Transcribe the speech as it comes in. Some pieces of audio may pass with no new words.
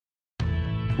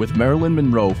With Marilyn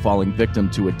Monroe falling victim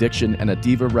to addiction and a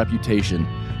diva reputation,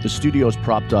 the studios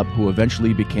propped up who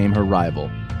eventually became her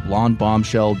rival, blonde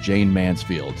bombshell Jane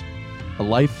Mansfield. A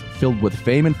life filled with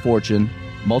fame and fortune,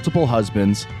 multiple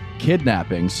husbands,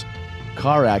 kidnappings,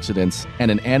 car accidents, and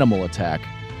an animal attack,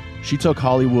 she took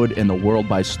Hollywood and the world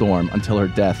by storm until her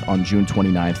death on June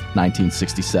 29th,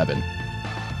 1967.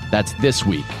 That's this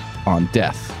week on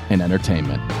Death in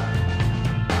Entertainment.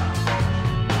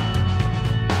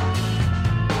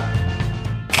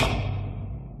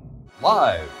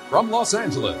 Live from Los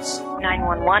Angeles.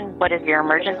 911, what is your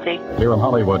emergency? Here in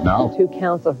Hollywood now. 2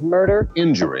 counts of murder,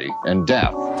 Injury and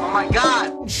death. Oh my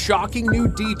God! Shocking new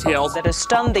details that has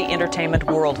stunned the entertainment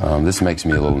world. This makes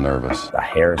me a little nervous. The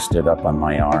hair stood up on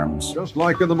my arms. Just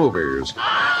like in the movies.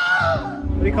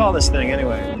 What do you call this thing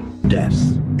anyway? Death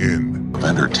in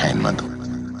Entertainment.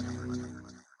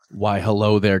 Why,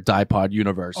 hello there, Dipod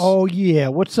Universe. Oh, yeah.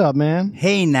 What's up, man?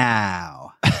 Hey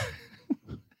now.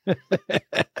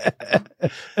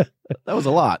 That was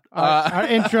a lot. Our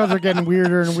intros are getting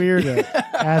weirder and weirder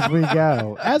as we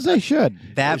go, as they should.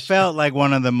 That felt like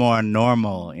one of the more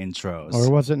normal intros. Or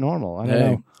was it normal? I don't Hey,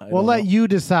 know. I We'll don't let know. you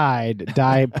decide,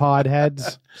 Dipod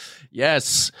heads.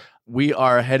 Yes, we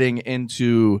are heading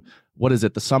into, what is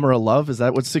it, the Summer of Love? Is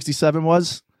that what 67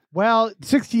 was? Well,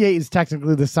 68 is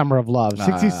technically the Summer of Love.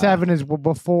 67 is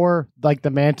before, like, the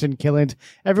Manson killings.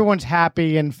 Everyone's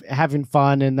happy and having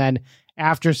fun, and then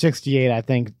after 68, I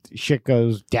think shit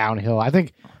goes downhill. I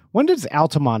think, when does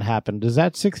Altamont happen? Does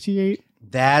that 68?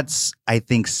 That's, I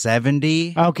think,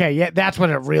 70. Okay, yeah, that's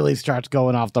when it really starts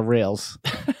going off the rails.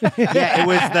 Yeah, it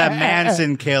was the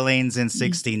Manson killings in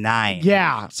 69.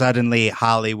 Yeah. Suddenly,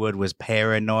 Hollywood was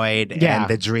paranoid Yeah. and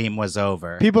the dream was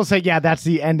over. People say, yeah, that's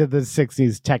the end of the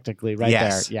 60s, technically, right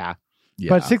Yes. there. Yeah. Yeah.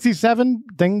 But 67,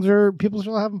 people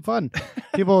still having fun.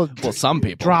 People Well, some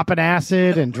people. dropping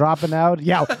acid and dropping out.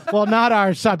 Yeah. Well, not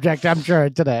our subject, I'm sure,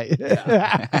 today.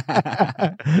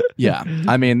 Yeah.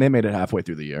 I mean, they made it halfway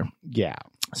through the year. Yeah.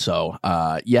 So,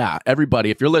 yeah, everybody,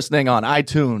 if you're listening on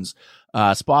iTunes,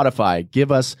 Spotify,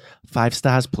 give us 5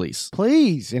 stars, please.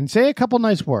 Please. And say a couple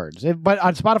nice words. But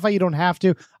on Spotify, you don't have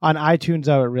to. On iTunes,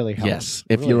 though, it really helps. Yes.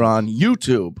 If you're on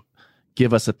YouTube,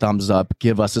 give us a thumbs up,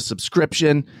 give us a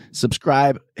subscription,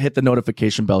 subscribe, hit the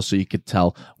notification bell so you can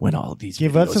tell when all of these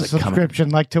Give videos us a are coming. subscription,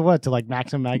 like to what? To like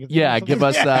Maxim Magazine? Yeah, or give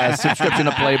us a subscription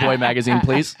to Playboy magazine,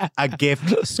 please. A gift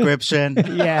subscription.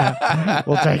 something? Yeah.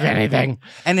 We'll take anything.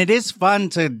 And it is fun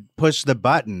to push the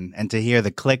button and to hear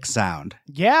the click sound,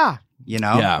 Yeah. you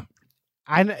know? Yeah,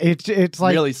 It's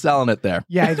like really selling it there.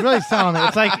 yeah, he's really selling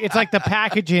it. It's like the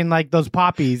packaging, like those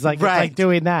poppies, like Right. it's like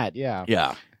doing that. Yeah,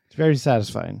 Yeah. it's very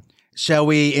satisfying. Shall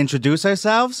we introduce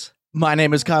ourselves? My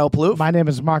name is Kyle Plouffe, My name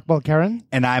is Mark Bulkarin.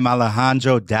 And I'm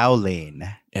Alejandro Dowling.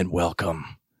 and welcome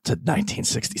to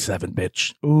 1967,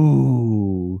 bitch.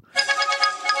 Ooh,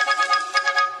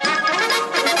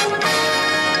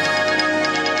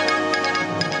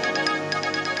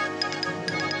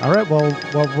 all right. Well,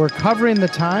 we're covering the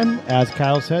time, as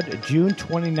Kyle said, June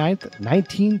 29th,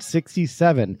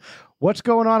 1967. What's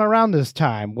going on around this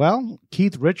time? Well,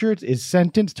 Keith Richards is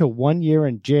sentenced to 1 year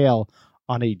in jail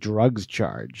on a drugs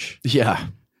charge. Yeah.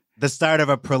 The start of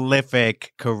a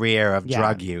prolific career of Yeah.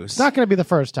 drug use. It's not going to be the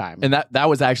first time. And that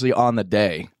was actually on the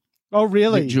day, Oh,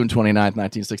 really? June 29th,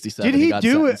 1967. Did he got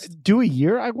do sentenced. do a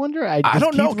year? I wonder. I Does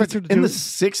don't know. Keith 'Cause Richards in do- the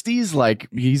 60s, like,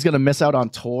 he's going to miss out on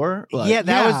tour. Like, yeah,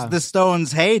 that Yeah. was the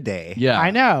Stones' heyday. Yeah.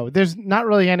 I know. There's not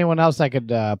really anyone else that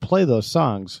could play those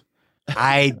songs.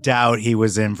 I doubt he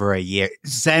was in for a year.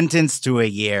 Sentenced to a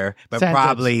year, but Sentenced.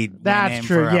 probably That's went in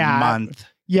true, for yeah. a month.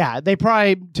 Yeah, they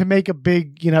probably, to make a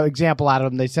big, example out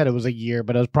of him, they said it was a year,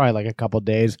 but it was probably like a couple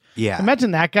days. Yeah.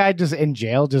 Imagine that guy just in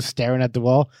jail, just staring at the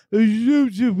wall. Oh,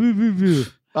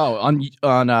 on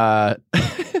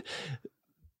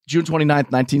June 29th,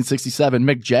 1967,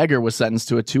 Mick Jagger was sentenced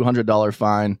to a $200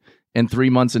 fine and 3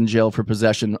 months in jail for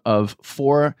possession of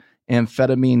 4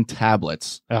 amphetamine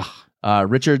tablets. Ugh.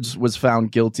 Richards was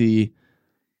found guilty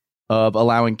of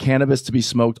allowing cannabis to be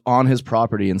smoked on his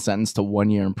property and sentenced to 1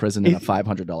 year in prison and a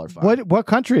 $500 fine. What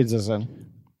country is this in?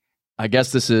 I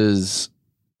guess this is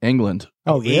England.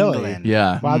 Oh, really? England.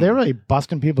 Yeah. Wow, they're really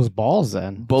busting people's balls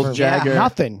then. Both For Jagger-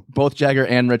 nothing. Both Jagger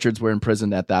and Richards were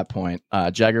imprisoned at that point.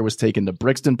 Jagger was taken to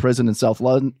Brixton Prison in South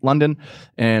London,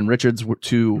 and Richards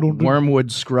to London.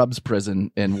 Wormwood Scrubs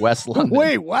Prison in West London.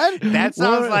 Wait, what? That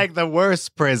sounds What? like the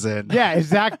worst prison. Yeah, is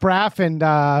Zach Braff and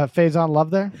Faison Love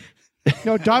there?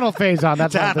 No, Donald Faison.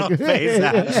 That's what I'm Donald thinking.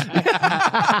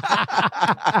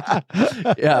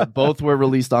 Yeah, both were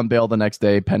released on bail the next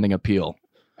day pending appeal.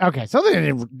 Okay, so they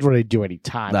didn't really do any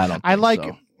time. I don't I think like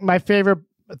so. my favorite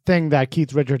thing that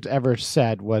Keith Richards ever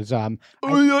said was, that's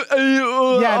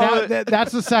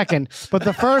the second. But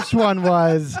the first one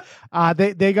was,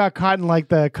 they got caught in like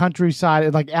the countryside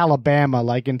in like Alabama,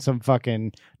 like in some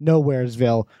fucking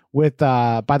nowheresville with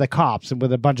by the cops and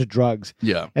with a bunch of drugs.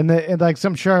 Yeah. And like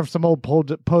some sheriff, some old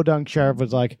podunk sheriff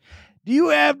was like, "Do you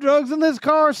have drugs in this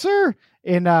car, sir?"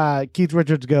 And Keith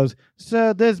Richards goes,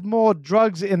 "Sir, there's more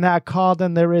drugs in that car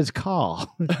than there is car."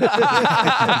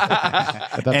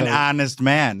 An honest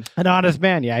man. An honest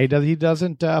man, yeah. He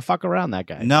doesn't fuck around, that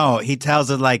guy. No, he tells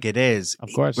it like it is.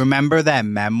 Of course. Remember that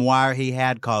memoir he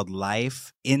had called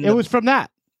Life? It was from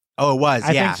that. Oh, it was,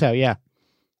 I think so, yeah.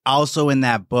 Also in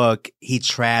that book, he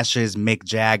trashes Mick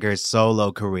Jagger's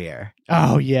solo career.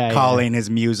 Oh, yeah. Calling his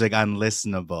music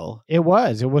unlistenable. It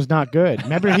was not good.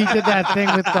 Remember he did that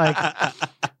thing with like,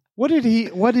 what did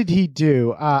he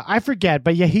do? I forget,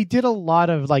 but yeah, he did a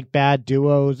lot of like bad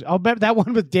duos. Oh, that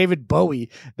one with David Bowie.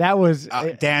 That was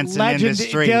Dancing in the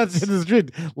Street. Dancing in the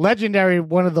Street. Legendary,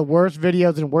 one of the worst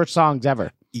videos and worst songs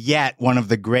ever. Yet one of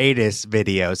the greatest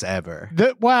videos ever.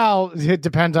 Well, it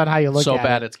depends on how you look at it. So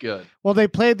bad it's good. Well, they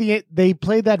played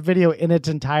that video in its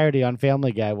entirety on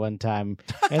Family Guy one time.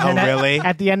 And then really?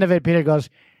 At the end of it, Peter goes,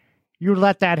 "You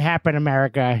let that happen,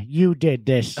 America. You did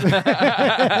this."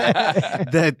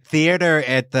 The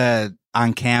theater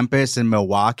on campus in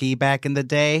Milwaukee back in the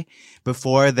day,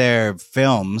 before their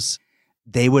films,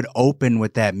 they would open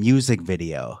with that music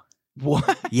video.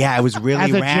 What? Yeah, it was really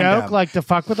as a random. joke, like to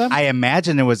fuck with them. I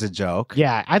imagine it was a joke.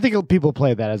 Yeah, I think people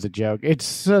play that as a joke.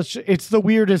 It's the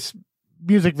weirdest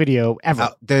music video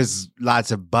ever. There's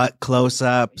lots of butt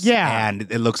close-ups. Yeah, and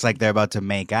it looks like they're about to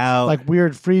make out. Like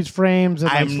weird freeze frames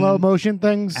and like slow motion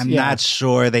things. I'm not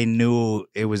sure they knew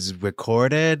it was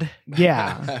recorded.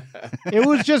 Yeah, it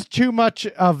was just too much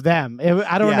of them.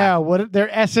 I don't know what their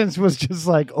essence was. Just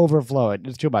like overflowing.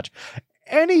 It's too much.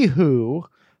 Anywho,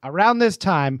 around this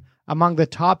time, among the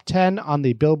top 10 on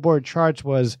the Billboard charts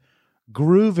was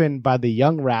 "Groovin' by the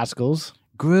Young Rascals."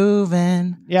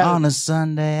 Groovin' on a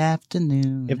Sunday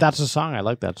afternoon. If that's a song, I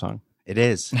like that song. It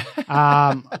is.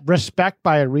 "Respect"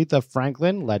 by Aretha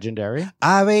Franklin, legendary.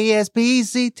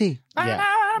 R-E-S-P-C-T. Yeah.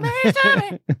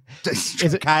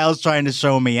 Kyle's trying to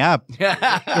show me up.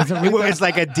 It's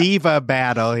like a diva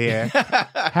battle here.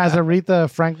 Has Aretha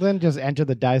Franklin just entered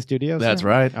the Dye Studios? That's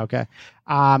right. Okay.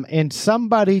 And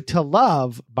 "Somebody to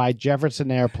Love" by Jefferson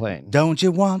Airplane. Don't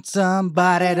you want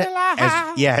somebody to...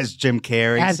 As Jim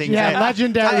Carrey sings it.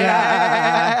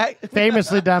 Legendary.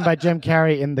 Famously done by Jim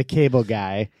Carrey in The Cable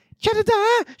Guy.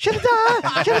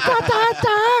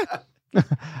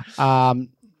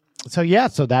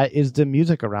 So that is the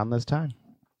music around this time.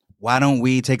 Why don't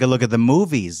we take a look at the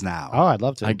movies now? Oh, I'd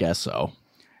love to. I guess so.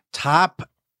 Top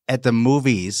at the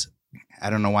movies. I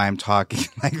don't know why I'm talking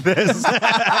like this.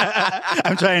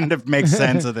 I'm trying to make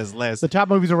sense of this list. The top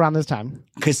movies around this time.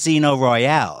 Casino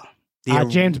Royale.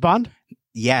 James Bond?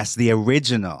 Yes, the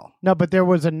original. No, but there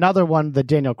was another one, the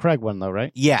Daniel Craig one, though,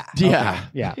 right? Yeah. Okay.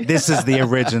 Yeah. This is the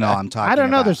original I'm talking about. I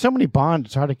don't know. There's so many Bonds.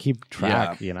 It's hard to keep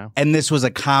track, you know? And this was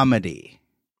a comedy.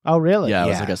 Oh, really? Yeah, it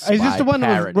was like a spy Is this the one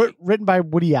parody. that was written by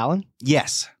Woody Allen?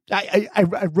 Yes.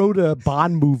 I wrote a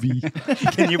Bond movie.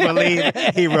 Can you believe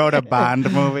he wrote a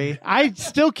Bond movie? I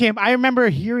still can't. I remember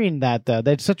hearing that, though.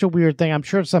 That's such a weird thing. I'm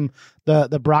sure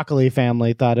the Broccoli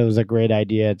family thought it was a great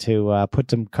idea to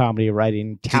put some comedy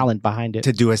writing talent behind it.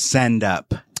 To do a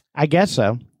send-up. I guess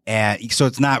so. And so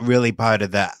it's not really part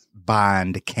of the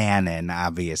Bond canon,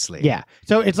 obviously. Yeah.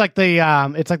 So it's like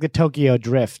the Tokyo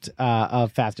Drift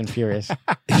of Fast and Furious.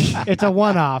 It's a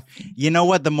one-off. You know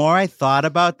what? The more I thought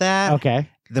about that, okay,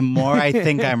 the more I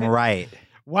think I'm right.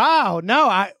 Wow.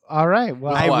 No, all right.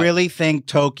 Well, I really think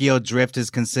Tokyo Drift is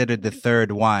considered the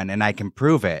third one, and I can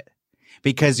prove it.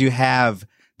 Because you have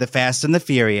the Fast and the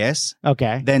Furious.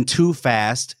 Okay. Then Too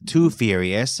Fast, Too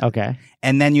Furious. Okay.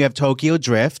 And then you have Tokyo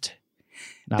Drift.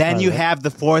 Then you have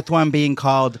the fourth one being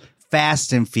called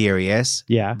Fast and Furious.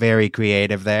 Yeah. Very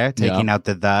creative there, taking out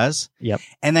the thes. Yep.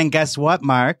 And then guess what,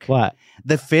 Mark? What?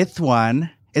 The fifth one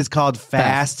is called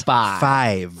Fast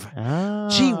Five. Oh.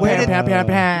 Gee, where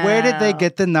did they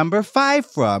get the number 5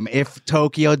 from if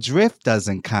Tokyo Drift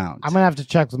doesn't count? I'm going to have to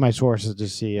check with my sources to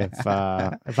see if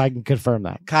I can confirm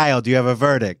that. Kyle, do you have a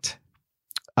verdict?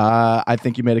 I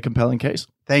think you made a compelling case.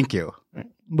 Thank you.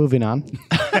 Moving on.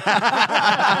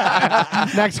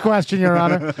 Next question, Your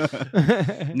Honor.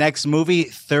 Next movie,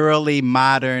 Thoroughly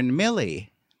Modern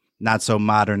Millie. Not so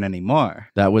modern anymore.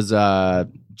 That was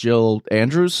Jill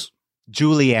Andrews?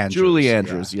 Julie Andrews. Julie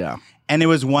Andrews, yeah. And it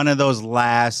was one of those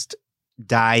last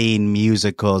dying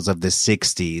musicals of the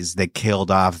 60s that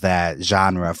killed off that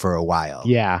genre for a while.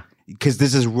 Yeah. Because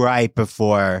this is right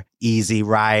before Easy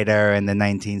Rider in the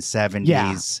 1970s.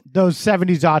 Yeah, those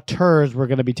 70s auteurs were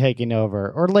going to be taking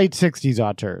over, or late 60s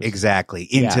auteurs. Exactly,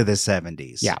 into the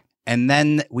 70s. Yeah. And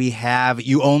then we have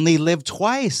You Only Live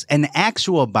Twice, an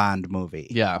actual Bond movie.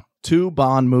 Yeah. 2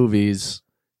 Bond movies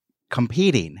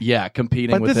competing. Yeah,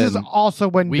 competing But this within is also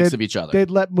when weeks of each other. They'd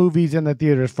let movies in the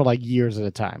theaters for like years at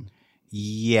a time.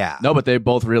 Yeah. No, but they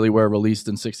both really were released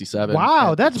in 67. Wow,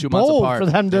 and that's 2 months bold apart. for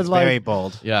them to That's like. very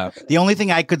bold. Yeah. The only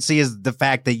thing I could see is the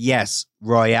fact that, yes,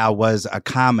 Royale was a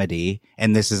comedy,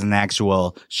 and this is an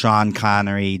actual Sean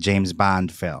Connery, James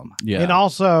Bond film. Yeah. And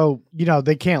also,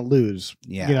 they can't lose.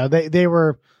 Yeah. They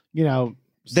were,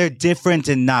 They're different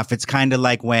enough. It's kind of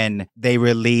like when they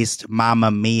released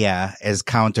Mamma Mia as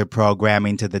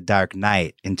counter-programming to The Dark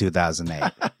Knight in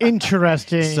 2008.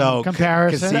 interesting So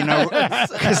comparison.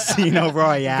 Casino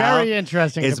Royale Very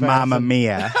interesting is comparison. Mamma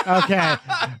Mia. Okay.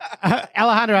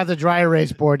 Alejandro has a dry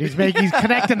erase board. He's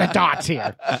connecting the dots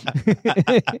here.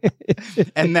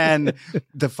 And then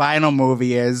the final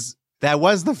movie is... That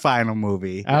was the final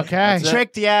movie. Okay.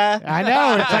 Tricked ya. I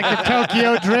know. It's like the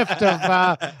Tokyo Drift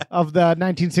of the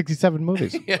 1967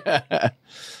 movies. Yeah.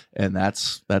 And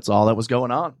that's all that was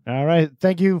going on. All right.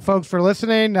 Thank you, folks, for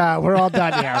listening. We're all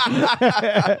done here.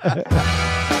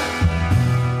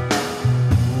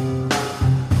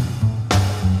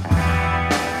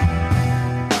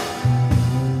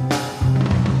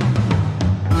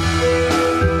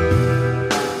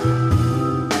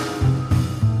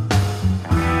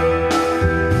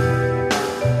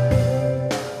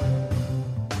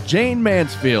 Jane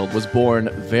Mansfield was born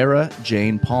Vera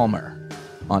Jane Palmer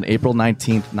on April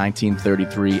 19th,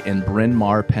 1933 in Bryn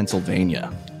Mawr,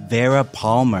 Pennsylvania. Vera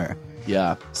Palmer.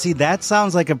 Yeah. See, that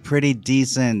sounds like a pretty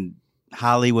decent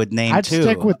Hollywood name, I'd too.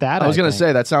 stick with that. I was going to think.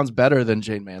 say, that sounds better than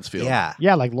Jane Mansfield. Yeah.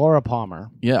 Yeah, like Laura Palmer.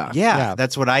 Yeah. Yeah,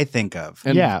 that's what I think of.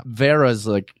 And Yeah. Vera's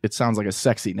like, it sounds like a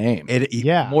sexy name.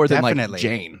 Yeah. More than definitely. like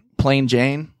Jane. Plain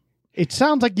Jane. It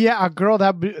sounds like, a girl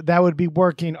that would be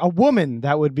working, a woman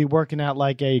that would be working at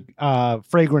like a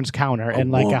fragrance counter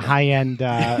and like a high-end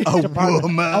department.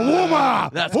 woman. A woman.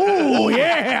 That's Ooh,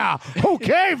 yeah.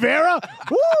 Okay, Vera.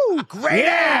 Ooh, Great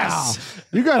ass.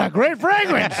 You got a great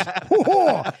fragrance.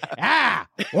 Ooh, ah.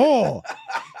 Oh.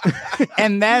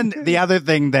 And then the other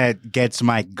thing that gets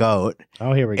my goat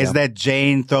Oh, here we go. is that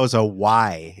Jane throws a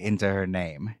Y into her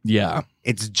name. Yeah.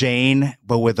 It's Jane,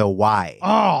 but with a Y.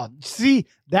 Oh, see,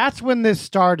 that's when this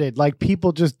started. Like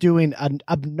people just doing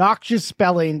obnoxious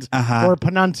spellings or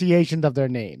pronunciations of their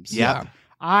names. Yep.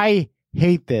 I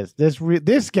hate this.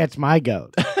 This gets my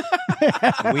goat.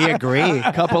 We agree.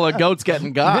 A couple of goats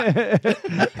getting got.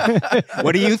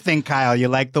 What do you think, Kyle? You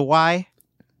like the Y?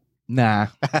 Nah.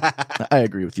 I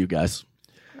agree with you guys.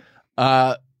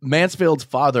 Mansfield's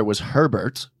father was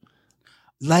Herbert.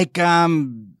 Like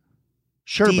Sherbert.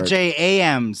 DJ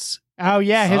Ames, Oh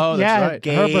yeah, that's right.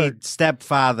 gay Herbert.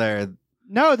 stepfather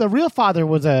No, the real father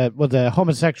was a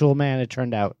homosexual man. It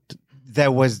turned out.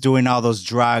 that was doing all those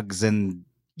drugs and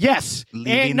Yes,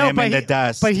 leaving them in the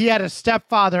dust. But he had a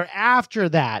stepfather after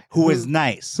that who was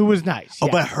nice. who was nice. Oh,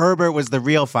 yeah. but Herbert was the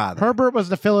real father. Herbert was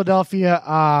the Philadelphia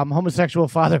homosexual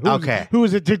father who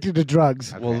was addicted to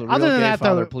drugs. Well, the real Other than gay that,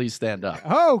 father, though, please stand up.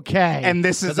 okay. And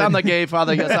this is Because I'm the gay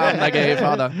father. Yes, I'm the gay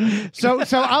father. So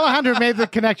Alejandro made the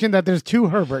connection that there's two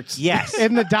Herberts. Yes.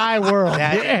 in the die world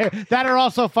that are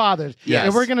also fathers. Yes.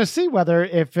 And we're gonna see whether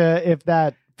if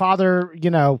that father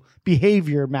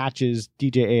behavior matches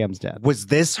DJ Ames' dad. Was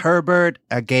this Herbert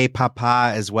a gay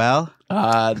papa as well?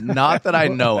 Not that I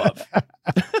know of.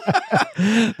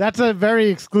 That's a very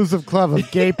exclusive club of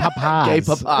gay papas. Gay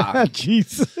papa.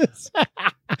 Jesus.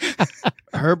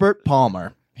 Herbert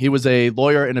Palmer. He was a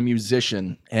lawyer and a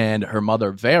musician, and her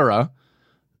mother, Vera,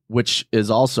 which is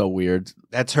also weird.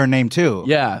 That's her name too.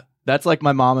 Yeah, that's like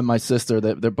my mom and my sister.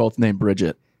 They're both named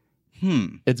Bridget.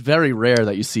 It's very rare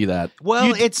that you see that.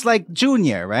 Well, it's like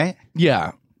Junior, right?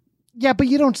 Yeah. Yeah, but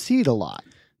you don't see it a lot.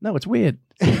 No, it's weird.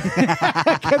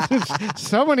 Because there's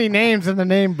so many names in the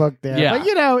name book there. Yeah.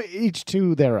 But each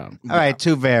to their own. All right,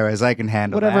 two Veras. I can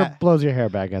handle Whatever that. blows your hair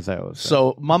back, as I always say.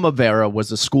 So Mama Vera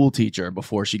was a school teacher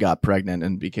before she got pregnant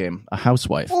and became a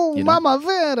housewife. Oh, you know? Mama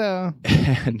Vera.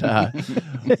 And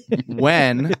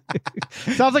when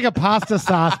Sounds like a pasta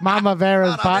sauce. Mama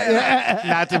Vera's pasta.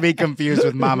 Not to be confused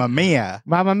with Mamma Mia.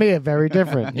 Mamma Mia, very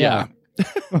different. yeah,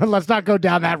 Let's not go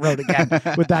down that road again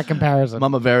with that comparison.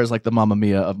 Mama Vera is like the Mamma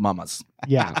Mia of mamas.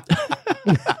 Yeah.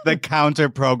 The counter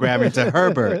programming to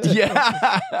Herbert.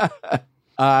 Yeah.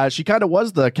 She kind of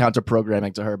was the counter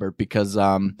programming to Herbert because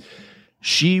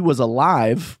she was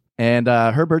alive and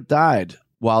Herbert died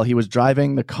while he was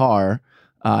driving the car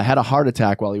had a heart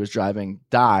attack while he was driving,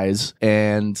 dies,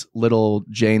 and little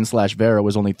Jane/Vera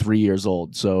was only 3 years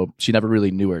old, so she never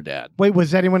really knew her dad. Wait,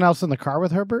 was anyone else in the car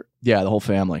with Herbert? Yeah, the whole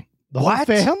family. The whole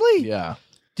family? Yeah.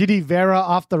 Did he Vera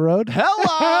off the road?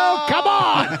 Hello! Come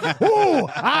on! Ooh!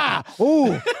 Ah!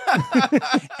 Ooh!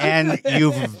 And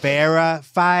you've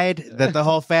verified that the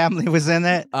whole family was in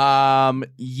it?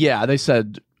 Yeah, they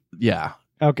said, yeah.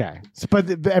 Okay.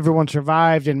 But everyone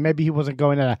survived, and maybe he wasn't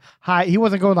going at a high... He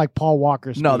wasn't going like Paul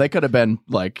Walker speed. No, they could have been,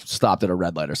 like, stopped at a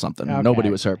red light or something. Okay. Nobody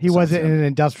was hurt. He wasn't him. in an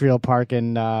industrial park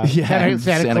in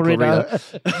Santa Clarita.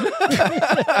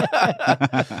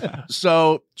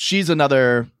 So she's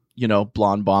another...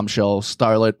 blonde bombshell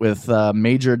starlet with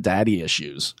major daddy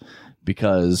issues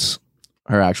because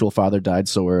her actual father died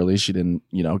so early. She didn't,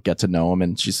 get to know him.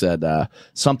 And she said,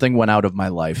 something went out of my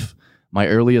life. My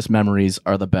earliest memories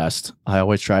are the best. I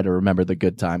always try to remember the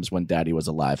good times when daddy was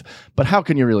alive. But how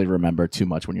can you really remember too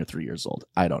much when you're 3 years old?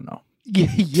 I don't know.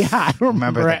 Yeah, I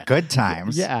Remember remember the good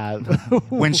times. Yeah.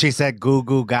 When she said goo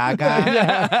goo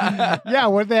gaga. Yeah,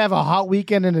 would they have a hot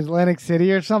weekend in Atlantic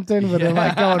City or something where they're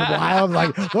like going wild?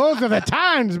 Like, those are the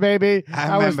times, baby.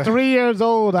 I was remember. 3 years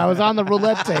old. I was on the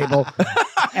roulette table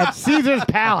at Caesar's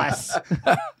Palace.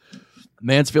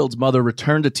 Mansfield's mother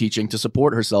returned to teaching to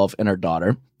support herself and her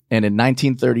daughter. And in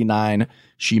 1939,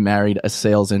 she married a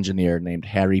sales engineer named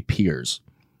Harry Piers.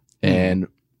 And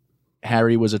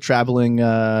Harry was a traveling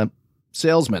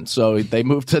salesman. So they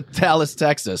moved to Dallas,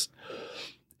 Texas.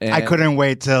 And I couldn't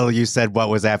wait till you said what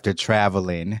was after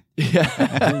traveling. Yeah,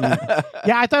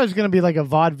 I thought it was going to be like a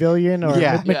vaudevillian or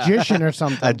Yeah. a magician or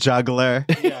something. A juggler.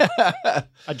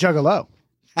 A juggalo.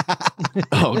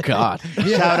 Oh, God.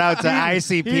 Shout out to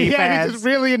ICP Yeah, fans. he's just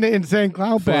really into Insane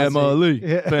Clown Posse.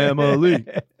 Family.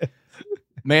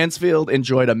 Mansfield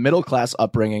enjoyed a middle-class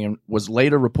upbringing and was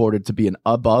later reported to be an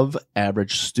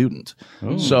above-average student.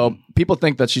 So people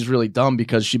think that she's really dumb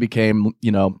because she became,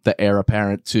 the heir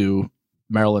apparent to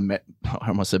I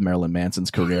almost said Marilyn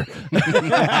Manson's career. Speaking of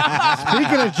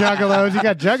juggalos, you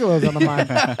got juggalos on the mind.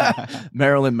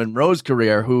 Marilyn Monroe's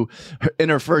career, who in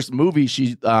her first movie,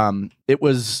 it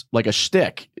was like a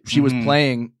shtick. She was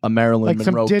playing a Marilyn Like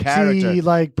Monroe some ditzy character.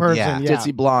 like person. Yeah. Yeah.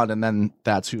 Ditzy blonde, and then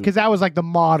that's who. Because that was like the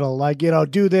model. Like,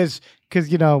 do this.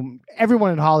 Because,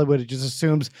 everyone in Hollywood just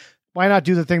assumes, why not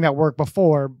do the thing that worked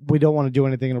before? We don't want to do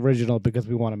anything original because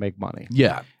we want to make money.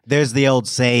 Yeah. There's the old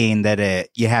saying that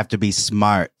you have to be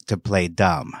smart to play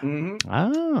dumb.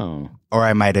 Oh. Or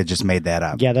I might have just made that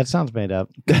up. Yeah, that sounds made up.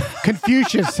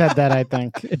 Confucius said that, I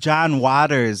think. John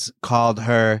Waters called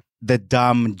her the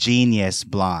dumb genius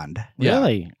blonde. Yeah.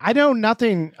 Really? I know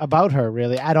nothing about her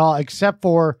really at all, except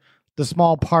for the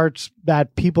small parts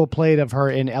that people played of her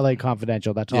in LA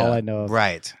Confidential. That's all I know of.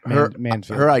 Right.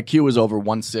 Mansfield. Her IQ was over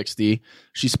 160.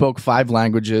 She spoke 5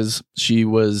 languages. She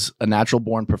was a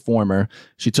natural-born performer.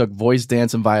 She took voice,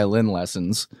 dance, and violin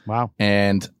lessons. Wow.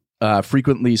 And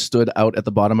frequently stood out at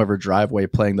the bottom of her driveway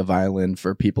playing the violin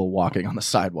for people walking on the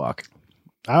sidewalk.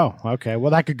 Oh, okay.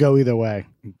 Well, that could go either way.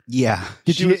 Yeah.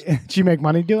 Did she make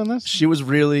money doing this? She was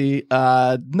really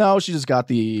no. She just got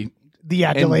the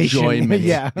Adulation. enjoyment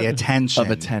The attention.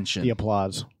 of attention. The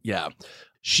applause. Yeah.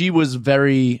 She was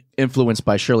very influenced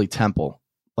by Shirley Temple.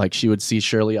 Like, she would see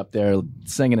Shirley up there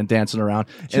singing and dancing around.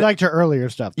 She liked her earlier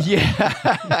stuff, though.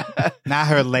 Yeah. Not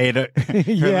her later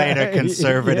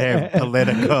conservative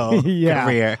political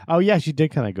career. Oh, yeah, she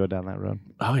did kind of go down that road.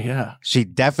 Oh, yeah. She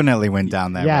definitely went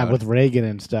down that road. with Reagan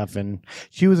and stuff. And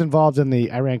she was involved in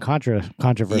the Iran-Contra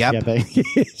controversy, Yep. I think.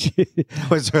 That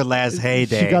was her last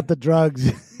heyday. She got the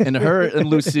drugs. And her and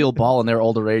Lucille Ball in their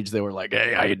older age, they were like,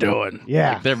 hey, how you doing?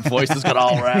 Yeah. Like, their voices got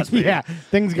all raspy. Yeah,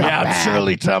 things got Yeah, bad. I'm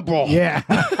Shirley Temple. Yeah.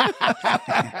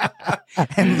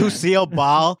 And Lucille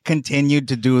Ball continued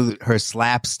to do her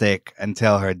slapstick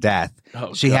until her death.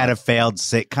 Oh, She God. had a failed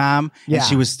sitcom, Yeah. and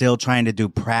she was still trying to do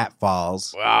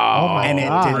pratfalls. Wow. And it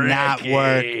God. did not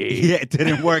work. Yeah, it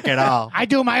didn't work at all. I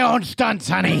do my own stunts,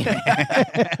 honey.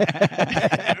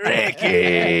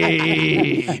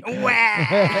 Ricky.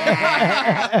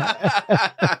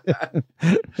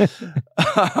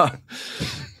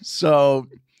 So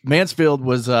Mansfield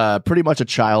was pretty much a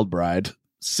child bride,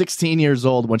 16 years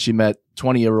old when she met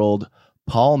 20-year-old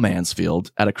Paul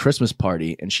Mansfield at a Christmas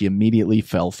party, and she immediately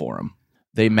fell for him.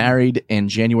 They married in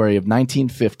January of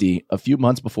 1950, a few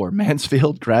months before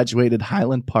Mansfield graduated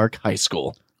Highland Park High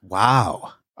School.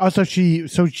 Wow. Oh, so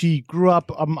she grew up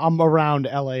around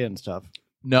L.A. and stuff.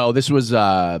 No, this was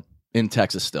in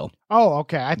Texas still. Oh,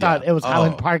 okay. I thought it was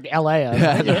Highland Park, L.A.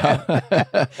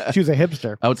 She was a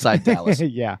hipster. Outside Dallas.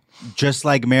 Yeah. Just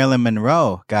like Marilyn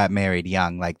Monroe got married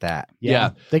young like that.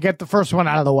 Yeah. They get the first one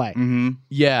out of the way. Mm-hmm.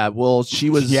 Yeah, well, she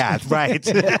was... Yeah, right.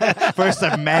 First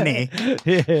of many.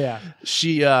 Yeah.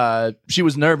 She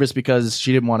was nervous because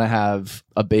she didn't want to have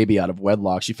a baby out of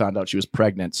wedlock. She found out she was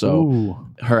pregnant. So Ooh.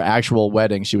 her actual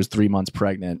wedding, she was 3 months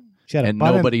pregnant. She had a And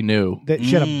bun nobody knew.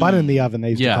 She had a bun in the oven. They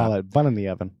used to Yeah. call it bun in the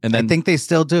oven. And then I think they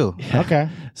still do. Okay.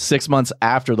 6 months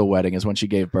after the wedding is when she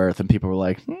gave birth, and people were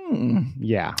like,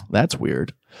 Yeah. that's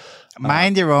weird.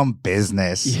 Mind your own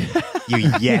business, you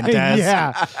yentas.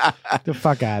 Yeah. Get the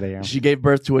fuck out of here. She gave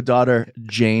birth to a daughter,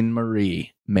 Jane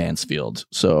Marie Mansfield.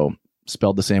 So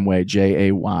spelled the same way,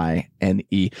 Jayne.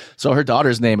 So her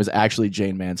daughter's name is actually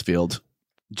Jane Mansfield.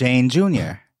 Jane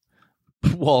Jr.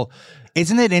 Well,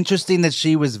 Isn't it interesting that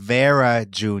she was Vera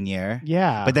Jr.,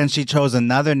 Yeah. but then she chose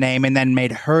another name and then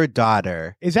made her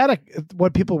daughter? Is that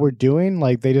what people were doing?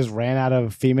 Like they just ran out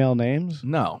of female names?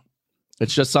 no.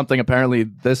 It's just something apparently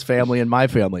this family and my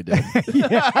family did.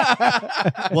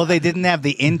 Well, they didn't have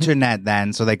the internet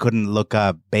then, so they couldn't look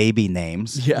up baby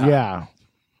names. Yeah.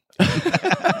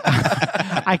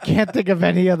 I can't think of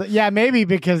any other. Yeah, maybe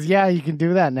because you can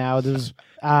do that now. There's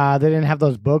they didn't have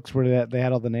those books where they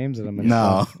had all the names in them. And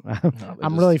No. stuff.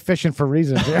 I'm really fishing for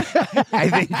reasons here. I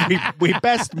think we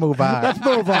best move on. Let's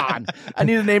move on. I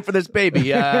need a name for this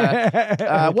baby.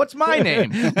 What's my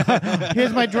name?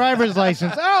 Here's my driver's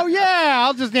license. Oh yeah,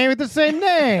 I'll just name it the same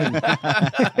name.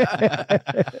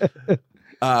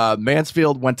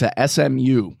 Mansfield went to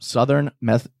SMU, Southern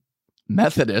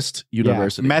Methodist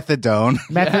University. Methadone.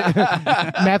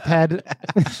 Meth head.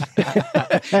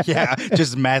 Yeah,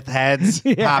 just meth heads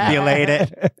populate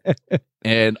it.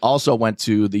 And also went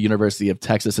to the University of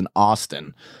Texas in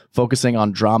Austin, focusing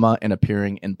on drama and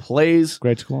appearing in plays,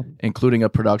 Great school. including a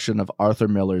production of Arthur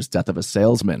Miller's Death of a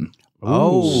Salesman.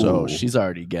 Oh. So she's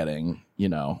already getting,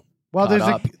 Well, caught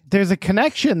up. there's a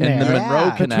connection there. And the Monroe Yeah.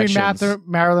 between connections.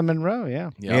 Marilyn Monroe,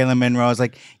 yeah. Yeah. Marilyn Monroe's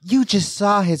like, you just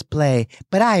saw his play,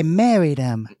 but I married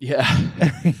him. Yeah.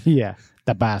 Yeah,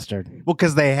 the bastard. Well,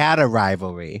 because they had a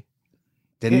rivalry,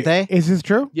 didn't they? Is this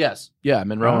true? Yes. Yeah.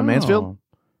 Monroe and Mansfield. Oh.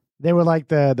 They were like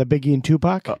the Biggie and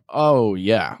Tupac? Oh,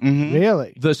 yeah. Mhm.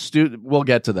 Really? We'll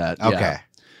get to that. Okay. Yeah.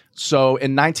 So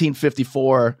in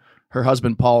 1954, her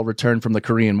husband Paul returned from the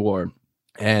Korean War,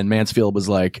 and Mansfield was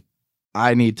like,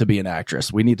 I need to be an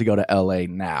actress. We need to go to LA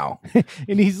now.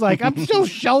 And he's like, I'm still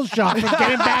shell-shocked from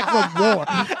getting back from war.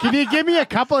 Can you give me a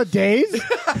couple of days?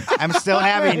 I'm still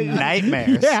having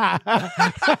nightmares. Yeah.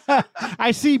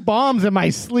 I see bombs in my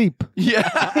sleep. Yeah.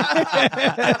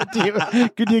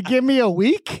 Could you give me a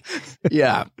week?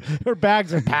 Yeah. Her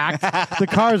bags are packed. The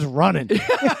car's running.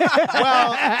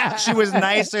 Well, she was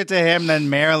nicer to him than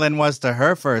Marilyn was to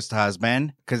her first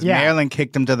husband, because Yeah. Marilyn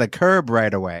kicked him to the curb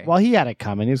right away. Well, he had it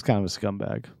coming. He was kind of a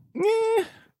scumbag.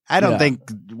 I don't Yeah. think,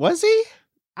 was he?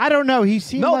 I don't know. He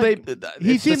seemed like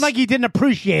he it's seemed the- like he didn't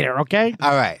appreciate her. Okay.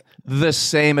 All right. the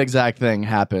same exact thing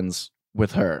happens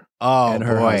with her Oh, and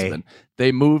her boy. husband.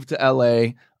 They move to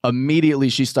LA. Immediately,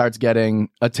 she starts getting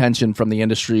attention from the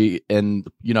industry and,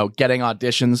 getting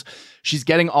auditions. She's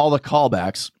getting all the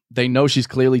callbacks. They know she's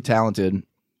clearly talented,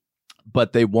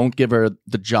 but they won't give her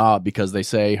the job because they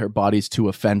say her body's too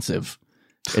offensive.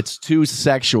 It's too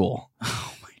sexual.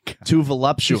 Oh my God. Too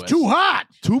voluptuous. She's too hot.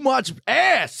 Too much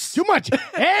ass. Too much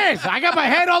ass. I got my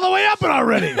head all the way up it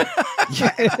already.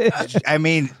 I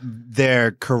mean,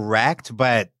 they're correct,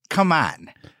 but come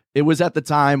on. It was at the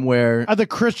time where Are the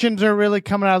Christians are really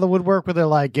coming out of the woodwork where they're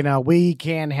like, we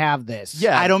can't have this.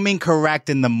 Yeah. I don't mean correct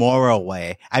in the moral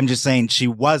way. I'm just saying she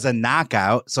was a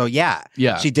knockout. So, yeah,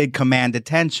 she did command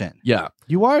attention. Yeah.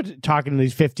 You are talking in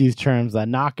these 50s terms, the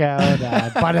knockout,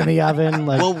 butt in the oven.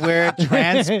 Like, Well, we're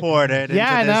transported into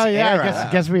yeah, I this know. Yeah, era.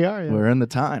 I guess we are. Yeah. We're in the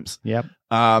times. Yep.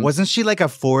 Wasn't she like a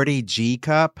 40 G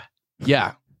cup?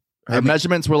 Yeah. Her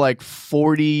measurements were like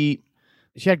 40.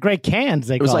 She had great cans,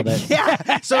 they It was called like, it.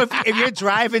 Yeah. So if you're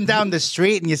driving down the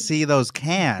street and you see those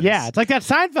cans. Yeah, it's like that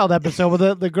Seinfeld episode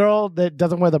with the girl that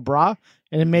doesn't wear the bra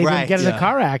and it made them Right, get in yeah. a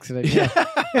car accident. Yeah.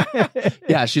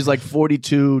 Yeah, she's like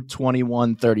 42,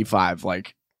 21, 35.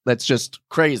 Like, that's just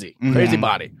crazy. Crazy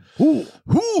body. Ooh,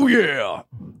 yeah.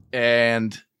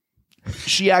 And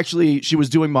she was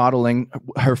doing modeling.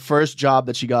 Her first job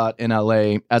that she got in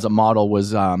LA as a model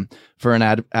was for an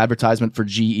advertisement for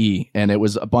GE. And it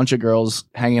was a bunch of girls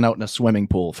hanging out in a swimming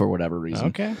pool for whatever reason.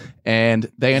 Okay. And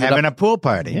they ended Having up a pool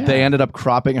party. Yeah. they ended up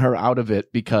cropping her out of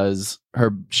it because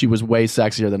she was way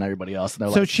sexier than everybody else. And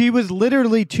they're So like, she was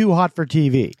literally too hot for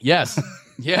TV. yes.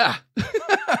 Yeah.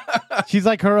 She's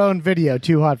like her own video,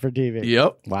 Too Hot for TV.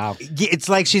 Yep. Wow. It's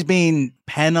like she's being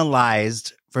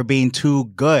penalized for being too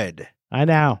good. I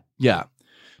know. Yeah.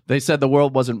 They said the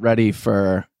world wasn't ready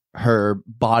for her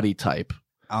body type.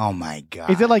 Oh my God.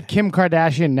 Is it like Kim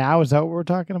Kardashian now? Is that what we're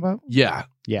talking about? Yeah.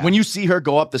 Yeah. When you see her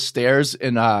go up the stairs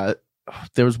and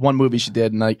there was one movie she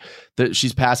did and like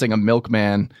she's passing a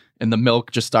milkman and the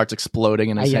milk just starts exploding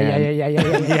in his hand.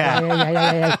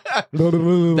 Yeah.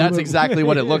 That's exactly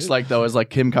what it looks like though, is like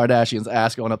Kim Kardashian's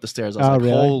ass going up the stairs. I was like,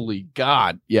 really? holy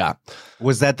God. Yeah.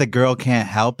 Was that The Girl Can't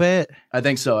Help It? I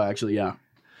think so, actually, yeah.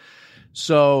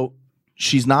 So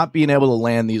she's not being able to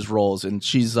land these roles, and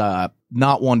she's not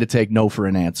one to take no for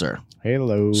an answer.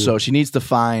 Hello. So she needs to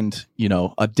find,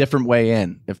 a different way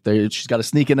in. She's got to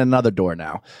sneak in another door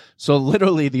now. So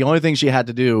literally, the only thing she had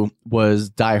to do was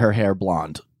dye her hair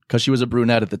blonde because she was a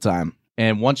brunette at the time.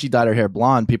 And once she dyed her hair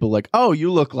blonde, people were like, "Oh,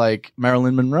 you look like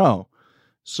Marilyn Monroe."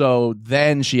 So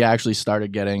then she actually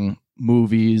started getting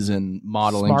movies and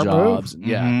modeling Smart jobs. move.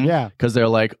 Yeah, Yeah. because they're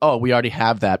like, "Oh, we already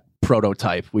have that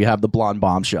prototype. We have the blonde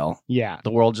bombshell." Yeah. The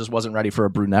world just wasn't ready for a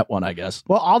brunette one, I guess.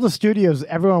 Well, all the studios,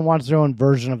 everyone wants their own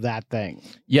version of that thing.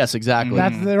 Yes, exactly.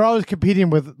 They're always competing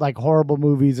with like horrible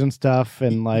movies and stuff,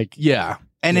 and like Yeah.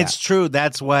 And it's true.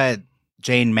 That's what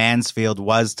Jane Mansfield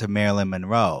was to Marilyn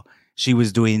Monroe. She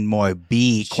was doing more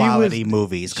B quality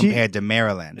movies compared to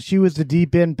Marilyn. she was the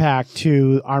Deep Impact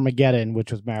to Armageddon,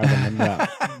 which was Marilyn Monroe.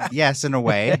 Yes, in a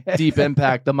way. Deep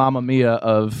Impact, the Mamma Mia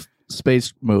of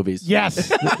space movies.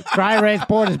 Yes, Dry Erase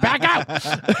Board is back out.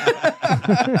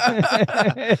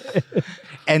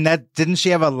 And didn't she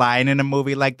have a line in a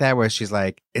movie like that where she's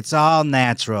like, "It's all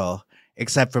natural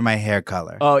except for my hair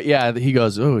color." Oh, yeah. He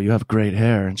goes, "Oh, you have great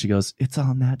hair." And she goes, "It's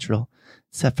all natural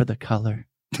except for the color."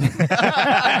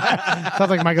 Sounds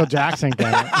like Michael Jackson.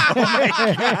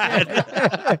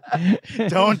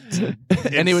 Don't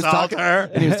And he was insult talking her.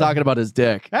 And he was talking about his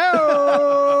dick.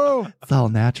 Oh, It's all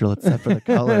natural except for the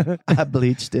color. I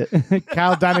bleached it.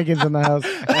 Kyle Dunnigan's in the house.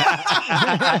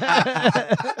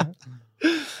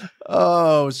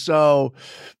 Oh, so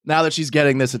now that she's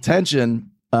getting this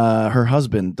attention, her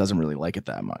husband doesn't really like it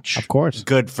that much. Of course.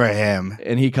 Good for him.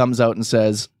 And he comes out and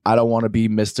says, "I don't want to be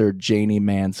Mr. Janie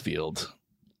Mansfield."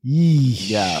 Yeesh.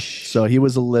 Yeah. So he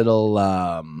was a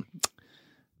little,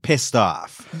 Pissed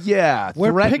off. yeah.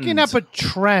 We're threatened. picking up a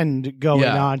trend going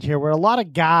Yeah. on here where a lot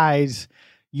of guys,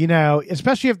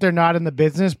 especially if they're not in the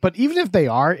business, but even if they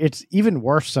are, it's even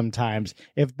worse sometimes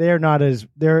if their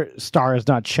star is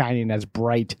not shining as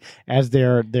bright as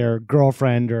their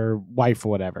girlfriend or wife or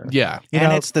whatever. Yeah.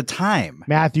 And it's the time.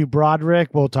 Matthew Broderick,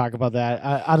 we'll talk about that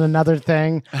on another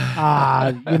thing.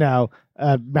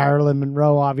 Marilyn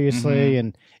Monroe, obviously,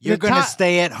 and You're the going to ti-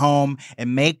 stay at home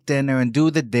and make dinner and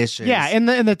do the dishes. Yeah, in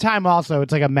the time also,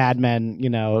 it's like a Mad Men,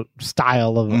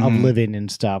 style of living and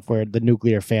stuff, where the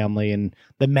nuclear family and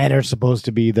the men are supposed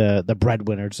to be the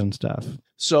breadwinners and stuff.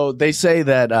 So they say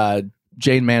that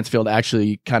Jane Mansfield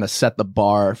actually kind of set the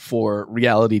bar for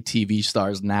reality TV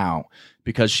stars now,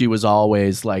 because she was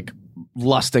always like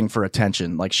lusting for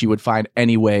attention. Like she would find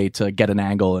any way to get an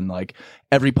angle, and like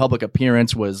every public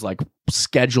appearance was like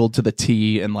scheduled to the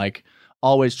T, and like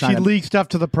always trying She to leaked stuff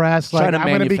to the press. Like trying to I'm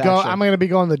going to be manufacture.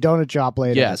 going to the donut shop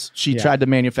later. Yes, she Yeah. tried to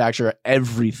manufacture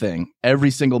everything.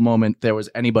 Every single moment there was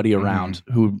anybody around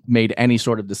who made any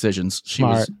sort of decisions, she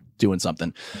was doing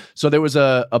something. So there was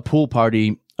a pool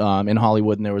party in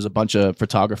Hollywood, and there was a bunch of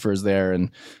photographers there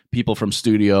and people from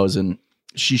studios, and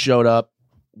she showed up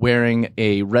wearing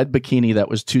a red bikini that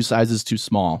was 2 sizes too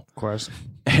small. Of course.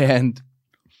 And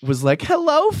was like,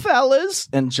 "Hello, fellas,"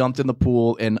 and jumped in the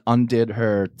pool and undid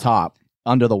her top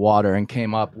under the water and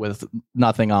came up with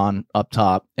nothing on up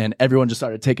top, and everyone just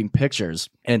started taking pictures.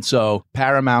 And so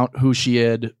Paramount, who she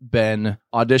had been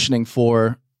auditioning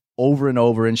for over and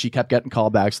over, and she kept getting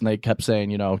callbacks, and they kept saying,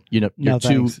 you're No,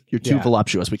 too thanks. too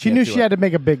voluptuous. She knew she had to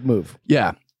make a big move.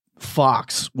 Yeah.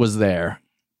 Fox was there.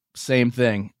 Same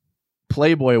thing.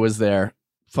 Playboy was there.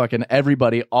 Fucking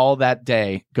everybody all that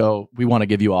day we want to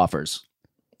give you offers.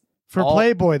 For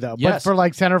Playboy, though. Yes. But for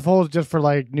like centerfolds, just for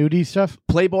like nudie stuff?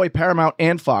 Playboy, Paramount,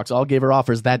 and Fox all gave her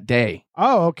offers that day.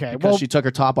 Oh, okay. Because she took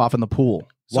her top off in the pool.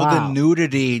 So the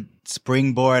nudity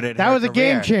springboarded that her was a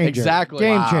career. game changer. Exactly.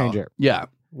 Game Wow. changer. Yeah.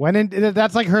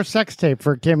 That's like her sex tape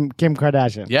for Kim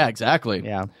Kardashian. Yeah, exactly.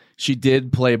 Yeah. She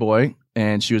did Playboy,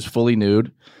 and she was fully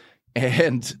nude,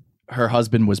 and her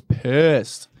husband was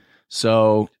pissed.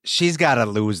 So She's got to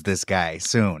lose this guy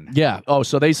soon. yeah. Oh,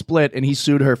 so they split, and he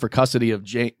sued her for custody of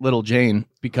little Jane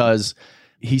because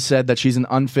he said that she's an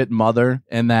unfit mother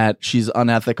and that she's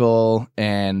unethical,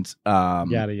 and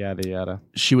Yada, yada, yada.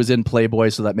 she was in Playboy,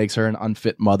 so that makes her an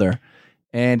unfit mother.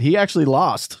 And he actually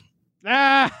lost. So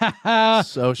well,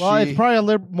 she- it's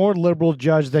probably a more liberal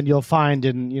judge than you'll find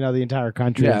in the entire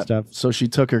country and stuff. So she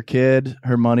took her kid,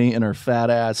 her money, and her fat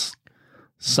ass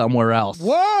somewhere else.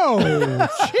 Whoa!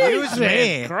 Excuse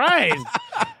me. Christ.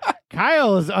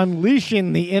 Kyle is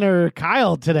unleashing the inner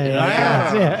Kyle today.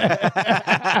 Yeah.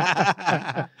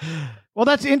 Well,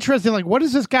 that's interesting. Like, what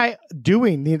is this guy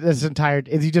doing this entire?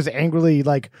 Is he just angrily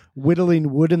like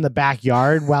whittling wood in the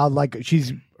backyard while like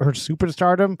she's her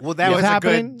superstardom? Well, that was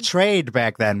happening? a good trade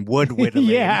back then. Wood whittling.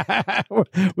 Yeah,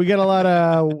 we got a lot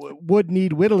of wood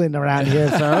need whittling around here,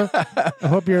 sir. I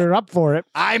hope you're up for it.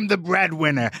 I'm the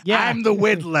breadwinner. Yeah. I'm the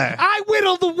whittler. I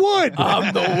whittle the wood.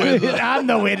 I'm the whittler. I'm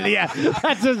the whittler. Yeah,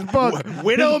 that's his book.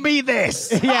 Whittle me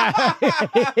this. Yeah.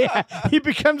 Yeah. He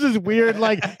becomes this weird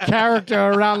like character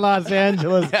around Los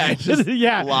Angeles. Yeah, he just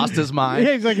lost his mind.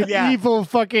 Yeah, he's like an evil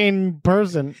fucking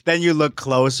person. Then you look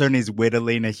closer and he's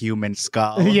whittling a human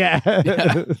skull. Yeah.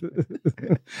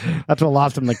 That's what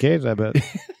lost him the cage, I bet.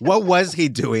 What was he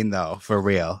doing though, for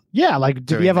real? Yeah, like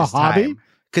did he have a hobby?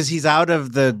 Because he's out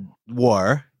of the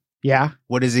war. Yeah.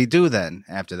 What does he do then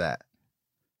after that?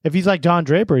 If he's like Don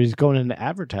Draper, he's going into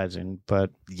advertising,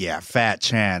 but Yeah, fat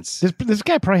chance. this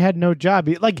guy probably had no job.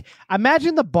 Like,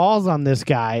 imagine the balls on this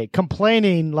guy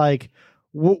complaining like,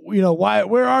 why?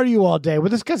 Where are you all day? Well,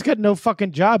 this guy's got no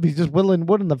fucking job. He's just whittling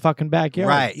wood in the fucking backyard.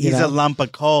 Right. He's a lump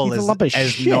of coal, He's a lump of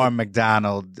as shit. Norm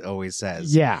Macdonald always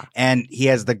says. Yeah. And he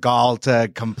has the gall to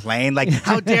complain. Like,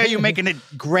 how dare you making a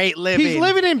great living? He's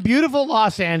living in beautiful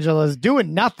Los Angeles,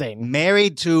 doing nothing.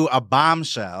 Married to a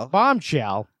bombshell.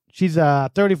 Bombshell. She's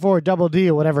 34 double D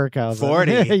or whatever it calls.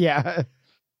 40. Yeah.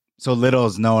 So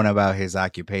little's known about his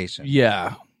occupation.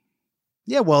 Yeah.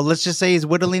 Yeah, well, let's just say he's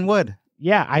whittling wood.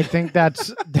 Yeah, I think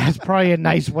that's probably a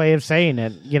nice way of saying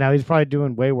it. He's probably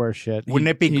doing way worse shit. Wouldn't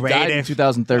it be He great died in if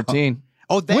 2013.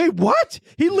 Wait, what?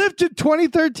 He lived to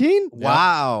 2013?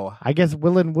 Wow. I guess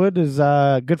whittling wood is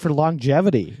good for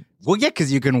longevity. Well, yeah,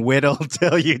 because you can whittle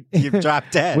till you drop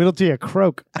dead. Whittle till you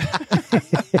croak.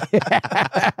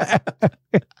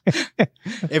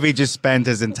 If he just spent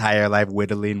his entire life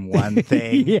whittling one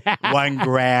thing, Yeah. 1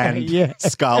 grand Yeah.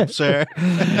 sculpture.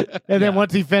 And then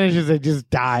once he finishes, it just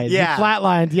dies. Yeah. He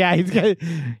flatlines. Yeah, he's got.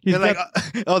 You're like,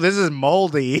 oh, this is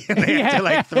moldy. And they have to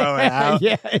like throw it out.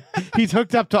 Yeah, he's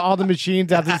hooked up to all the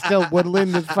machines as he's still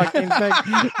whittling this fucking thing.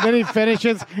 Then he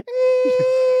finishes.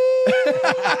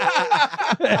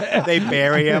 They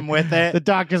bury him with The it.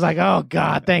 doctor's like, "Oh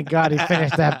God, thank God he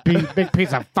finished that big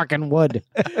piece of fucking wood."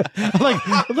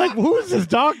 I'm like, who's this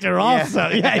doctor? Also,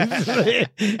 yeah,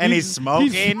 And he's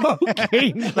smoking. He's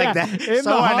smoking. Like Yeah. that- In so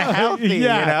the unhealthy, you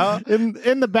know?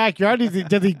 In the backyard,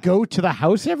 does he go to the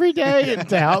house every day and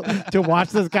to watch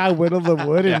this guy whittle the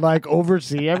wood and like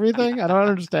oversee everything? I don't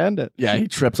understand it. Yeah, he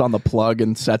trips on the plug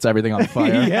and sets everything on fire.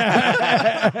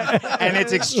 Yeah, And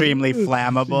it's extremely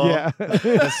flammable. Yeah.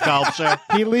 The sculpture.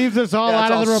 He leaves us all Yeah,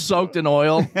 it's out all of the soaked in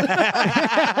oil. He's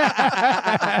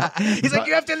like,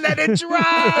 you have to let it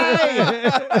dry.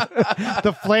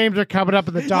 The flames are coming up,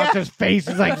 and the doctor's face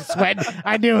is like sweating.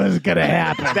 I knew it was gonna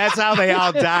happen. That's how they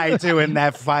all die too in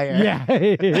that fire. Yeah.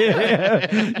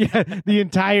 Yeah, the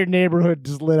entire neighborhood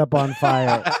just lit up on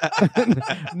fire.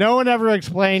 No one ever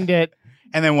explained it.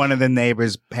 And then one of the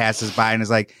neighbors passes by and is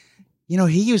like,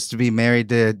 he used to be married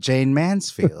to Jane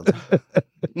Mansfield.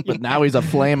 But now he's a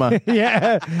flamer.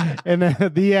 Yeah, and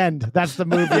the end. That's the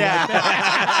movie.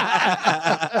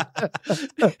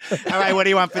 All right, what do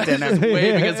you want for dinner?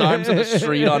 Waving his arms in the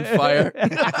street on fire.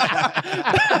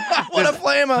 What a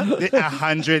flamer. A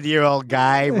 100-year-old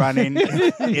guy running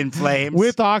in flames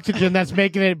With oxygen that's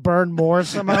making it burn more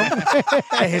somehow.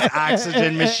 his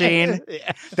oxygen machine.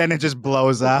 Then it just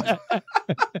blows up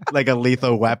like a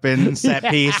Lethal Weapon set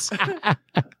piece.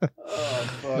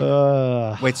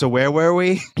 Wait, so where were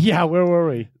we? Yeah, where were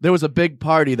we? There was a big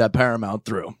party that Paramount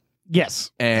threw.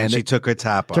 Yes. And she took her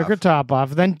top off. Took her top off.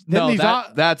 Then No, these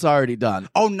that's already done.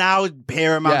 Oh, now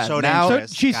Paramount Yeah, showed now-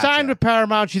 interest. So she Gotcha. signed with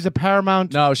Paramount. She's a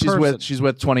Paramount. No, she's person.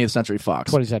 with 20th Century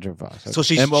Fox. 20th Century Fox. So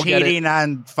she's And we'll get cheating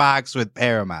on Fox with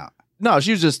Paramount. No,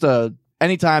 she was just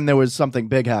anytime there was something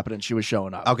big happening, she was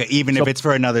showing up. Okay, even So- if it's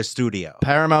for another studio.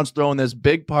 Paramount's throwing this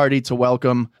big party to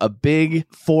welcome a big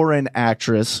foreign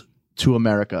actress to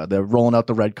America. They're rolling out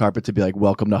the red carpet to be like,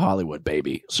 "Welcome to Hollywood,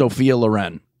 baby." Sophia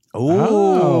Loren.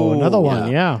 Oh, another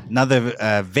one. Yeah.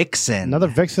 Another vixen. Another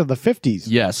vixen of the 50s.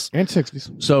 Yes. And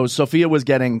 60s. So Sophia was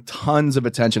getting tons of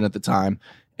attention at the time,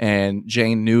 and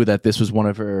Jane knew that this was one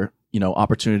of her,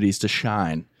 opportunities to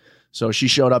shine. So she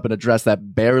showed up in a dress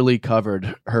that barely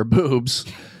covered her boobs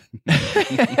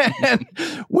and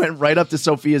went right up to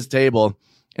Sophia's table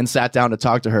and sat down to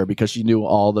talk to her because she knew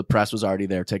all the press was already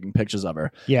there taking pictures of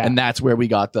her. Yeah. And that's where we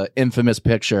got the infamous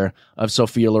picture of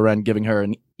Sophia Loren giving her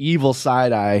an evil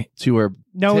side eye to her.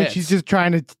 No, and tits. she's just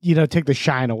trying to, take the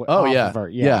shine away. Oh, off yeah. of her.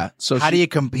 Yeah. So How do you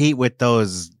compete with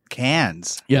those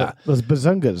cans? Yeah. Those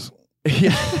bazungas. To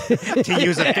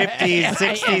use a 50s,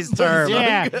 60s term.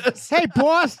 Yeah. Hey,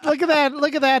 boss, look at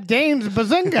that Dane's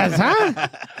bazungas, huh?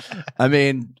 I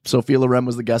mean, Sophia Loren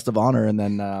was the guest of honor, and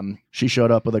then she showed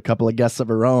up with a couple of guests of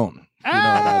her own. You know what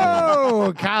I mean?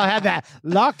 Oh, Kyle had that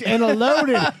locked and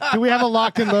loaded. Do we have a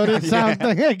locked and loaded sound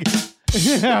thing? Okay.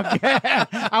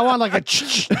 I want like a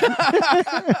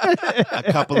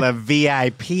A couple of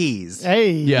VIPs.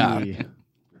 Hey. Yeah.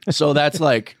 So that's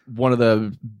like one of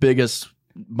the biggest,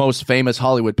 most famous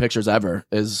Hollywood pictures ever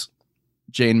is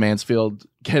Jane Mansfield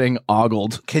getting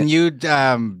ogled. Can you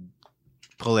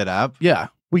pull it up? Yeah.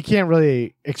 We can't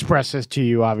really express this to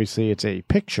you. Obviously, it's a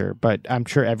picture, but I'm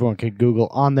sure everyone could Google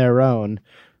on their own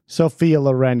Sophia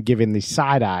Loren giving the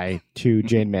side eye to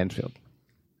Jane Mansfield.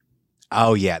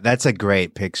 Oh, yeah. That's a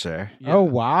great picture. Yeah. Oh,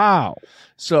 wow.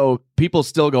 So people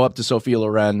still go up to Sophia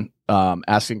Loren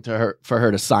asking for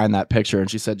her to sign that picture,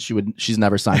 and she said she's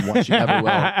never signed one. She never will,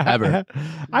 ever.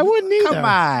 I wouldn't either. Come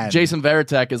on. Jason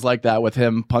Veritek is like that with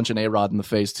him punching A-Rod in the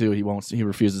face too. He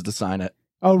refuses to sign it.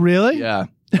 Oh, really? Yeah.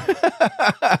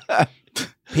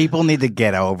 People need to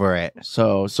get over it.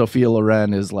 So Sophia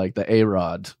Loren is like the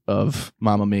A-Rod of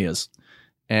Mamma Mia's.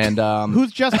 And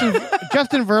Who's Justin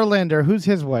Verlander? Who's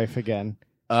his wife again?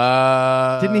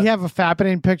 Didn't he have a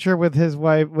fappening picture with his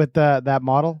wife with that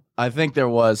model? I think there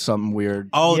was something weird.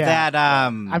 Oh, Yeah. that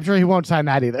I'm sure he won't sign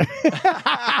that either.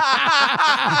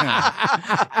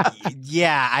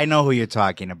 yeah, I know who you're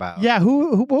talking about. Yeah,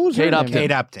 who what was Kate her Upton. name?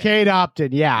 Kate Upton. Kate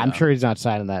Upton. Yeah, I'm Yeah. sure he's not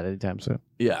signing that anytime soon.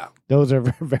 Yeah. Those are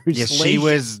very, very Yeah, she salacious.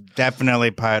 was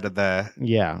definitely part of the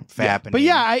Yeah. fappening. But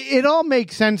yeah, it all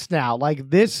makes sense now. Like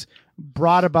this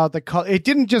brought about the it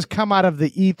didn't just come out of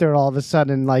the ether all of a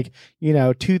sudden, like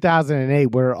 2008,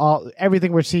 where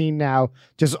everything we're seeing now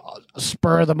just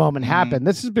spur of the moment happened.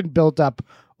 This has been built up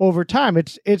over time.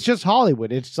 It's just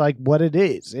Hollywood. It's like what it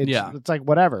is. It's like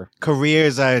whatever.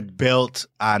 careers are built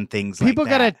on things People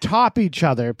like that. gotta top each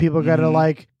other. People gotta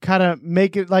like kind of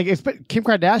make it like Kim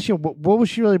Kardashian. What was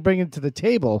she really bringing to the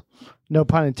table? No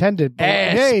pun intended. But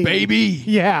Ass, baby.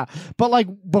 Yeah, but like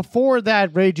before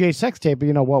that Ray J sex tape,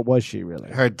 what was she really?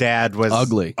 Her dad was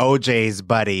Ugly. OJ's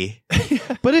buddy.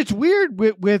 But it's weird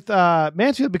with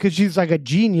Mansfield because she's like a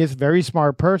genius, very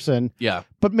smart person. Yeah.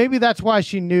 But maybe that's why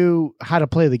she knew how to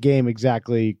play the game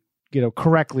exactly,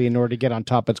 correctly in order to get on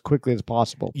top as quickly as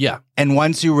possible. Yeah. And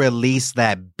once you release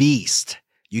that beast,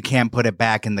 you can't put it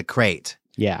back in the crate.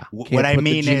 Yeah. What I Put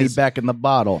mean the genie is back in the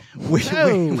bottle.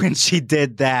 when she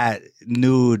did that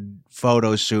nude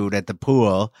photo shoot at the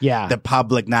pool, Yeah. the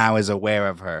public now is aware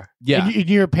of her. Yeah. And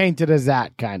you're painted as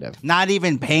that kind of. Not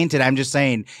even painted. I'm just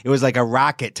saying it was like a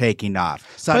rocket taking off.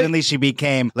 Suddenly she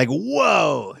became like,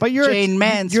 whoa, But you're Jane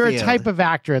Mansfield. You're a type of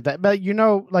actor but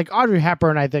like Audrey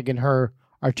Hepburn, I think, and her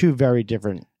are two very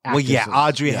different Well, yeah, actresses.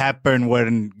 Audrey Hepburn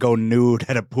wouldn't go nude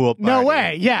at a pool party. No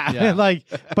way. Yeah. Yeah.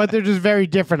 But they're just very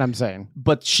different, I'm saying.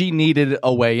 But she needed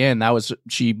a way in.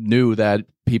 She knew that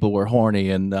people were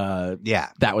horny, and Yeah.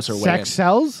 that was her way in. Sex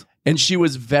sells And she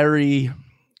was very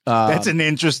That's an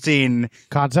interesting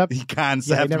concept.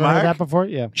 concept, Yeah, you never Mark. heard that before?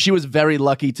 Yeah. she was very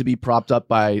lucky to be propped up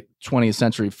by 20th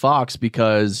Century Fox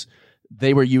because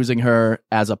they were using her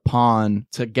as a pawn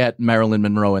to get Marilyn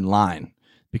Monroe in line.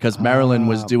 Because Marilyn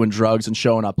was doing drugs and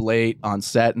showing up late on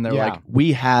set, and they're Yeah. like,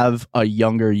 "We have a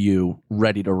younger you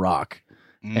ready to rock."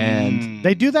 And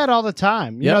They do that all the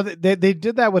time. They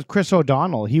did that with Chris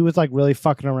O'Donnell. He was like really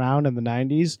fucking around in the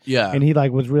 90s. Yeah. And he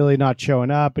like was really not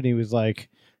showing up, and he was like,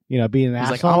 being an he's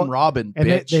like, asshole. "I'm Robin, and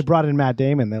bitch." they brought in Matt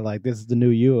Damon. They're like, this is the new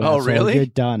you. Oh, asshole. really? You're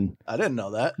done. I didn't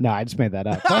know that. No, I just made that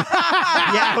up. Yeah,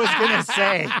 I was going to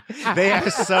say, they are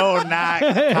so not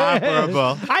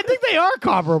comparable. I think they are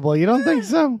comparable. You don't think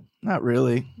so? Not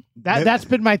really. That's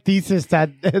been my thesis.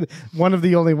 That one of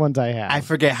the only ones I have. I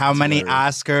forget how many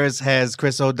Oscars has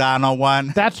Chris O'Donnell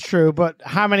won. That's true, but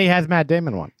how many has Matt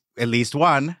Damon won? At least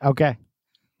one. Okay,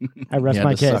 I rest You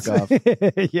my had to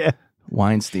case. suck Yeah,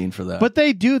 Weinstein for that. but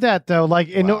they do that though, like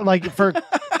for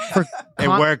It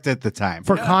worked at the time.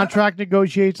 for contract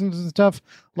negotiations and stuff.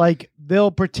 Like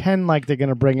they'll pretend like they're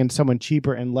gonna bring in someone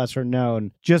cheaper and lesser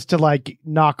known just to like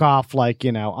knock off like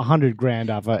 $100,000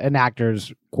 off an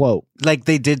actor's quote. Like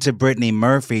they did to Brittany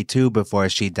Murphy too before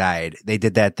she died. They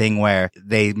did that thing where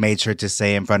they made sure to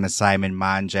say in front of Simon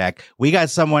Monjack, we got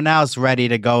someone else ready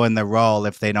to go in the role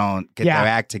if they don't get Yeah.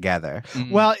 their act together.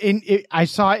 Well, I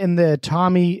saw in the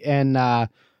Tommy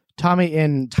Tommy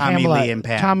and Tommy Pamela, Lee and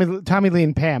Pam. Tommy Lee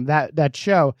and Pam, that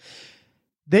show,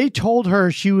 they told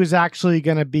her she was actually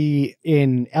going to be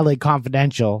in LA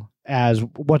Confidential as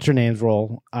what's her name's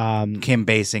role? Kim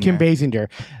Basinger. Kim Basinger.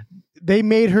 They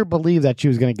made her believe that she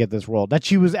was going to get this role, that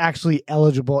she was actually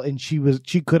eligible and she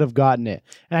could have gotten it.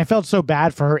 And I felt so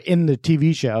bad for her in the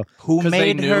TV show. Who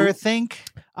made they her knew- think?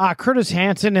 Curtis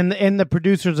Hanson and the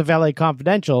producers of LA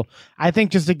Confidential, I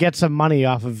think just to get some money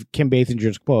off of Kim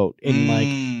Basinger's quote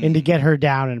and to get her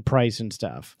down in price and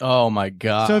stuff. Oh my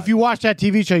God. So if you watch that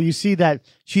TV show, you see that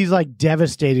she's like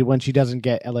devastated when she doesn't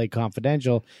get LA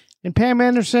Confidential. And Pam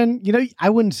Anderson,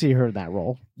 I wouldn't see her in that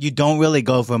role. You don't really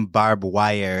go from barbed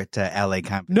wire to LA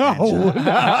Confidential.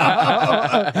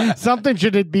 No. Something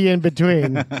should it be in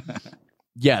between.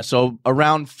 Yeah, so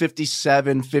around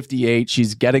 57, 58,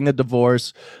 she's getting a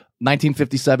divorce.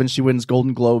 1957, she wins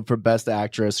Golden Globe for Best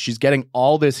Actress. She's getting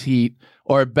all this heat,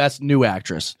 or Best New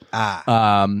Actress.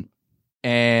 And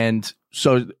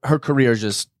so her career is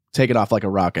just taking off like a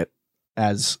rocket,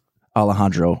 as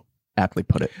Alejandro aptly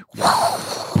put it.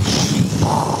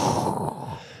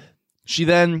 She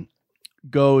then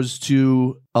goes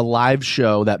to a live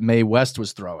show that Mae West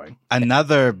was throwing.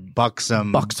 Another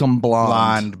buxom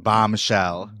blonde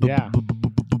bombshell. Yeah.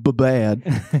 Bad.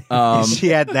 She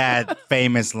had that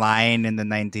famous line in the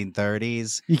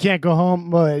 1930s. You can't go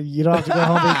home. Well, you don't have to go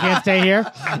home, but you can't stay here.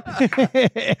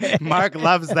 Mark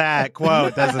loves that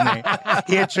quote, doesn't he?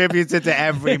 He attributes it to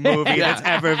every movie that's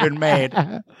ever been made.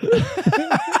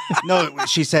 No,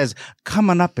 she says, "Come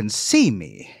on up and see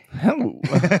me."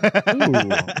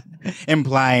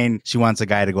 Implying she wants a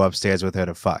guy to go upstairs with her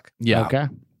to fuck. Yeah. Okay.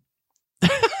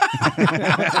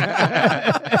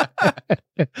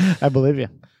 I believe you.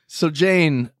 So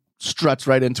Jane struts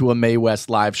right into a Mae West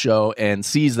live show and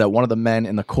sees that one of the men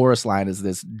in the chorus line is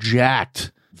this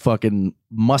jacked, fucking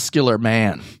muscular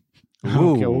man.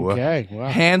 Okay. Wow.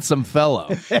 Handsome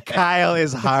fellow. Kyle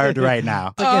is hard right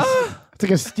now. It's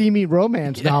like a steamy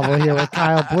romance novel here with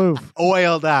Kyle Plouffe.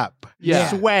 Oiled up. Yeah.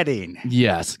 Sweating.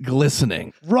 Yes,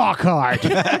 glistening. Rock hard.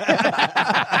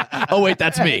 Oh, wait,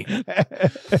 that's me.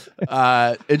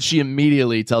 And she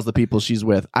immediately tells the people she's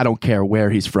with, I don't care where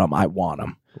he's from, I want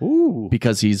him. Ooh.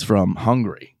 Because he's from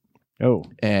Hungary. Oh.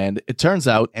 And it turns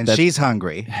out And that she's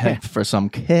hungry. for some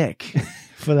kick.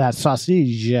 For that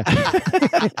sausage.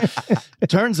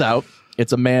 Turns out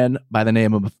it's a man by the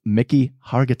name of Mickey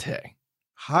Hargitay.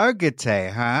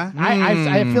 Hargitay, huh?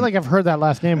 I feel like I've heard that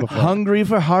last name before. Hungry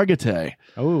for Hargitay.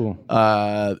 Oh.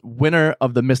 Winner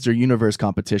of the Mr. Universe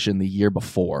competition the year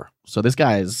before. So this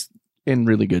guy is in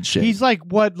really good shape. He's like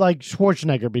what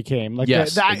Schwarzenegger became. Like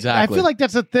Yes, exactly. I feel like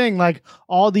that's a thing. Like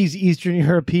all these Eastern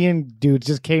European dudes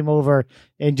just came over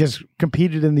and just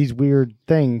competed in these weird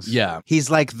things. Yeah. He's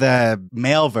like the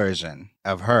male version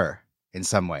of her in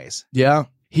some ways. Yeah.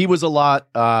 He was a lot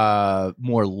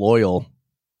more loyal,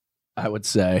 I would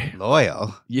say.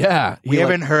 Loyal? Yeah. We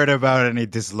haven't heard about any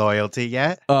disloyalty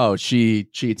yet. Oh, she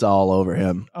cheats all over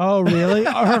him. Oh, really?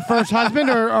 Her first husband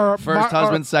or First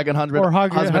husband, second husband,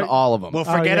 husband, all of them. Well,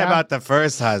 forget about the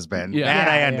first husband. Yeah. That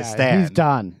I understand. He's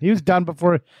done. He was done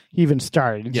before he even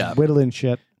started. He's just whittling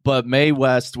shit. But Mae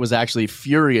West was actually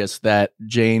furious that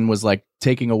Jane was like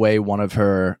taking away one of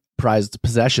her prized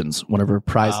possessions, one of her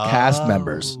prized cast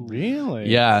members. Really?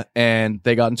 Yeah, and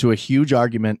they got into a huge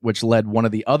argument, which led one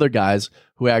of the other guys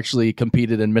who actually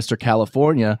competed in Mr.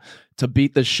 California to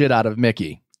beat the shit out of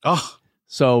Mickey. Oh.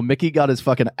 So Mickey got his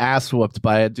fucking ass whooped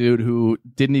by a dude who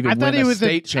didn't even win a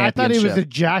state championship. I thought he was a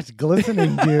jacked,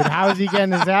 glistening dude. How is he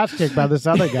getting his ass kicked by this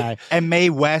other guy? And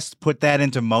Mae West put that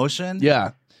into motion?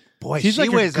 Yeah. Boy, she's she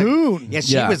like was a goon.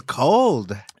 She was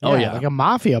cold. Oh, yeah. Like a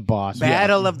mafia boss.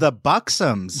 Battle of the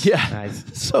Buxoms. Yeah. Nice.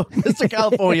 So Mr.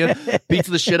 California beats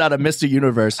the shit out of Mr.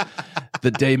 Universe the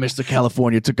day Mr.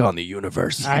 California took on the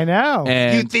universe. I know.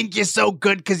 And You think you're so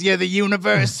good because you're the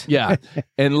universe? yeah.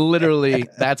 And literally,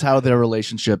 that's how their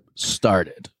relationship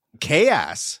started.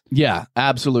 Chaos. Yeah,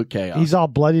 absolute chaos. He's all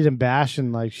bloodied and bashed,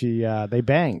 and like they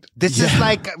banged. This is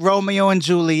like Romeo and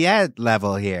Juliet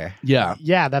level here. Yeah.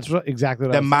 Yeah, that's exactly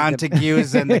what The I was thinking.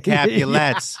 Montagues and the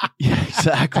Capulets. Yeah,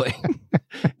 exactly.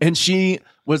 And she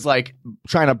was like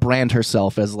trying to brand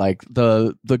herself as like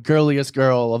the girliest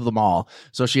girl of them all.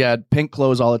 So she had pink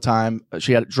clothes all the time.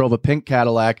 She drove a pink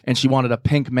Cadillac, and she wanted a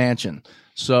pink mansion.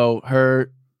 So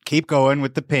her Keep going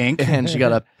with the pink. and she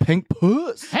got a pink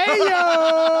puss. Hey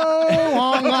yo!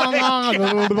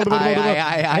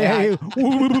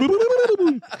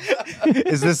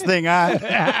 Is this thing on?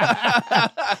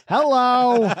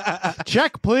 Hello.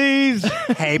 Check, please.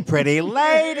 Hey, pretty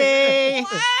lady.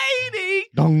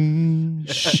 Dong.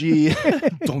 She,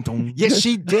 dun. Yes,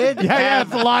 she did. Yeah,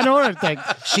 it's the Law and Order thing.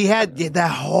 She had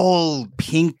that whole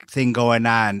pink thing going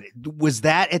on. Was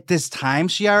that at this time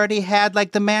she already had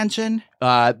like the mansion?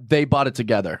 They bought it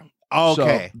together.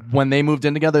 Okay. So when they moved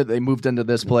in together, they moved into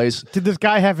this place. Did this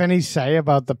guy have any say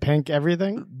about the pink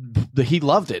everything? He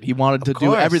loved it. He wanted to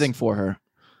do everything for her.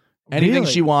 Anything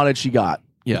Really? she wanted, she got.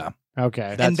 Yeah.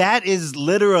 Okay. And that is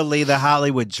literally the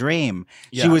Hollywood dream.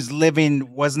 Yeah. She was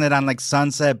living, wasn't it on like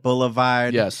Sunset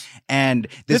Boulevard? Yes. And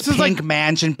this is pink like-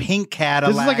 mansion, pink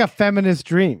Cadillac. This is like a feminist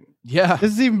dream. Yeah.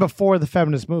 This is even before the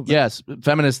feminist movement. Yes.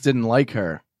 Feminists didn't like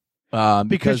her.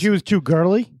 Because she was too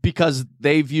girly? Because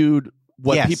they viewed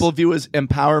what Yes. people view as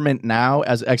empowerment now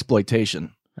as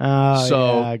exploitation. Oh,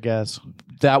 So- yeah, I guess.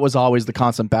 That was always the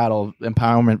constant battle,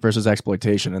 empowerment versus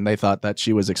exploitation. And they thought that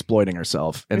she was exploiting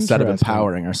herself instead of Interesting.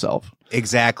 empowering herself.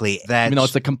 Exactly. That You know,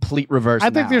 it's the complete reverse I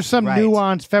think now. there's some Right.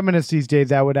 nuanced feminists these days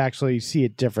that would actually see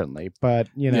it differently. But,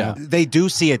 you know, Yeah. they do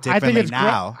see it I think differently it's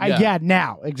now. great. Yeah,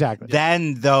 now. Exactly.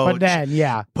 Then, though, but then,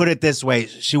 yeah. put it this way,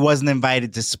 she wasn't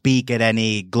invited to speak at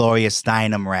any Gloria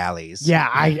Steinem rallies. Yeah,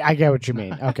 I get what you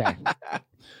mean. Okay.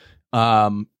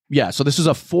 Yeah, so this is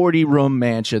a 40-room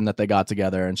mansion that they got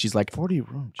together, and she's like, 40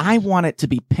 rooms. I want it to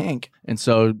be pink. And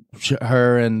so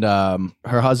her and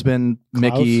her husband,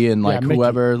 Mickey, and like Mickey.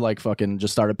 whoever, like fucking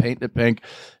just started painting it pink.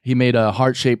 He made a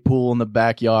heart-shaped pool in the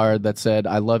backyard that said,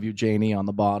 I love you, Janie, on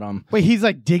the bottom. Wait, he's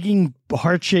like digging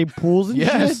heart-shaped pools and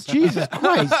Yes. shit? Jesus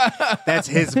Christ. That's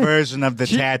his version of the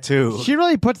tattoo. She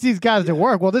really puts these guys to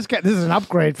work. Well, this is an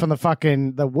upgrade from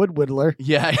the wood whittler.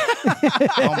 Yeah.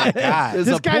 Oh my God. There's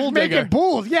This a guy's pool making digger.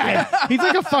 pools. Yeah. He's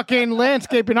like a fucking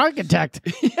landscaping architect.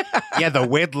 Yeah, the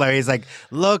Whittler. He's like,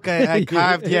 look, I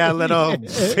carved you a little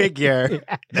figure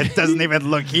that doesn't even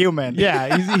look human.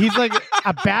 Yeah, he's like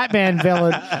a Batman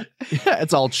villain. Yeah,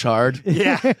 it's all charred.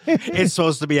 Yeah. It's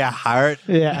supposed to be a heart,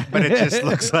 Yeah. but it just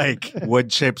looks like wood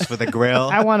chips for the grill.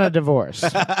 I want a divorce.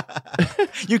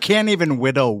 You can't even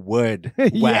whittle wood well.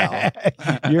 Yeah.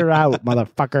 You're out,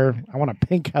 motherfucker. I want a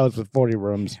pink house with 40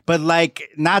 rooms. But like,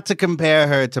 not to compare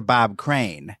her to Bob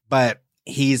Crane, but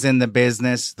he's in the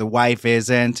business. The wife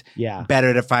isn't. Yeah.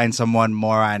 Better to find someone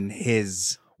more on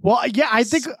his. Well, yeah, I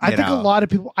think a know. lot of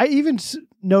people. I even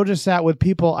noticed that with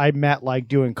people I met, like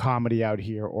doing comedy out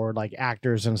here, or like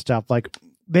actors and stuff. Like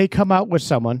they come out with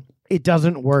someone, it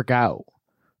doesn't work out.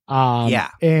 Yeah.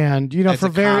 And you know, That's for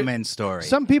a common story.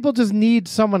 some people just need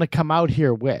someone to come out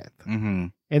here with, Mm-hmm.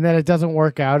 and then it doesn't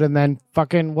work out, and then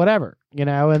fucking whatever, you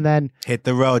know, and then Hit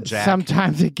the road, Jack.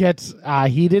 sometimes it gets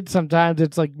heated, sometimes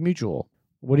it's like mutual.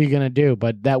 What are you gonna do?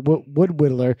 But that wood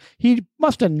whittler, he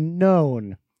must have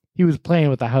known he was playing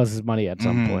with the house's money at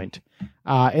some point.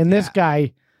 And this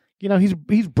guy, you know, he's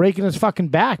breaking his fucking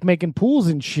back making pools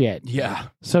and shit. Yeah.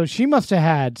 So she must have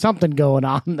had something going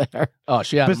on there. Oh,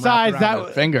 she had him Besides wrapped around that-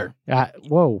 her finger.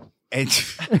 Whoa. And-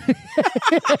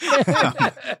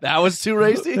 That was too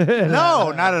racy?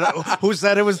 no, not at all. Who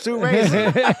said it was too racy?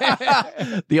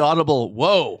 The audible,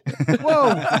 whoa.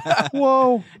 Whoa.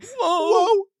 Whoa.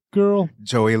 Whoa. Girl.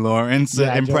 Joey Lawrence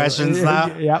Yeah, impressions Joe-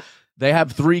 now. Yep. They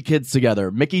have 3 kids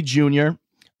together. Mickey Jr.,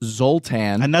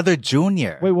 Zoltan. Another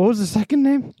junior. Wait, what was the second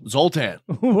name? Zoltan,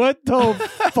 What the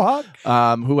fuck?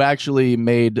 who actually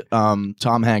made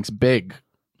Tom Hanks big.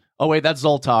 Oh, wait, that's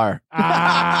Zoltar.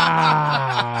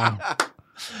 Ah.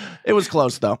 It was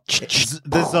close, though.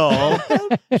 The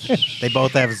Zol. They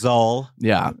both have Zol.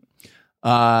 Yeah.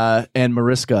 And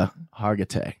Mariska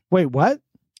Hargitay. Wait, what?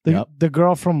 The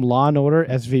girl from Law and Order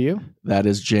SVU? That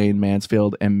is Jane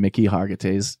Mansfield and Mickey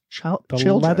Hargitay's The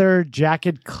children. leather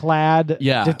jacket clad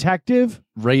Yeah. detective?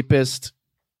 Rapist,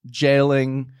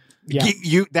 jailing. Yeah.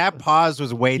 You that pause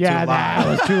was way too Yeah, long. that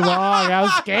was too long. I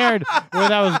was scared where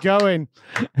that was going.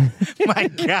 My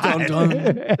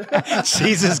God.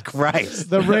 Jesus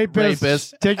Christ. The rapist.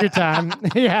 Rapist. Take your time.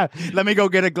 Yeah. Let me go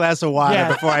get a glass of water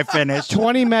Yeah. before I finish.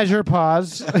 20 measure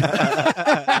pause.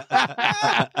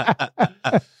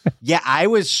 Yeah, I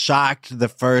was shocked the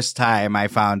first time I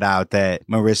found out that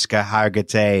Mariska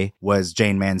Hargitay was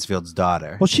Jane Mansfield's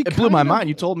daughter. Well, she It blew my kind of- mind.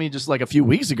 You told me just like a few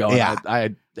weeks ago. Yeah.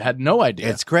 And I had no idea.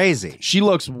 It's crazy. She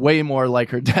looks way more like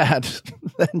her dad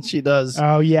than she does.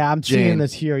 Oh, yeah. I'm seeing Jane.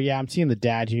 this here. Yeah, I'm seeing the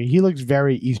dad here. He looks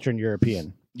very Eastern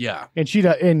European. Yeah. And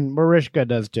and Mariska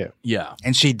does too. Yeah.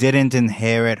 And she didn't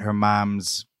inherit her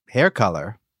mom's hair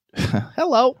color.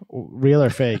 Hello. Real or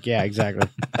fake? Yeah, exactly.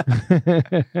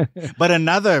 But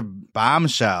another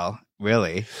bombshell,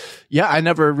 really. Yeah, I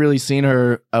never really seen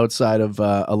her outside of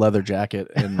a leather jacket.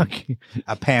 And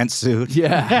A pantsuit.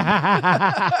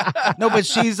 yeah, No, but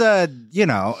she's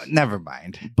never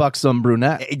mind. buxom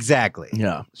brunette. Exactly.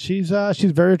 Yeah. She's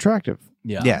very attractive.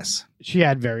 Yeah. Yes, She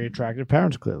had very attractive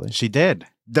parents, clearly. she did.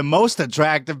 The most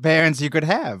attractive parents you could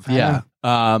have. Yeah.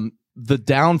 The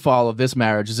downfall of this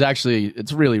marriage is actually,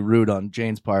 it's really rude on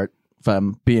Jane's part, if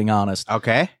I'm being honest.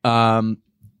 Okay.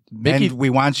 Mickey, And we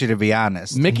want you to be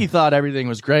honest. Mickey thought everything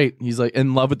was great. He's like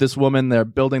in love with this woman. They're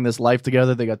building this life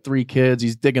together. They got 3 kids.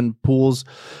 He's digging pools.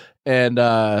 And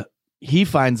he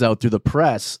finds out through the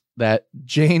press that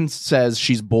Jane says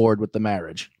she's bored with the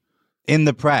marriage. In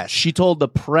the press. She told the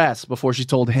press before she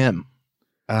told him.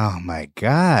 Oh my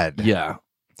God. Yeah.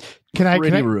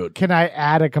 Pretty rude. Can I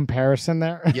add a comparison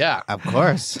there? Yeah. Of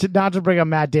course. Not to bring up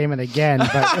Matt Damon again,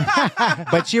 but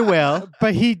But you will.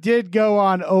 but he did go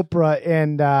on Oprah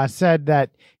and said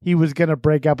that he was going to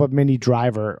break up with Minnie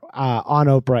Driver on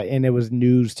Oprah, and it was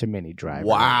news to Minnie Driver.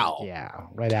 Wow. Yeah,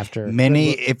 right after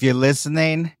Minnie, if you're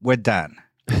listening, we're done.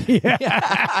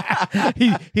 Yeah.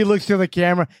 he looks to the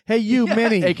camera. Hey, you,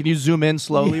 Minnie. Hey, can you zoom in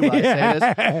slowly while I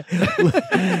say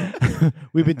this?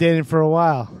 We've been dating for a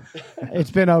while.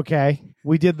 It's been okay.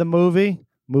 We did the movie.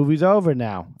 Movie's over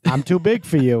now. I'm too big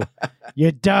for you.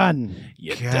 You're done.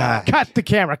 God. Cut the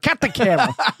camera. Cut the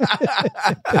camera.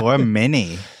 Poor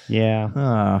Minnie.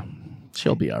 Yeah.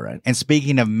 She'll be all right. And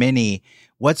speaking of Minnie,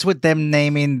 what's with them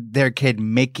naming their kid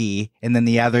Mickey and then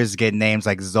the others get names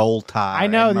like Zoltar? I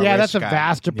know. and Yeah, that's a Mariska?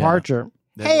 vast departure.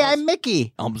 Hey, I'm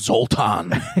Mickey. I'm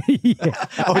Zoltan.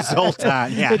 Oh,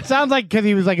 Zoltan. Yeah. It sounds like because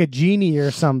he was like a genie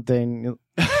or something.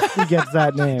 He gets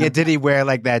that name. Yeah, did he wear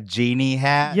like that genie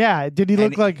hat? Yeah. Did he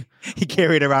look And like He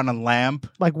carried around a lamp.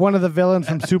 one of the villains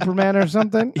from Superman or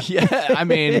something? Yeah, I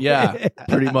mean, yeah,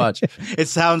 pretty much. It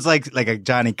sounds like a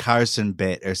Johnny Carson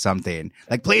bit or something.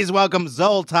 Like, please welcome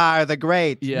Zoltar the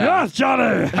Great. Yeah.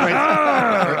 Johnny.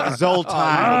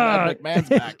 Zoltar. McMahon's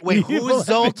back. Wait, who's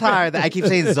Zoltar? I keep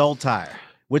saying Zoltar.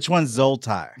 Which one's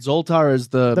Zoltar? Zoltar is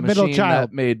the middle machine child.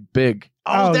 that made Big.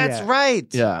 Oh, Oh, that's yeah.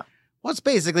 right. Yeah. Well, it's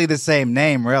basically the same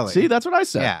name, really. See, that's what I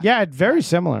said. Yeah. Yeah, it's very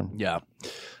similar. Yeah.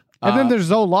 And then there's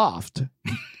Zoloft.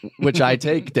 Which I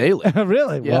take daily.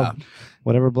 Really? Yeah. Well,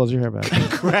 whatever blows your hair back.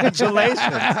 Congratulations.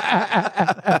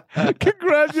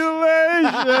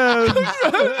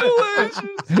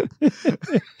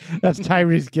 That's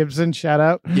Tyrese Gibson. Shout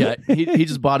out. Yeah, he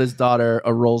just bought his daughter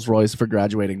a Rolls Royce for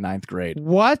graduating 9th grade.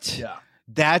 What? Yeah.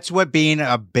 That's what being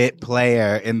a bit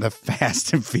player in the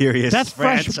Fast and Furious That's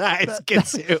fresh- franchise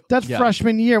gets you. That's Yeah.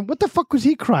 freshman year. What the fuck was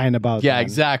he crying about? Yeah, then?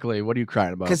 exactly. What are you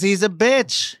crying about? Because he's a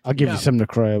bitch. I'll give you something to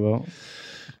cry about.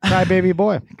 Cry baby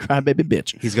boy. Crybaby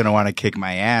bitch. He's going to want to kick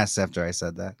my ass after I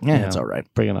said that. Yeah, it's all right.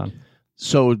 Bring it on.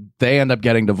 So they end up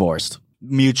getting divorced.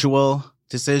 Mutual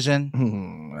decision.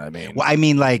 I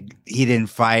mean, like, he didn't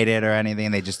fight it or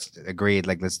anything. They just agreed,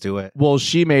 like, let's do it. Well,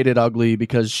 she made it ugly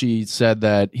because she said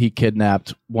that he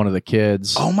kidnapped one of the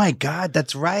kids. Oh, my God.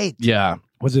 That's right. Yeah.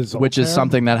 Was it Which is Zoltar?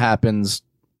 something that happens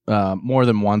more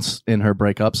than once in her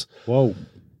breakups. Whoa.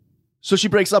 So she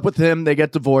breaks up with him. They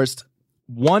get divorced.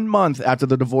 1 month after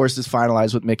the divorce is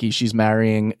finalized with Mickey, she's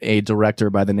marrying a director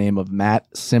by the name of Matt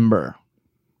Simber.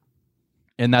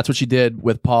 And that's what she did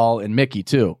with Paul and Mickey,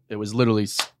 too. It was literally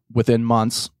within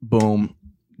months, boom,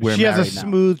 we're She has a married now.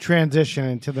 smooth transition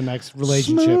into the next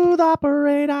relationship. Smooth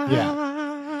operator.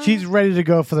 Yeah. She's ready to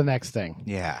go for the next thing.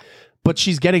 Yeah. But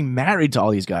she's getting married to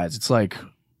all these guys. It's like,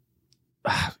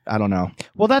 I don't know.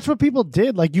 Well, that's what people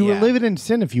did. Like, you were Yeah. living in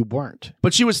sin if you weren't.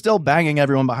 But she was still banging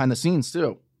everyone behind the scenes,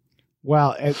 too.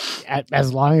 Well,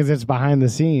 as long as it's behind the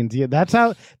scenes, yeah, that's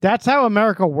how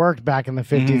America worked back in the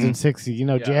 50s and 60s. You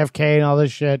know, JFK and all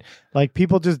this shit. Like,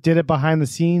 people just did it behind the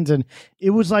scenes, and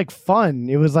it was like fun.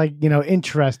 It was like, you know,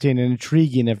 interesting and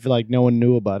intriguing if like no one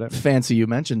knew about it. Fancy you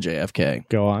mentioned JFK.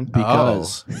 Go on.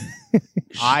 Because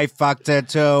I fucked her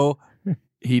too.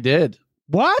 he did.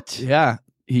 What? Yeah.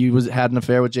 He had an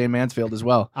affair with Jane Mansfield as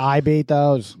well. I beat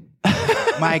those.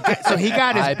 My God. So he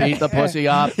got his I beat the pussy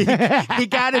up. he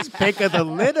got his pick of the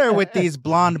litter with these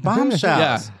blonde bombshells.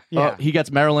 Yeah. Yeah. He gets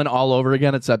Marilyn all over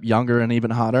again, except younger and even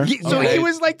hotter. So he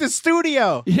was like the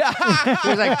studio. Yeah. He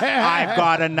was like, I've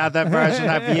got another version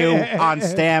of you on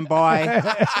standby.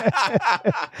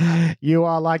 You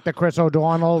are like the Chris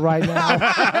O'Donnell right now.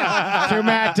 To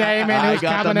Matt Damon, I who's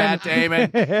got the coming Matt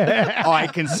Damon. Oh, I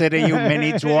consider you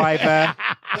Mini Driver.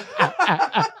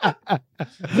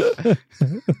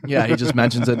 Yeah, he just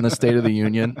mentions it in the State of the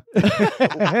Union.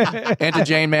 And to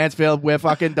Jane Mansfield, we're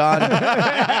fucking done.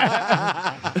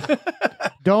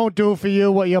 Don't do for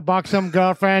you what your buxom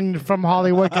girlfriend from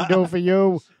Hollywood can do for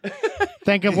you.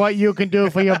 Think of what you can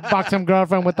do for your buxom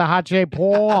girlfriend with the hot shape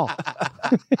Paul.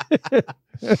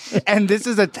 And this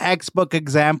is a textbook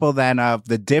example then of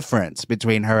the difference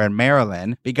between her and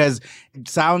Marilyn, because it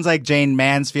sounds like Jane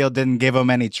Mansfield didn't give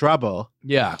him any trouble.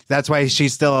 Yeah. That's why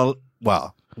she's still,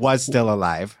 well, was still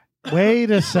alive. Wait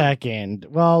a second.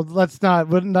 Well, let's not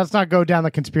go down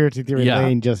the conspiracy theory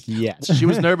lane just yet. She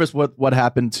was nervous what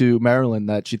happened to Marilyn,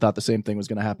 that she thought the same thing was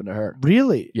going to happen to her.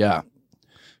 Really? Yeah.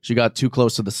 She got too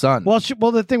close to the sun. Well,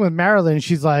 the thing with Marilyn,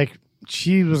 she's like,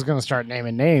 she was going to start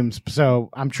naming names. So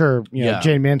I'm sure,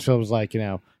 Jane Mansfield was like,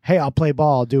 hey, I'll play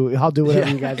ball. I'll do whatever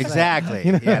you guys say. Exactly.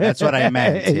 Yeah, that's what I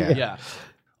meant. Yeah.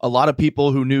 A lot of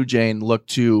people who knew Jane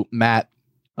looked to Matt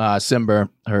Cimber,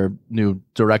 her new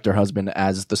director husband,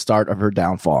 as the start of her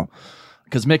downfall.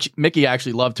 Because Mickey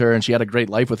actually loved her and she had a great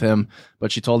life with him,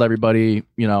 but she told everybody,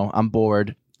 I'm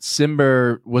bored.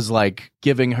 Cimber was like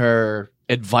giving her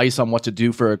advice on what to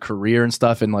do for a career and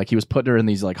stuff, and like he was putting her in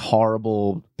these like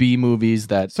horrible B movies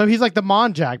that. So he's like the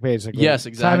Monjack, basically. Yes,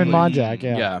 exactly. Simon Monjack.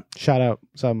 Yeah. Yeah. Shout out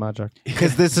Simon Monjack.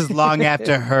 Because this is long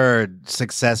after her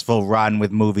successful run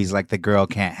with movies like The Girl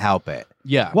Can't Help It.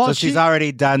 Yeah. Well, so she's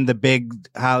already done the big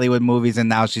Hollywood movies, and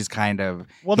now she's kind of.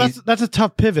 Well, that's a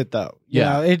tough pivot, though.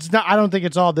 Yeah. It's not. I don't think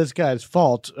it's all this guy's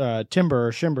fault. Timber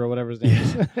or Shimber, whatever his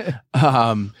name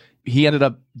is. He ended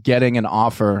up getting an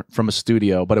offer from a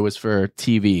studio, but it was for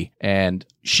TV. And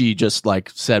she just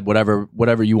like said, whatever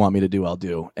you want me to do, I'll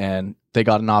do. And they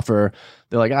got an offer.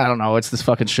 They're like, I don't know. It's this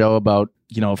fucking show about,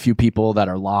 a few people that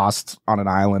are lost on an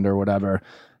island or whatever.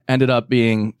 Ended up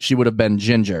being, she would have been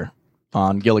Ginger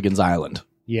on Gilligan's Island.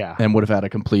 Yeah. And would have had a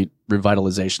complete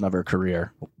revitalization of her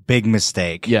career. Big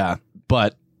mistake. Yeah.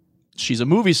 But she's a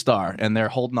movie star and they're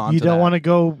holding on to that. You don't want to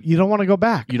go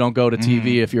back. You don't go to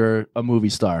TV if you're a movie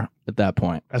star at that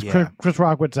point. As Chris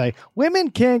Rock would say,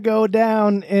 women can't go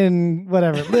down in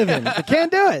whatever, living. They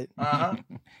can't do it. Uh-huh.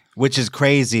 Which is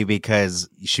crazy because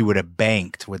she would have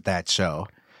banked with that show.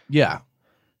 Yeah.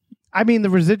 I mean, the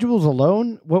residuals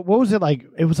alone, what was it like?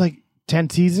 It was like 10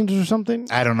 seasons or something?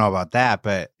 I don't know about that,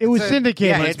 but it was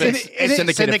syndicated. Yeah, it's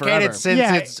syndicated since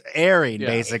it's airing,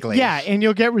 basically. Yeah, and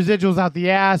you'll get residuals out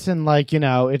the ass, and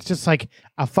it's just like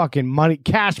a fucking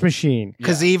cash machine.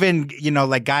 Because even,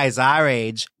 like guys our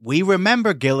age, we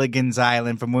remember Gilligan's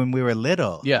Island from when we were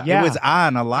little. Yeah. It was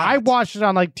on a lot. I watched it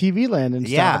on like TV Land and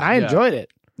stuff, and I enjoyed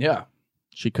it. Yeah.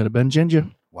 She could have been Ginger.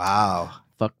 Wow.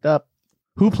 Fucked up.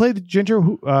 Who played the Ginger?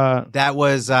 That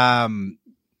was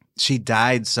she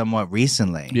died somewhat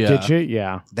recently. Yeah. Did she?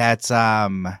 Yeah. That's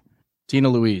Tina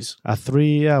Louise. A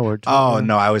 3-hour. Oh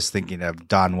no, I was thinking of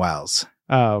Dawn Wells.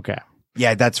 Oh, okay.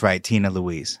 Yeah, that's right, Tina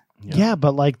Louise. Yeah,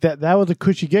 but like that was a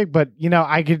cushy gig. But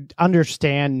I could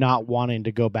understand not wanting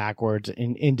to go backwards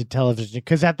into television,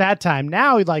 because at that time,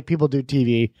 now like people do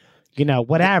TV.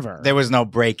 Whatever. There was no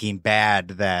Breaking Bad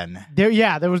then. There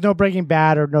was no Breaking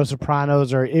Bad or no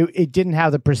Sopranos, or it didn't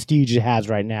have the prestige it has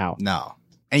right now. No.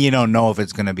 And you don't know if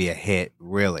it's going to be a hit,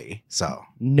 really. So.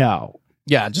 No.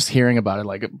 Yeah, just hearing about it,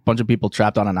 like a bunch of people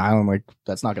trapped on an island, like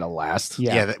that's not going to last.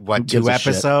 Yeah. What, 2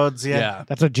 episodes? Yeah.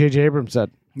 That's what J.J. Abrams said.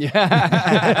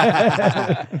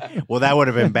 Yeah. Well, that would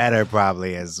have been better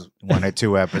probably as 1 or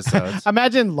 2 episodes.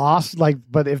 Imagine Lost,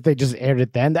 but if they just aired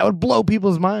it then, that would blow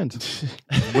people's minds.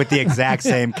 With the exact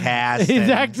same cast.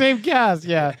 Exact same cast,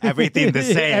 yeah. Everything the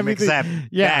same except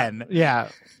yeah, then. Yeah.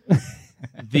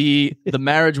 The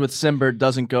marriage with Cimber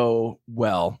doesn't go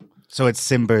well. So it's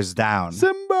Cimber's down.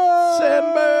 Cimber!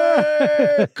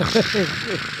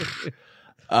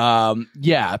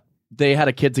 Yeah. They had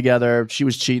a kid together. She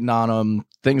was cheating on him.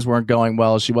 Things weren't going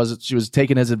well. She was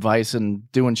taking his advice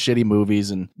and doing shitty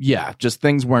movies, and just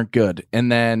things weren't good.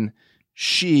 And then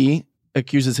she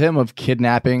accuses him of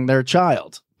kidnapping their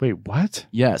child. Wait, what?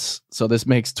 Yes. So this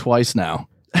makes twice now.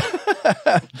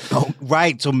 Oh,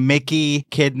 right. So Mickey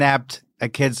kidnapped a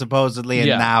kid supposedly, and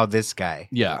now this guy.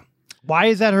 Yeah. Why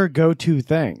is that her go-to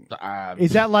thing?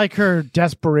 Is that like her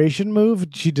desperation move?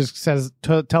 She just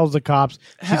tells the cops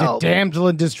she's a damsel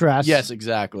in distress. Yes,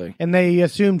 exactly. And they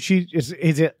assume she is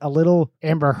it a little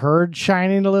Amber Heard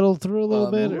shining a little through a little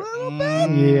bit?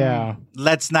 Yeah.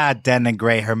 Let's not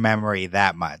denigrate her memory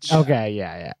that much. Okay,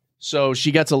 yeah. So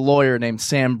she gets a lawyer named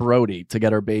Sam Brody to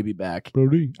get her baby back.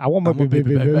 Brody, I want my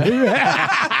baby back.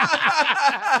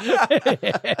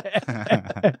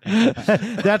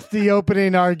 That's the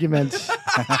opening argument.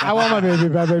 I want my baby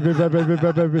back,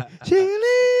 baby. She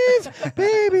leaves,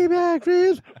 baby back,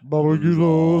 leaves, barbecue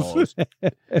sauce.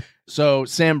 So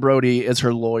Sam Brody is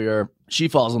her lawyer. She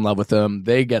falls in love with him.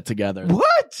 They get together. What?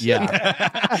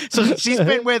 Yeah. So she's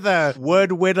been with a wood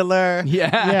whittler.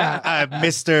 Yeah.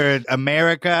 Mr.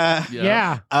 America.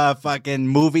 Yeah. A fucking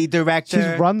movie director.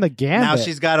 She's run the gambit. Now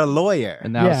she's got a lawyer.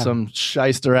 And now some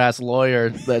shyster ass lawyer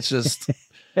that's just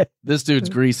this dude's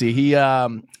greasy. He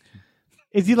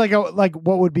is he like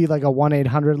what would be like a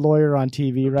 1-800 lawyer on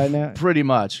TV right now? Pretty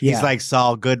much. He's like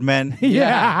Saul Goodman.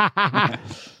 Yeah.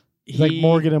 He's like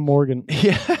Morgan and Morgan.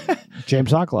 Yeah.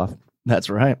 James Sokoloff. That's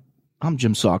right. I'm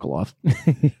Jim Sokoloff.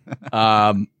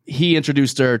 He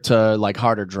introduced her to like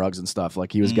harder drugs and stuff.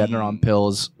 Like he was getting her on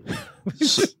pills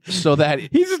so that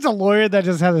He's just a lawyer that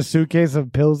just has a suitcase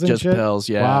of pills and just shit. pills.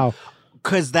 Yeah. Wow.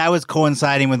 Because that was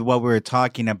coinciding with what we were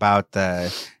talking about,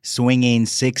 the swinging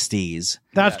 60s.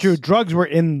 That's true. Drugs were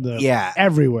in the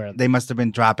everywhere. They must have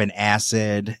been dropping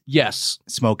acid, Yes.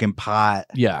 smoking pot.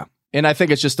 Yeah. And I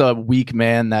think it's just a weak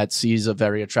man that sees a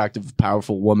very attractive,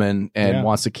 powerful woman and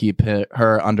wants to keep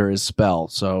her under his spell.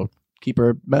 So keep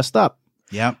her messed up.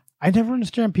 Yep. I never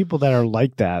understand people that are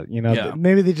like that. You know, Yeah.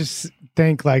 maybe they just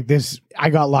think like this, I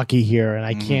got lucky here and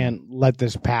I can't let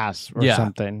this pass or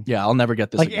something. Yeah, I'll never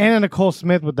get this Like again. Anna Nicole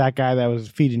Smith with that guy that was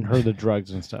feeding her the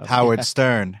drugs and stuff. Howard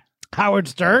Stern. Howard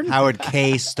Stern? Howard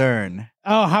K. Stern.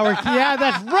 Oh, Howard. Yeah,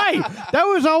 that's right. That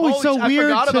was always so I weird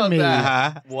forgot to about me.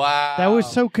 that. Wow. That was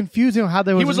so confusing how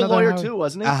there was He was a another lawyer Howard- too,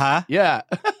 wasn't he? Uh-huh. Yeah.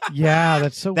 Yeah,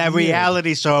 that's so That weird.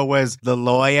 reality show was the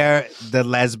lawyer, the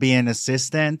lesbian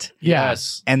assistant,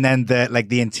 Yes. and then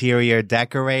the interior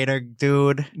decorator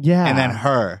dude. Yeah. And then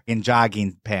her in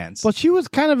jogging pants. Well, she was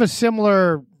kind of a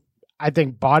similar, I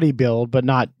think, body build, but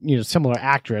not, similar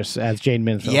actress as Jane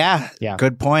Mansfield. Yeah. Yeah.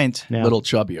 Good point. Yeah. Little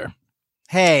chubbier.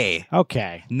 Hey.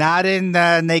 Okay. Not in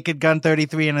Naked Gun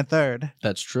 33 and a third.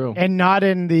 That's true. And not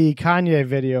in the Kanye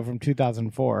video from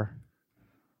 2004.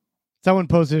 Someone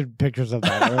posted pictures of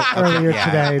that earlier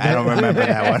today. I don't remember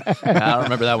that one. I don't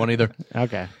remember that one either.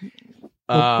 Okay.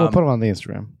 We'll put them on the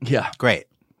Instagram. Yeah. Great.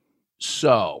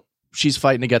 So she's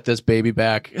fighting to get this baby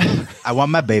back. I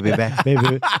want my baby back.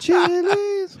 Maybe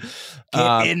Chili's.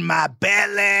 Get in my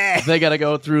belly. They got to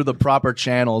go through the proper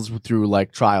channels through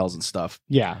like trials and stuff.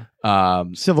 Yeah.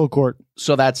 Um, Civil court.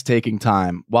 so that's taking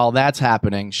time. While that's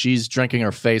happening, she's drinking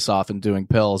her face off and doing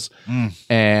pills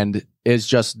and is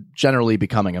just generally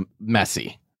becoming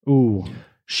messy. Ooh.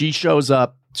 She shows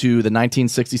up to the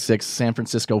 1966 San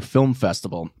Francisco Film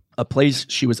Festival, a place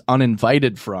she was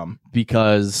uninvited from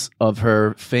because of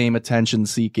her fame, attention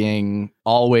seeking,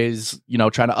 always,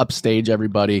 trying to upstage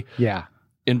everybody, Yeah.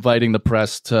 inviting the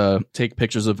press to take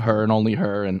pictures of her and only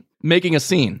her and making a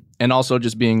scene and also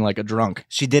just being like a drunk.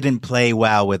 She didn't play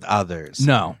well with others.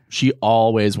 No, she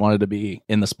always wanted to be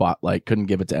in the spotlight, couldn't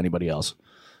give it to anybody else.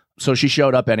 So she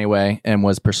showed up anyway and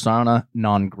was persona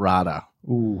non grata.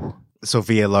 Ooh.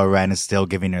 Sophia Loren is still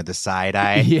giving her the side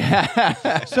eye.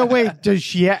 Yeah. So wait, does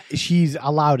she's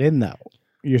allowed in though?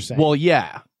 You're saying? Well,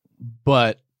 yeah,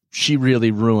 but she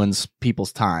really ruins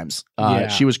people's times. Yeah.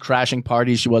 She was crashing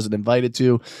parties she wasn't invited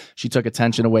to. She took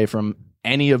attention away from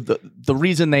any of the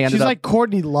reason they ended she's up. like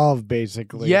Courtney Love,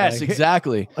 basically. Yes, Like-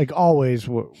 exactly. Like always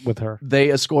with her.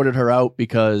 They escorted her out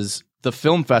because the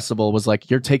film festival was like,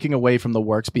 you're taking away from the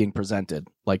works being presented.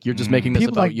 Like you're just making this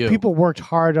about you. People worked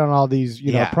hard on all these,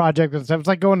 Yeah. projects and stuff. It's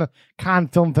like going to Cannes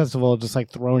Film Festival, just like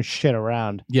throwing shit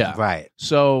around. Yeah. Right.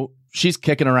 So she's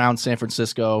kicking around San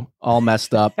Francisco, all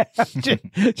messed up.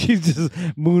 She's just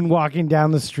moonwalking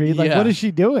down the street. Like, Yeah. what is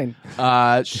she doing?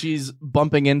 She's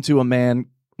bumping into a man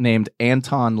named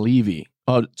Anton Levy.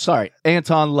 Oh, sorry,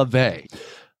 Anton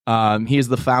LaVey. He is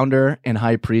the founder and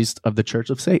high priest of the Church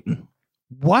of Satan.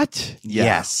 What?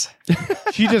 Yes.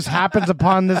 She just happens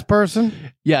upon this person?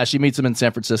 Yeah, she meets him in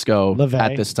San Francisco LaVey.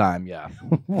 at this time. Yeah.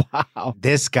 Wow.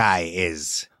 This guy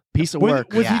is. Piece of Was,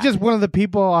 work. was he Yeah. just one of the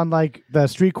people on like the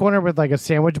street corner with like a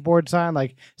sandwich board sign,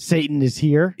 like Satan is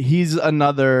here? He's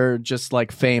another just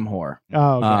like fame whore.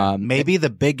 Oh, okay. Maybe the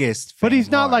biggest. But he's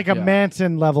not fan like a yeah.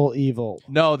 Manson level evil.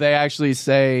 No, they actually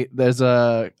say there's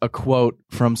a quote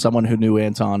from someone who knew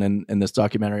Anton in this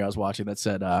documentary I was watching that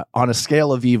said, on a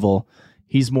scale of evil,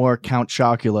 he's more Count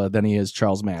Chocula than he is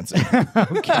Charles Manson.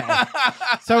 Okay.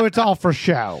 So it's all for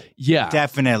show. Yeah.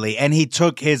 Definitely. And he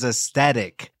took his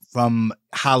aesthetic from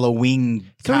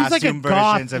Halloween So he's like a costume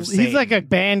goth. versions of Satan. He's like a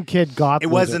band kid goth. It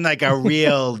wasn't like a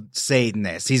real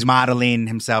Satanist. He's modeling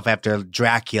himself after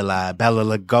Dracula, Bela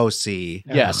Lugosi,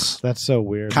 Yes. That's so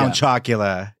weird. Count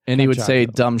Chocula. And he would Count say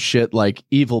Chocula. dumb shit like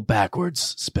evil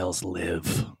backwards spells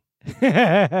live.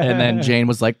 And then Jane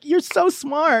was like, you're so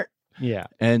smart. Yeah.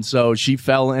 And so she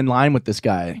fell in line with this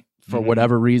guy for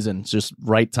whatever reason. Just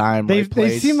right time, They right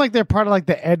place. they seem like they're part of like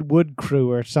the Ed Wood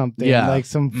crew or something. Yeah. Like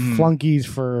some flunkies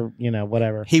for,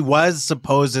 whatever. He was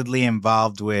supposedly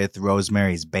involved with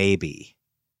Rosemary's Baby.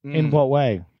 In what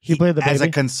way? He played the as a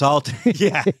baby? consultant.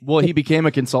 Yeah. Well, he became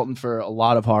a consultant for a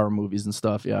lot of horror movies and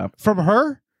stuff. Yeah. From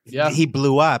her? Yeah. He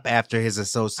blew up after his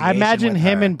association. I imagine with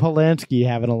him her. and Polanski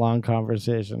having a long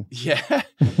conversation. Yeah.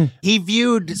 He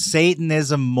viewed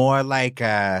Satanism more like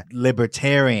a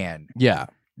libertarian. Yeah.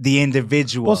 the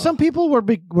individual. Well, some people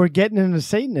were getting into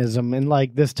Satanism in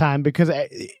like this time because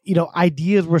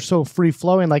ideas were so free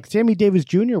flowing. Like Sammy Davis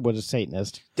Jr. was a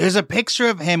Satanist. There's a picture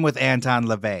of him with Anton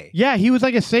LaVey. Yeah, he was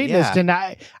like a Satanist, Yeah.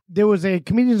 and there was a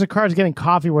Comedians of Cars Getting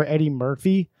Coffee where Eddie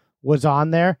Murphy was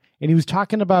on there, and he was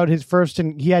talking about his first,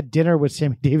 and he had dinner with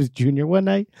Sammy Davis Jr. one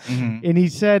night, and he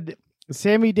said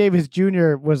Sammy Davis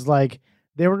Jr. was like,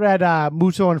 they were at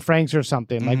Musso and Frank's or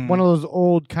something, like one of those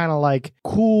old kind of like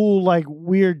cool, like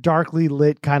weird, darkly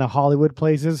lit kind of Hollywood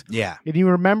places. Yeah. And he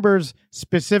remembers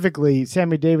specifically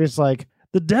Sammy Davis like,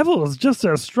 the devil is just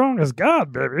as strong as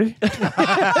God, baby.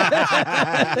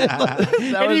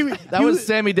 That was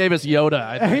Sammy Davis Yoda,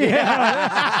 I think.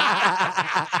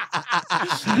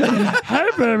 Hey,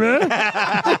 baby.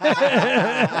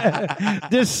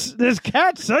 this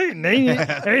cat Satan ain't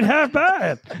half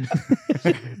bad.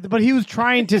 But he was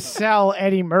trying to sell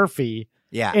Eddie Murphy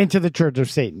into the Church of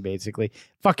Satan, basically.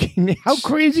 Fucking, how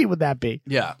crazy would that be?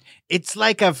 Yeah. It's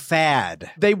like a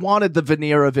fad. They wanted the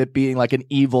veneer of it being like an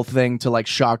evil thing to like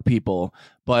shock people.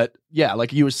 But yeah,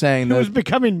 like you were saying, It was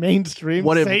becoming mainstream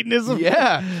Satanism.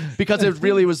 Yeah, because it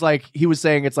really was like, he was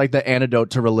saying it's like the antidote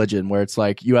to religion, where it's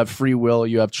like you have free will,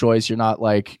 you have choice, you're not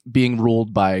like being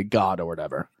ruled by God or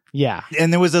whatever. Yeah.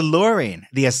 And there was alluring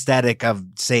the aesthetic of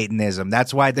Satanism.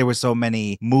 That's why there were so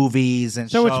many movies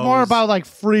and So shows. it's more about like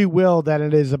free will than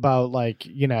it is about like,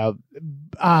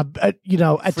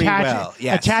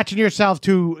 attaching yourself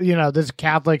to, this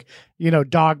Catholic,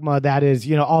 dogma that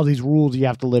is, all these rules you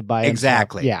have to live by.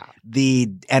 Exactly. Yeah. The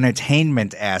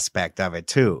entertainment aspect of it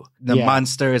too. The Yeah.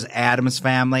 Munsters, Addams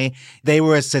Family, they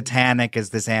were as satanic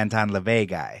as this Anton LaVey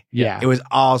guy. Yeah. It was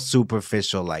all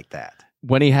superficial like that.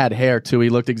 When he had hair too, he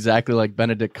looked exactly like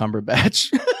Benedict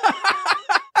Cumberbatch.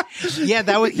 Yeah,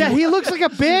 that was. Yeah, he looks like a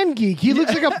band geek. He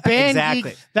looks like a band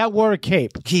Exactly. geek that wore a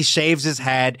cape. He shaves his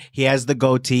head. He has the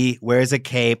goatee. Wears a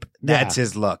cape. That's Yeah.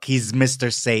 his look. He's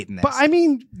Mr. Satanist. But I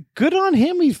mean, good on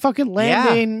him. He's fucking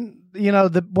landing,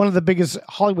 one of the biggest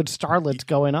Hollywood starlets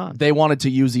going on. They wanted to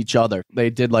use each other.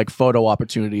 They did like photo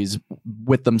opportunities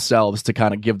with themselves to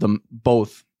kind of give them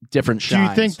both different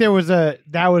shines. Do you think there was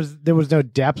no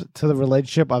depth to the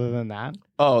relationship other than that?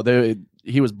 Oh,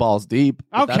 he was balls deep.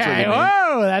 if that's what Okay, you mean.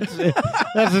 whoa,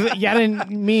 that's yeah. I didn't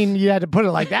mean you had to put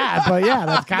it like that, but yeah,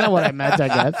 that's kind of what I meant, I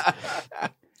guess.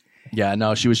 Yeah,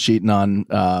 no, she was cheating on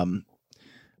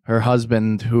her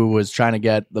husband, who was trying to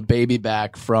get the baby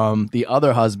back from the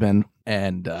other husband,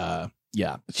 and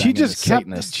She just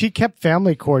kept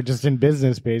Family Court just in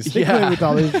business, basically, with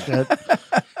all this shit.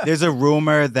 There's a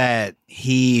rumor that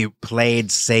he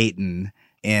played Satan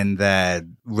in the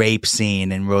rape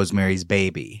scene in Rosemary's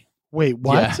Baby. Wait,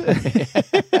 what?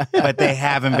 But they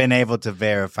haven't been able to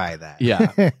verify that.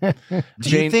 Yeah. Do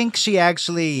you think she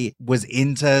actually was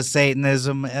into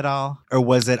Satanism at all? Or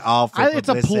was it all for It's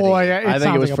a publicity? ploy. I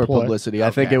think it was for publicity. I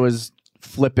think Okay. it was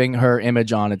flipping her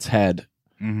image on its head.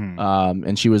 Mhm.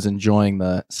 And she was enjoying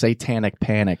the satanic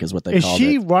panic, is what they Is called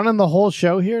she it. running the whole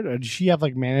show here? Or does she have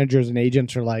like managers and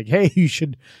agents who are like, hey, you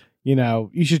should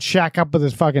shack up with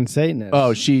this fucking Satanist?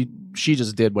 Oh, she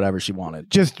just did whatever she wanted.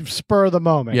 Just spur of the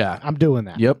moment. Yeah. I'm doing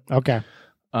that. Yep. Okay.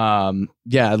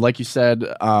 Yeah, like you said,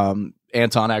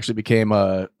 Anton actually became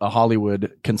a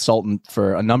Hollywood consultant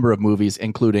for a number of movies,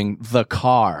 including The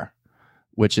Car,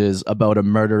 which is about a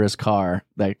murderous car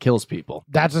that kills people.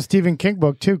 That's a Stephen King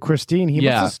book too. Christine, he must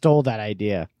Yeah. have stole that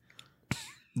idea.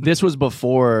 This was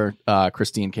before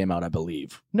Christine came out, I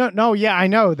believe. No, yeah, I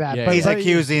know that. Yeah, but He's but-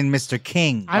 accusing Mr.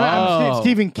 King. I'm Oh.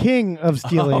 Stephen King of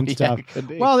stealing yeah, stuff. it could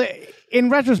be. Well, in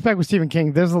retrospect with Stephen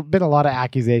King, there's been a lot of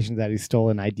accusations that he's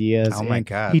stolen ideas. Oh, my and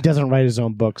God. He doesn't write his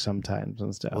own books sometimes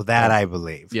and stuff. Well, that I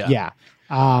believe. Yeah.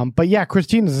 Yeah. But yeah,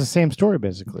 Christine is the same story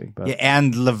basically. But Yeah,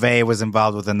 and LaVey was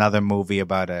involved with another movie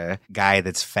about a guy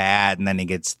that's fat and then he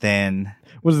gets thin.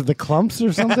 was it the Clumps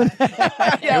or something?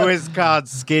 It was called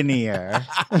Skinnier.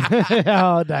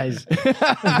 Oh, nice.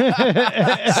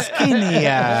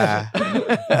 Skinnier.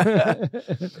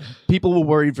 People were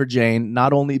worried for Jane,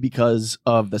 not only because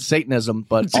of the Satanism,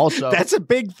 but also... That's a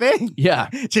big thing. yeah.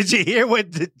 Did you hear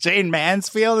what Jane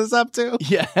Mansfield is up to?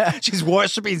 Yeah. She's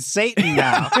worshiping Satan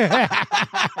now.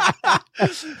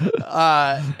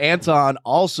 Anton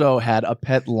also had a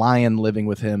pet lion living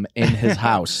with him in his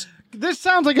house. This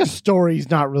sounds like a story he's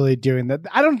not really doing. That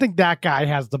I don't think that guy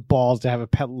has the balls to have a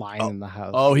pet lion in the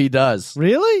house. Oh, he does.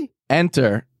 Really?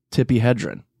 Enter Tippi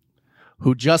Hedren,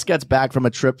 who just gets back from a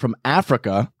trip from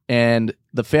Africa, and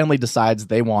the family decides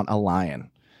they want a lion.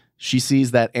 She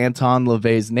sees that Anton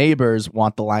LaVey's neighbors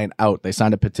want the lion out. They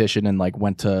signed a petition and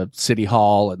went to City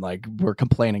Hall and were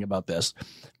complaining about this.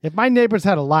 If my neighbors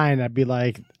had a lion, I'd be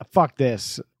like, fuck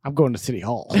this. I'm going to City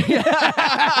Hall.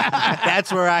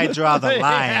 That's where I draw the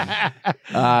line.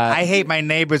 I hate my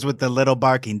neighbors with the little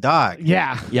barking dog.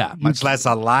 Yeah. Yeah. Much less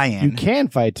a lion. You can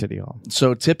fight City Hall.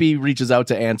 So Tippy reaches out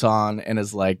to Anton and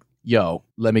is like, yo,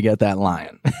 let me get that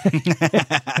lion.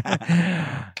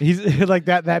 He's like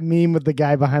that meme with the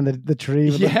guy behind the tree.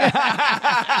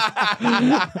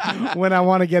 When I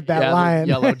want to get that lion. The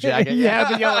yellow jacket. The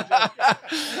yellow jacket.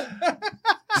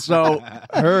 So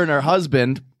her and her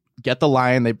husband get the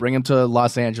lion. They bring him to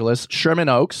Los Angeles, Sherman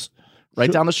Oaks,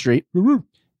 right down the street.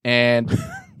 And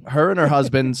her and her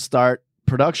husband start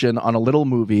production on a little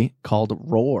movie called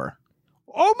Roar.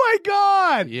 Oh my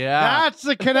God! Yeah. That's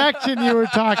the connection you were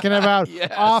talking about.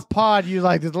 Yes. Off pod, you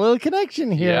like, there's a little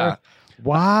connection here. Yeah.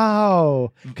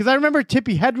 Wow. Because I remember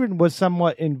Tippi Hedren was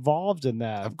somewhat involved in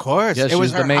that. Of course. Yeah, it she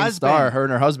was was her the main husband. star, her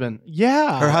and her husband.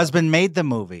 Yeah. Her husband made the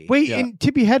movie. Wait, Yeah. and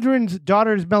Tippi Hedren's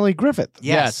daughter is Melanie Griffith.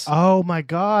 Yes. Oh my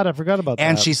God, I forgot about that.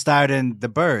 And she starred in The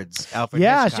Birds, Alfred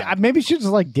Yeah, Hitchcock. maybe she just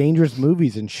like dangerous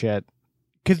movies and shit.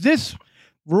 Because this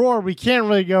Roar, we can't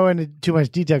really go into too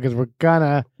much detail because we're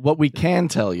gonna. What we can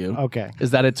tell you Okay. is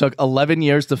that it took 11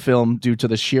 years to film due to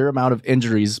the sheer amount of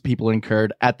injuries people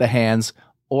incurred at the hands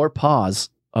or paws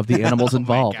of the animals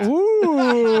involved. God.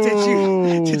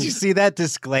 Ooh. Did you see that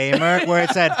disclaimer where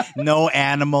it said no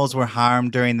animals were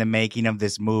harmed during the making of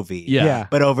this movie? Yeah.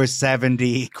 But over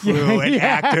 70 crew and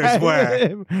actors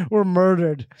were.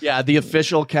 murdered. Yeah, the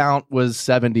official count was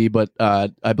 70, but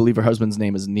I believe her husband's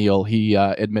name is Neil. He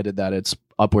admitted that it's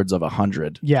upwards of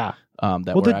 100. Yeah. That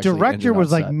Well, were the actually director injured on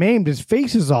was like set. maimed. His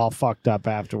face is all fucked up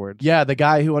afterwards. Yeah, the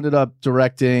guy who ended up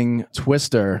directing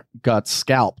Twister got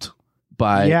scalped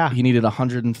by. Yeah. He needed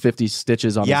 150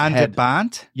 stitches on Jan his de head.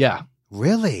 Bont? Yeah.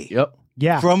 Really? Yep.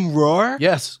 Yeah. From Roar?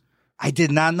 Yes. I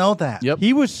did not know that. Yep.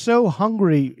 He was so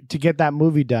hungry to get that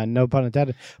movie done, no pun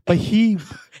intended. But he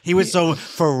was so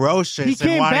ferocious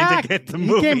and wanting to get the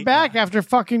movie. He came back after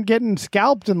fucking getting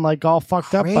scalped and like all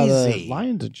fucked up by the Crazy.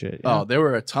 lions and shit. Oh, there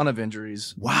were a ton of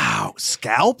injuries. Wow.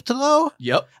 Scalped, though?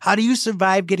 Yep. How do you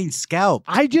survive getting scalped?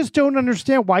 I just don't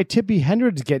understand why Tippi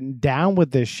Hedren's getting down with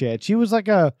this shit. She was like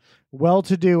a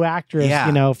well-to-do actress, Yeah.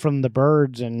 you know, from The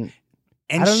Birds, and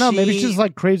I don't know, maybe she's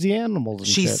like crazy animals. And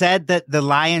She shit. said that the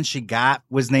lion she got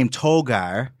was named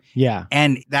Togar, yeah.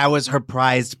 and that was her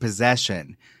prized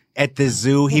possession. At the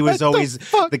zoo, he was What the always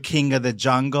fuck? the king of the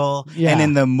jungle. Yeah. And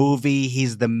in the movie,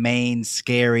 he's the main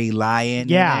scary lion. in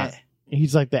Yeah. it.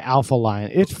 He's like the alpha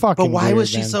lion. It's fucking. But why weird, was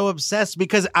she man. so obsessed?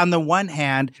 Because on the one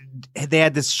hand, they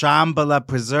had this Shambhala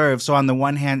preserve. So on the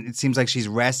one hand, it seems like she's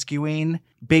rescuing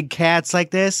big cats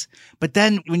like this. But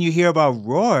then when you hear about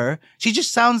Roar, she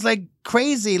just sounds like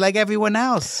crazy like everyone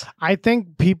else. I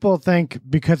think people think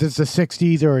because it's the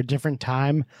 60s or a different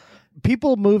time,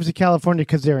 people move to California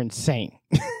because they're insane.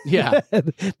 Yeah.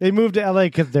 They move to LA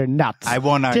because they're nuts. I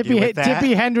won't argue with that.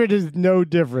 Tippi Hedren is no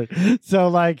different. So,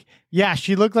 like, yeah,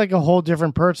 she looked like a whole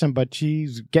different person, but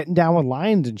she's getting down with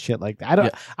lions and shit like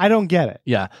that. I don't get it.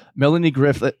 Yeah. Melanie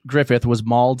Griffith was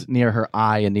mauled near her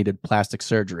eye and needed plastic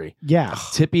surgery. Yeah.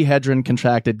 Tippi Hedren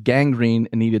contracted gangrene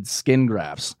and needed skin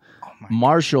grafts.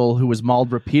 Marshall, who was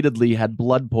mauled repeatedly, had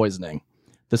blood poisoning.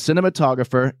 The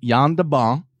cinematographer, Jan de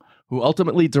Bont, who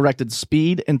ultimately directed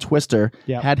Speed and Twister,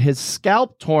 Yep. had his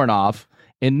scalp torn off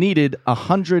and needed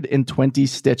 120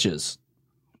 stitches.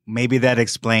 Maybe that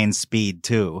explains Speed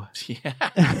too.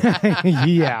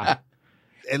 Yeah.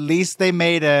 At least they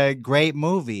made a great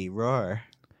movie, Roar.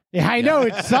 Yeah, I know.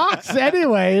 It sucks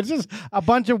anyway. It's just a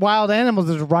bunch of wild animals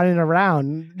just running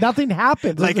around. Nothing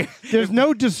happens. There's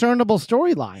no discernible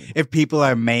storyline. If people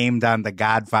are maimed on The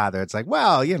Godfather, it's like,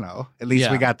 well, you know, at least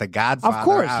Yeah. we got The Godfather. Of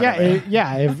course, out yeah, of it.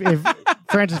 yeah. If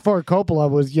Francis Ford Coppola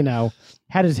was, you know,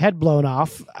 had his head blown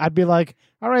off, I'd be like,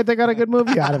 all right, they got a good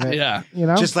movie out of it. Yeah. You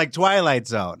know, Just like Twilight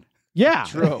Zone. yeah,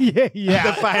 True. yeah, yeah.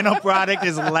 The final product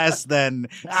is less than.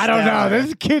 I don't know. stellar.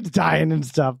 There's kids dying and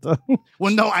stuff. Though.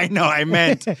 Well, no, I know. I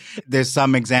meant there's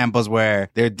some examples where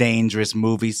they're dangerous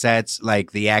movie sets,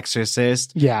 like The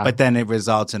Exorcist. Yeah. But then it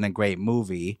results in a great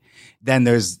movie. Then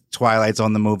there's Twilight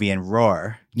Zone, the movie, and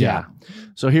Roar. Yeah.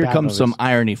 So here Bad comes movies. some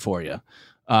irony for you.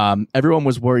 Everyone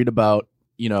was worried about,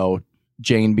 you know,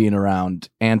 Jane being around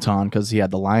Anton because he had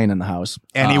the lion in the house.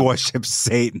 And he worships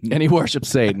Satan. And he worshipped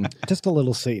Satan. Just a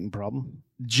little Satan problem.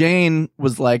 Jane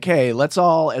was like, hey, let's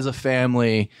all as a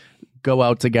family go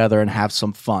out together and have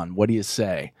some fun. What do you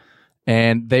say?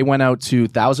 And they went out to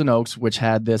Thousand Oaks, which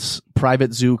had this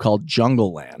private zoo called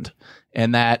Jungle Land.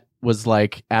 And that was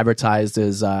like advertised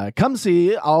as come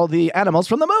see all the animals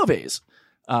from the movies.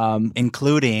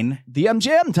 Including The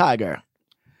MGM tiger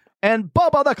and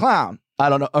Bobo the clown. I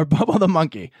don't know. Or Bobo the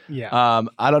monkey. Yeah.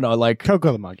 I don't know. Like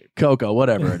Coco the monkey. Coco,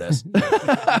 whatever it is.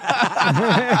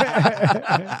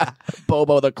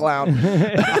 Bobo the clown.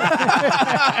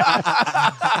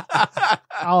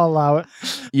 I'll allow it.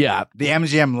 Yeah. The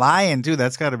MGM lion too.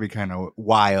 That's got to be kind of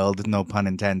wild, no pun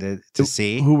intended, to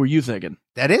see. Who were you thinking?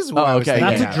 That is what I was okay,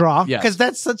 thinking. That's a draw. Yeah. Because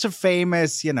that's such a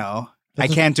famous, I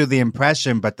can't do the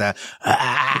impression, but the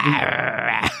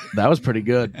That was pretty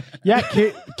good. Yeah,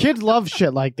 kids love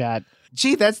shit like that.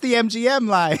 gee, that's the MGM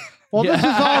line. Well,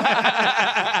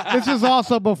 this is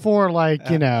also before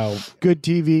good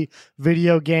TV,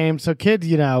 video games. So kids,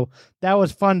 that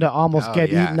was fun to almost get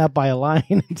eaten up by a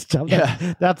lion and stuff.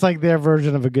 Yeah. That's like their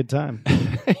version of a good time.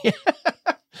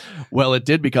 Well, it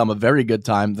did become a very good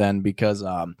time then because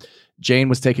Jane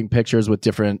was taking pictures with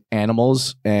different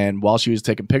animals, and while she was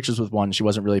taking pictures with one, she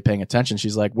wasn't really paying attention.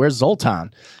 She's like, "Where's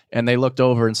Zoltan?" And they looked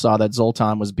over and saw that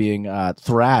Zoltan was being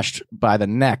thrashed by the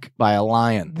neck by a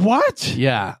lion. What?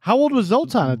 Yeah. How old was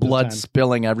Zoltan at this Blood time?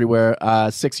 spilling everywhere.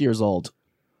 6 years old.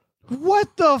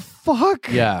 What the fuck?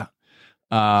 Yeah.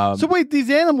 So wait, these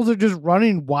animals are just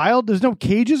running wild? There's no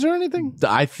cages or anything?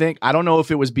 I don't know if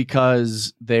it was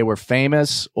because they were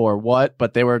famous or what,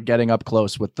 but they were getting up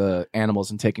close with the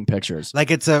animals and taking pictures.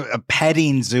 Like it's a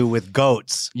petting zoo with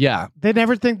goats. Yeah. They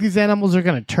never think these animals are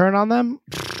going to turn on them?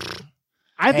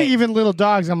 I think even little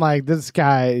dogs, I'm like, this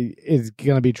guy is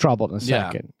going to be trouble in a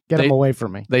second. Get him away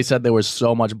from me. They said there was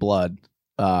so much blood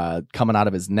coming out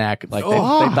of his neck. Like they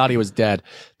thought he was dead.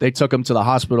 They took him to the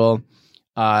hospital.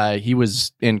 He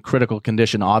was in critical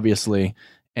condition, obviously,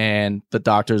 and the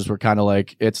doctors were kind of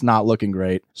like, it's not looking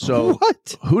great. So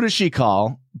who does she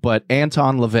call but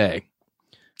Anton LaVey?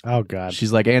 Oh, God.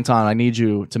 She's like, Anton, I need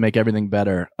you to make everything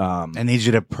better. I need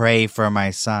you to pray for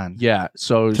my son. Yeah,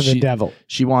 so To the devil.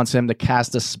 She wants him to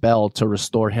cast a spell to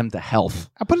restore him to health.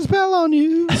 I put a spell on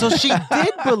you. So she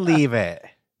did believe it.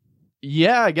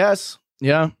 Yeah, I guess.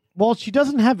 Yeah. Well, she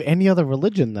doesn't have any other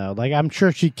religion, though. Like, I'm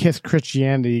sure she kissed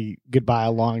Christianity goodbye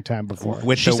a long time before.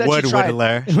 With She the said she wood tried.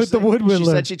 whittler. With the wood She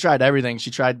whittler. said she tried everything. She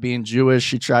tried being Jewish.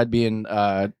 She tried being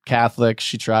Catholic.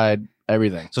 She tried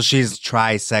everything. So she's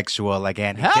trisexual like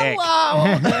Andy Dick.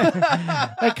 Hello.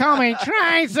 They call me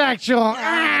trisexual.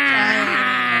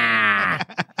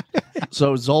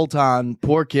 So Zoltan,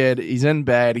 poor kid, he's in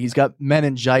bed. He's got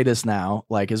meningitis now.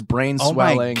 Like his brain's Oh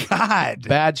swelling. my God.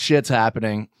 Bad shit's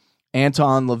happening.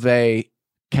 Anton LaVey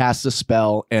casts a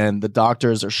spell, and the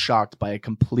doctors are shocked by a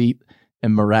complete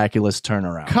and miraculous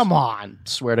turnaround. Come on.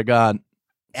 Swear to God.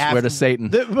 Swear to Satan.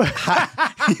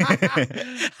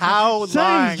 How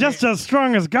long? just as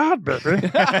strong as God, baby.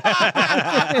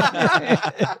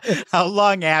 How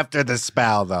long after the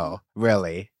spell, though?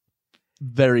 Really?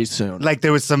 Very soon. Like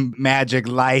there was some magic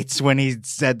lights when he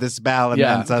said the spell, and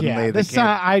then suddenly Yeah, the this kid...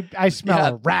 I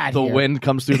smell a rat the here. wind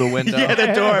comes through the window. yeah, the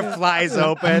door flies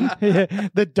open,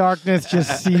 The darkness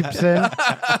just seeps in.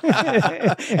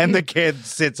 and the kid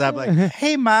sits up like,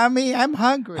 "Hey, mommy, I'm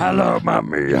hungry." Hello,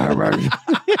 mommy.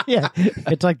 Yeah,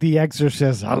 it's like The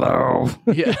Exorcist. Hello.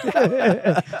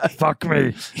 Yeah. Fuck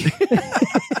me.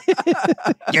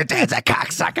 Your dad's a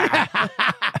cocksucker.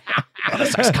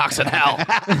 There's cocks in hell.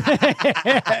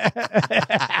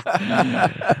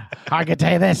 I can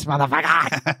tell you this,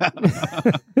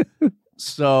 motherfucker.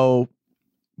 So,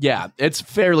 yeah, it's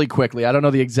fairly quickly. I don't know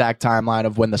the exact timeline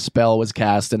of when the spell was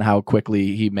cast and how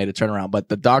quickly he made a turnaround, but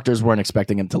the doctors weren't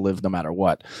expecting him to live no matter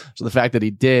what. So the fact that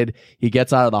he did, he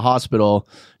gets out of the hospital.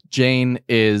 Jane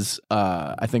is,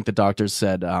 I think the doctors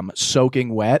said,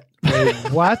 soaking wet. Wait,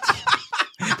 what?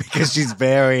 Because she's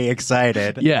very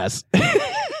excited. Yes.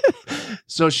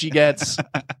 So she gets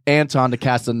Anton to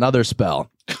cast another spell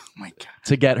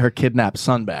to get her kidnapped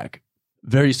son back.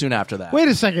 Very soon after that. Wait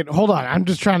a second. Hold on. I'm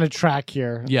just trying to track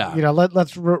here. Yeah.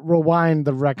 Let's rewind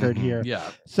the record here. Yeah.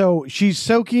 So she's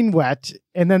soaking wet,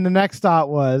 and then the next thought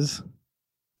was,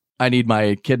 I need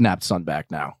my kidnapped son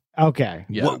back now. okay.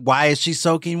 Yeah. Why is she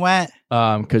soaking wet?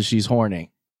 Because she's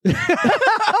horny.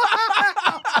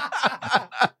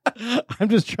 I'm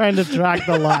just trying to track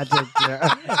the logic here.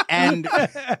 And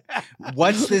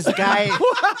what's this guy?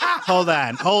 Hold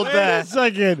on. Hold Wait a the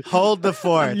second. hold the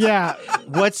fort. Yeah.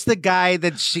 What's the guy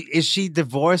that is she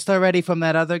divorced already from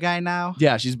that other guy now?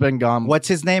 Yeah, she's been gone. What's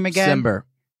his name again? Simber.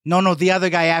 No, the other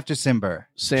guy after Simber.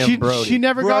 Sam Brody. She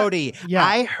never Brody. got... Yeah.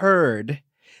 I heard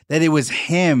that it was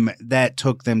him that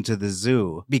took them to the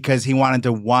zoo because he wanted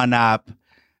to one up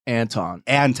Anton.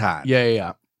 Anton.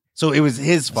 Yeah. So it was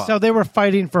his fault. So they were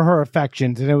fighting for her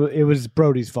affections, and it was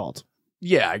Brody's fault.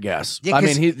 Yeah, I guess. Yeah, I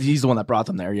 'cause- mean, he's the one that brought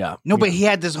them there. Yeah. No, but he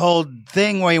had this whole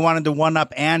thing where he wanted to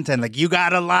one-up Anton. Like, you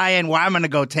got a lion, well, I'm going to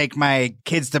go take my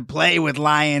kids to play with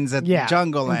lions at Yeah.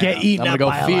 Jungle Land. Get eaten I'm up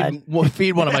gonna by a go lion.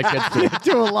 feed one of my kids to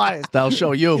to a lion. That'll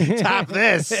show you. Top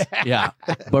this. Yeah.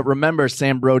 But remember,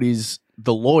 Sam Brody's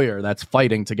the lawyer that's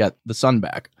fighting to get the son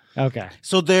back. Okay.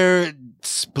 So they're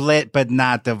split but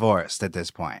not divorced at this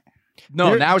point.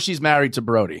 No, now she's married to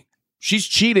Brody. She's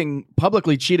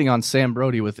publicly cheating on Sam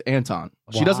Brody with Anton.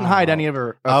 She doesn't hide any of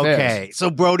her affairs. Okay, so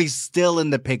Brody's still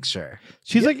in the picture.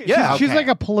 She's she's okay. like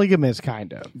a polygamist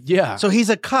kind of. Yeah. So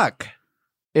he's a cuck.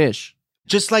 Ish.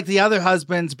 Just like the other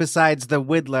husbands besides the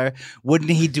Whittler, wouldn't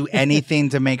he do anything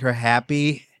to make her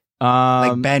happy?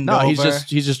 Like bend no, over?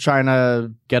 he's just trying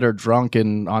to get her drunk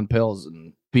and on pills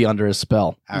and be under his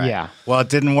spell. All right. Yeah. Well, it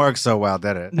didn't work so well,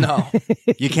 did it? No.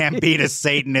 You can't beat a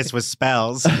Satanist with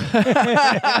spells.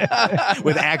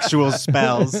 With actual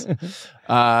spells.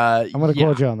 I'm going to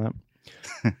quote you on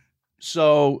that.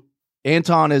 So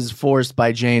Anton is forced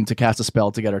by Jane to cast a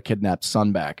spell to get her kidnapped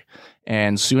son back.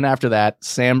 And soon after that,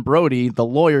 Sam Brody, the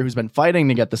lawyer who's been fighting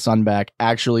to get the son back,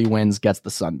 actually wins, gets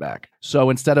the son back. So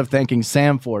instead of thanking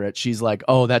Sam for it, she's like,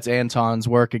 oh, that's Anton's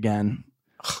work again.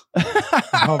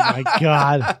 Oh my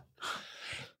God.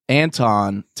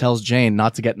 Anton tells Jane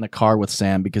not to get in a car with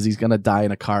Sam because he's going to die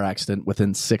in a car accident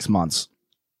within 6 months.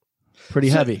 Pretty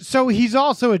heavy. So he's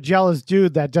also a jealous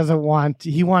dude that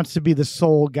he wants to be the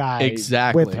sole guy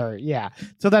Exactly. with her. Yeah.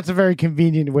 So that's a very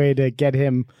convenient way to get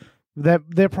him. That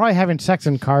they're probably having sex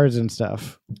in cars and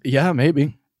stuff. Yeah,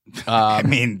 maybe. I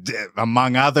mean,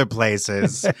 among other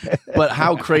places. But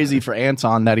how crazy for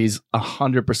Anton that he's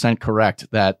 100%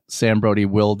 correct that Sam Brody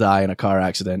will die in a car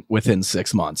accident within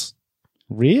 6 months.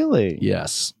 Really?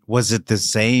 Yes. Was it the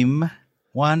same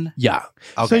one? Yeah.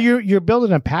 Okay. So you're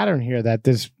building a pattern here that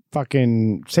this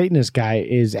fucking Satanist guy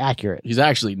is accurate. He's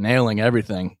actually nailing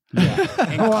everything.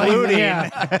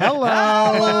 Including.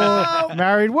 Hello,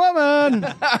 married woman.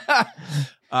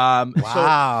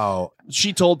 Wow. So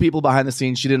she told people behind the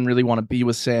scenes she didn't really want to be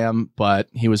with Sam, but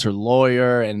he was her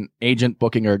lawyer and agent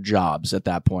booking her jobs at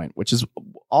that point, which is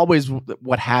always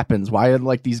what happens. Why are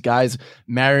like these guys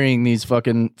marrying these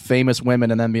fucking famous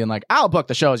women and then being like, I'll book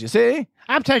the shows, you see?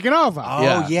 I'm taking over.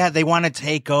 Oh, yeah. They want to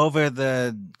take over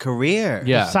the career.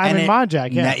 Yeah. Simon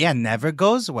Monjack. Yeah. Never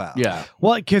goes well. Yeah.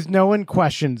 Well, because no one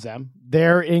questions them.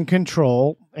 They're in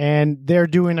control and they're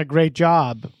doing a great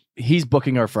job. He's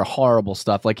booking her for horrible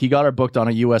stuff. Like he got her booked on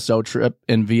a USO trip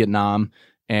in Vietnam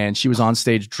and she was on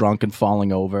stage drunk and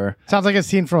falling over. Sounds like a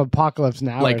scene from Apocalypse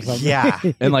Now Like, or something. Yeah.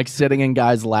 And like sitting in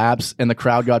guys' laps and the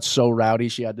crowd got so rowdy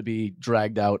she had to be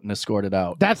dragged out and escorted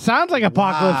out. That sounds like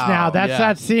Apocalypse Wow. Now. That's Yeah.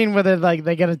 that scene where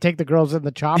they got to take the girls in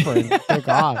the chopper and take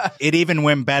off. It even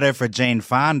went better for Jane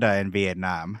Fonda in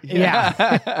Vietnam. Yeah.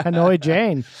 Hanoi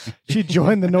Jane. She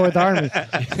joined the North Army.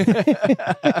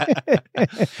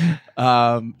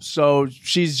 So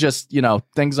she's just,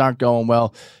 things aren't going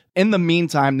well. In the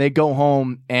meantime, they go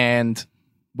home and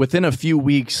within a few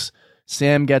weeks,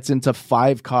 Sam gets into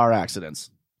 5 car accidents.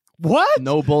 What?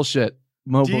 No bullshit.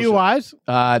 No DUIs?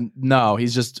 bullshit. No,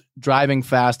 he's just driving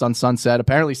fast on Sunset.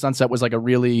 Apparently Sunset was like a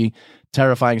really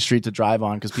terrifying street to drive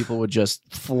on because people would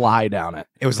just fly down it.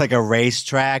 It was like a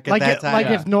racetrack at that time. Like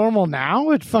it's normal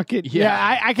now? It's fucking...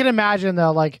 Yeah, I can imagine,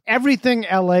 though, like everything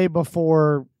LA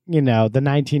before, the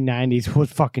 1990s was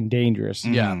fucking dangerous.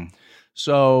 Yeah.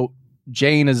 So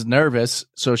Jane is nervous,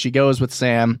 so she goes with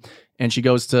Sam and she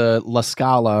goes to La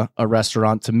Scala, a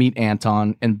restaurant, to meet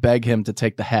Anton and beg him to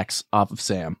take the hex off of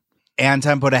Sam.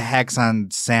 Anton put a hex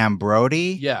on Sam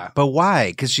Brody? Yeah. But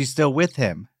why? Because she's still with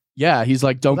him. Yeah, he's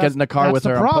like, don't get in the car that's with the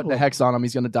her. I'm putting problem. a hex on him.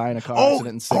 He's going to die in a car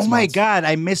accident in 6 months. Oh my God.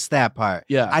 I missed that part.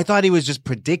 Yeah. I thought he was just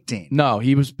predicting. No,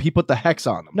 he put the hex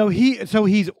on him. No, he's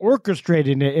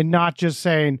orchestrating it and not just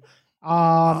saying, he's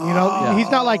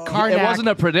not like Karnak. It wasn't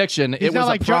a prediction. It was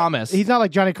a promise. He's not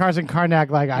like Johnny Carson Karnak,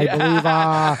 like,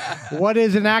 I believe, what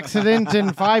is an accident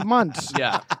in 5 months?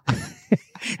 Yeah.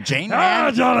 Jane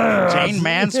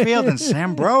Mansfield and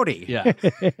Sam Brody. Yeah.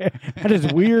 That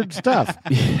is weird stuff.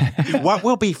 What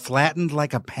will be flattened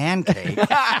like a pancake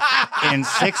in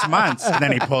 6 months? And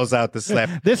then he pulls out the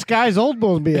slip. This guy's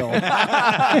Oldsmobile.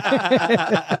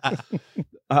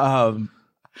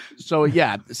 So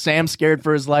yeah, Sam's scared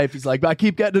for his life. He's like, I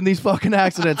keep getting in these fucking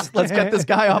accidents. Let's get this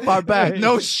guy off our back.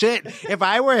 No shit. If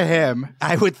I were him,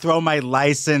 I would throw my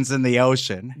license in the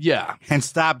ocean. Yeah. And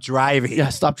stop driving. Yeah,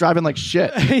 stop driving like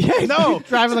shit. No.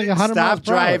 Driving like 100 miles Stop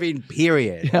per hour. driving,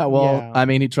 period. Yeah, well, Yeah. I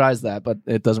mean, he tries that, but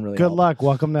it doesn't really Good help. luck.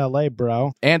 Welcome to LA,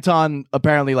 bro. Anton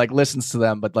apparently like listens to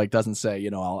them, but like doesn't say,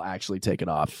 I'll actually take it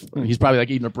off. He's probably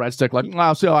like eating a breadstick, like,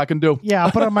 I'll see how I can do. Yeah,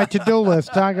 I'll put it on my to-do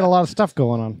list. I got a lot of stuff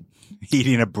going on.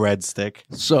 Eating a breadstick.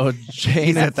 So Jane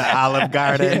He's at the Olive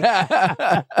Garden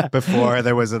before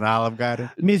there was an Olive Garden.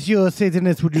 Monsieur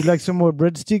Satanist, would you like some more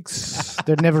breadsticks?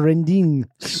 They're never ending.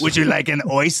 Would you like an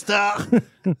oyster?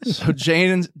 So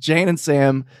Jane and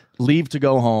Sam leave to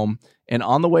go home, and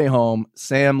on the way home,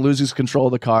 Sam loses control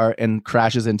of the car and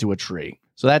crashes into a tree.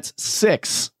 So that's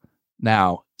 6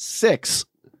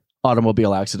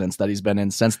 automobile accidents that he's been in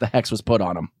since the hex was put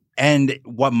on him. And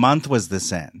what month was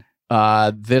this in?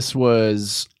 This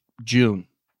was June,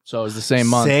 so it was the same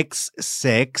month.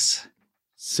 6/6.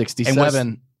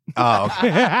 67. Oh, okay.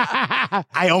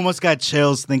 I almost got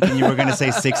chills thinking you were going to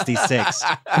say 66.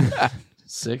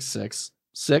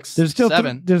 6. There's still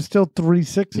 7. there's still 3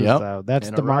 sixes Yep. though. That's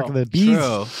In a the mark row. of the beast.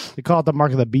 True. They call it the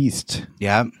mark of the beast.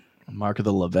 Yeah. Mark of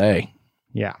the LeVay.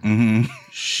 Yeah. Mm-hmm.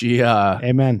 She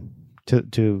Amen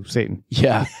to Satan.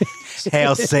 yeah.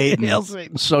 Hail Satan. Hail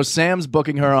Satan. So Sam's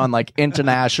booking her on like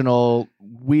international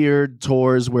weird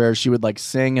tours where she would like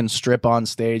sing and strip on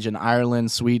stage in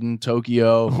Ireland, Sweden,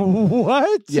 Tokyo.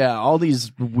 What? Yeah, all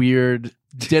these weird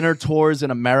dinner tours in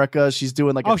America. She's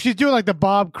doing like Oh, she's doing like the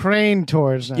Bob Crane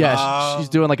tours now. yeah, Oh. she's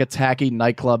doing like a tacky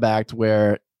nightclub act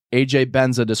where AJ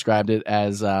Benza described it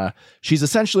as she's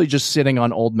essentially just sitting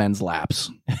on old men's laps.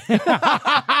 Ain't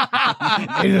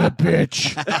it a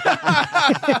bitch?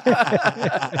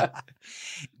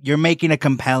 You're making a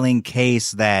compelling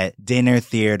case that dinner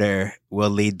theater will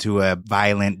lead to a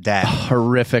violent death.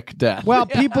 Horrific death. Well,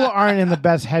 people aren't in the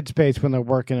best headspace when they're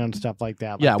working on stuff like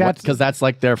that. Like, yeah, because that's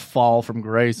like their fall from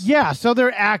grace. yeah, so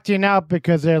they're acting out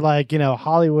because they're like,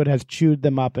 Hollywood has chewed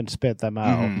them up and spit them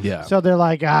out. Mhm. Yeah. So they're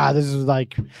like,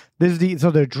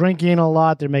 so they're drinking a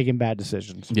lot. They're making bad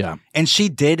decisions. Yeah. And she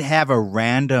did have a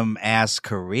random ass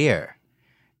career.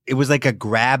 It was like a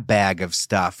grab bag of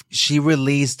stuff. She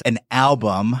released an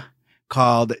album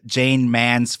called Jane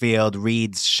Mansfield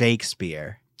Reads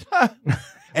Shakespeare.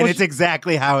 And it's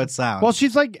exactly how it sounds. Well,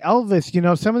 she's like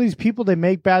Elvis. Some of these people, they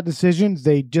make bad decisions.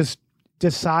 They just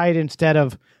decide instead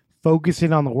of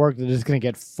focusing on the work, they're just going to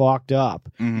get fucked up.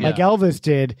 Mhm. Like Elvis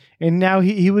did. And now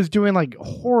he was doing like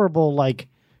horrible, like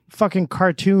fucking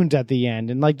cartoons at the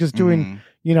end and like just doing,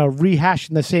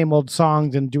 rehashing the same old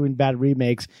songs and doing bad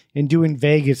remakes and doing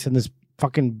Vegas in this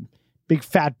fucking big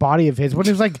fat body of his when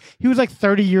he was like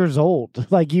 30 years old.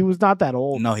 Like he was not that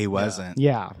old. No, he wasn't.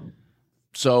 Yeah.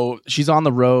 So she's on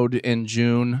the road in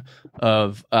June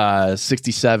of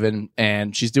 67,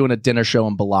 and she's doing a dinner show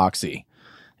in Biloxi.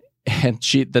 And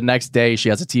the next day she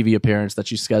has a TV appearance that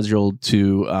she's scheduled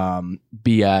to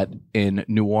be at in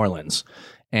New Orleans.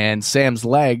 And Sam's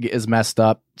leg is messed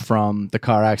up from the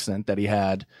car accident that he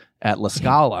had at La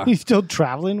Scala. He's still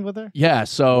traveling with her? Yeah,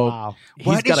 so Wow. he's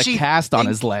What got does a she cast on think?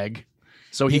 his leg,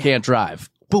 so he can't drive.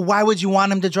 But why would you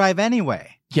want him to drive anyway?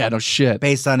 Yeah, no shit.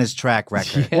 Based on his track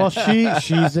record. Well,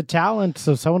 she's a talent,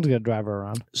 so someone's gonna drive her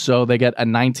around. So they get a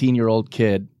 19-year-old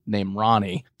kid named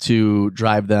Ronnie to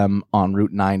drive them on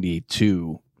Route 90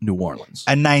 to New Orleans.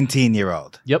 A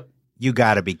 19-year-old. Yep. You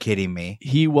gotta be kidding me.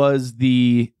 He was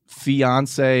the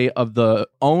fiance of the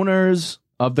owners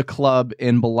of the club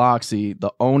in Biloxi,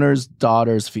 the owner's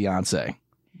daughter's fiance.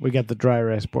 We got the dry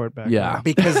erase board back. Yeah.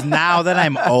 Because now that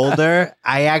I'm older,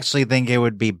 I actually think it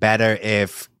would be better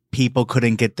if people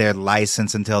couldn't get their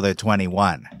license until they're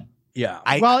 21. Yeah.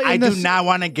 I do not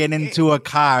want to get into a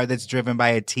car that's driven by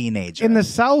a teenager. In the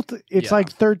South, it's Yeah. like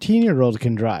 13-year-olds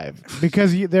can drive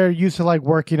because they're used to like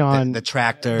working on the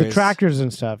tractors. the tractors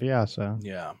and stuff. Yeah, so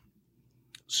Yeah.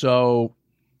 So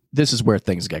this is where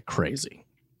things get crazy.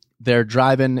 They're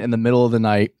driving in the middle of the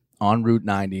night on Route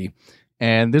 90,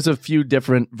 and there's a few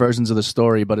different versions of the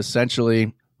story, but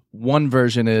essentially one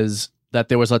version is that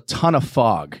there was a ton of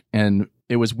fog, and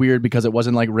it was weird because it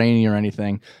wasn't like rainy or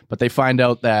anything, but they find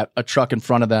out that a truck in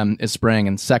front of them is spraying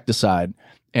insecticide,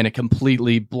 and it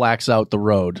completely blacks out the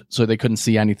road, so they couldn't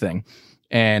see anything.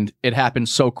 And it happened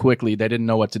so quickly, they didn't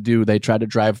know what to do. They tried to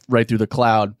drive right through the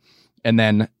cloud, and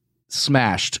then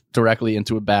smashed directly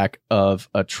into the back of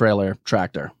a trailer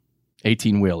tractor,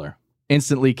 18-wheeler,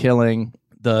 instantly killing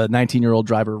the 19-year-old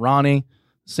driver Ronnie,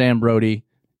 Sam Brody,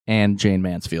 and Jane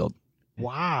Mansfield.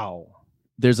 wow.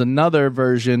 There's another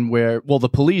version where, well, the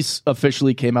police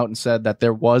officially came out and said that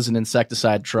there was an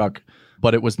insecticide truck,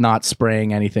 but it was not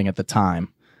spraying anything at the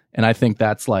time. And I think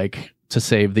that's like to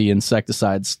save the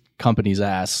insecticides company's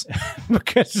ass.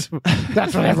 Because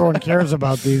that's what everyone cares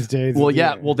about these days. Well,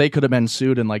 yeah, well, they could have been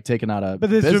sued and like taken out of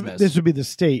but business. this would be the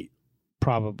state,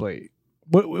 probably.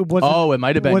 Was it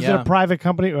might have been, Was yeah. it a private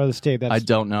company or the state? I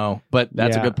don't know, but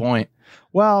that's a Yeah. good point.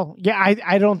 Well, yeah,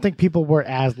 I don't think people were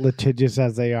as litigious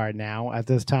as they are now at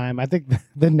this time. I think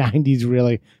the 90s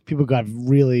really, people got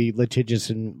really litigious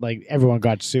and like everyone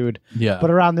got sued. Yeah.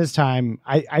 But around this time,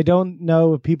 I don't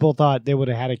know if people thought they would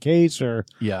have had a case or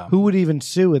who would even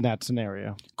sue in that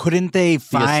scenario. Couldn't they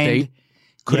estate?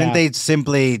 Couldn't they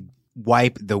simply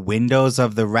wipe the windows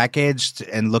of the wreckage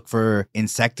and look for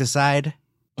insecticide?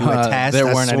 Do a test, there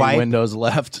a weren't swipe? any windows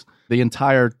left. The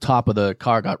entire top of the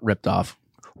car got ripped off.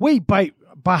 Wait, but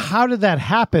how did that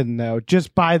happen, though?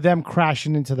 Just by them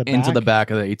crashing into the back? Into the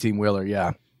back of the 18-wheeler,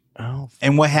 yeah. Oh,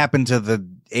 And what happened to the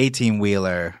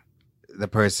 18-wheeler? The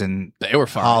person They were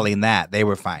fine. hauling that, they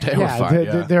were fine. They were fine,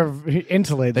 yeah. they're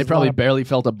insulated. They There's probably a barely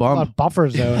felt a lot bump. of buffer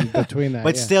zone between that.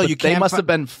 But yeah. still, But you they can't. must have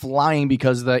been flying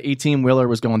because the 18-wheeler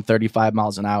was going 35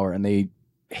 miles an hour, and they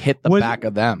hit the back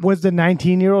of them. Was the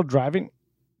 19-year-old driving?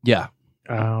 Yeah.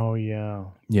 Oh, yeah.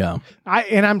 Yeah.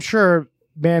 I'm sure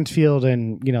Mansfield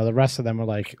and the rest of them were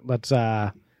like, let's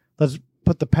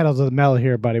put the pedal to the metal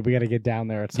here, buddy. We got to get down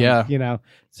there. At some, Yeah.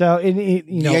 So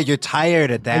you're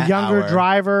tired at that a younger hour.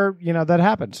 driver, that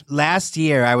happens. Last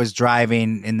year, I was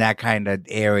driving in that kind of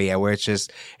area where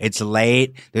it's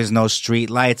late, there's no street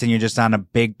lights, and you're just on a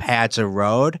big patch of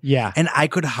road. Yeah. And I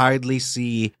could hardly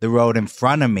see the road in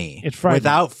front of me It's frightening.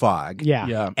 without fog. Yeah.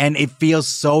 Yeah. And it feels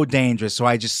so dangerous, so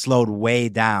I just slowed way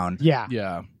down. Yeah.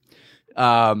 Yeah.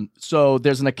 So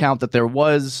there's an account that there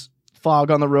was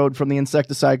fog on the road from the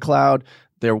insecticide cloud.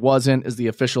 There wasn't, is the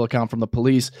official account from the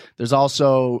police. There's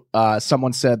also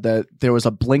someone said that there was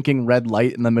a blinking red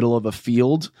light in the middle of a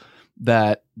field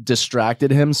that distracted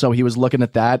him. So he was looking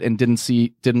at that and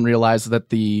didn't realize that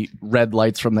the red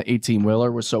lights from the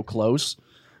 18-wheeler were so close.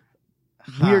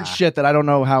 Weird shit that I don't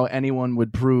know how anyone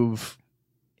would prove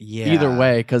either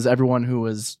way, because everyone who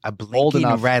was A old blinking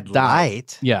enough red died.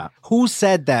 light? Yeah. Who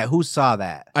said that? Who saw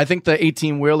that? I think the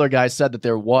 18-wheeler guy said that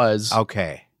there was,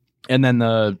 Okay. and then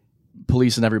the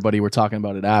police and everybody were talking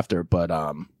about it after, but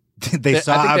They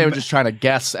saw I think they him- were just trying to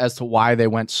guess as to why they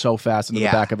went so fast into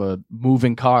Yeah. the back of a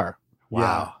moving car.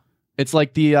 Wow. It's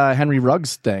like the Henry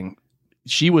Ruggs thing.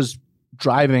 She was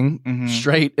driving Mhm.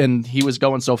 straight, and he was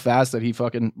going so fast that he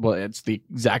it's the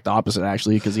exact opposite,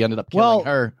 actually, because he ended up killing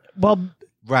her. Well,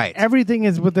 Right. everything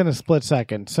is within a split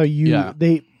second. So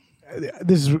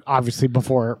this is obviously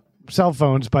before cell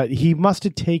phones, but he must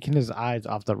have taken his eyes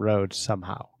off the road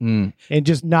somehow Mm. and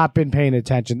just not been paying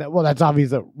attention. That's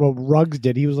obvious that what Ruggs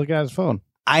did. He was looking at his phone.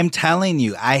 I'm telling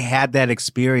you, I had that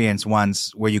experience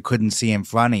once where you couldn't see in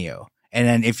front of you. And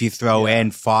then if you throw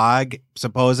in fog,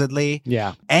 supposedly,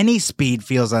 Yeah. any speed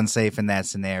feels unsafe in that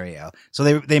scenario.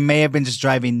 So they may have been just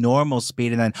driving normal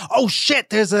speed and then, oh shit,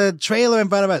 there's a trailer in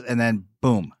front of us. And then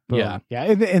boom. Boom. Yeah. Yeah.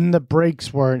 And the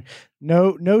brakes weren't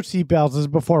no seatbelts. This is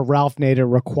before Ralph Nader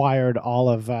required all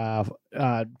of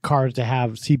cars to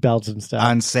have seatbelts and stuff.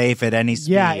 Unsafe at any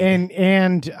speed. Yeah,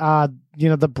 and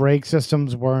the brake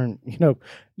systems weren't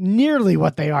nearly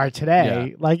what they are today.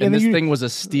 Yeah. Like, And then this thing was a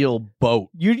steel boat.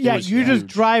 you're was just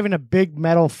huge. driving a big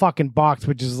metal fucking box,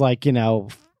 which is like 4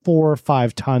 or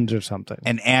 5 tons or something.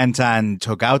 And Anton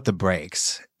took out the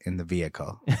brakes in the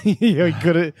vehicle. He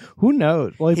could have. Who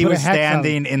knows? Well, He put a was hex on-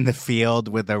 standing in the field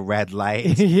with a red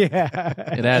light Yeah.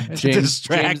 It had to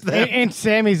distract them And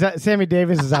Sammy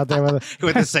Davis is out there with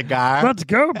with a cigar. Let's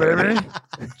go, baby.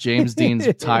 James Dean's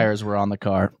tires were on the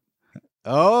car.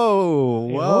 Oh,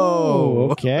 whoa. Oh,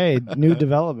 okay. New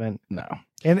development. No.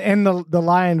 And the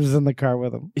lion was in the car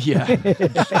with him. Yeah.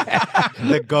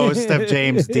 The ghost of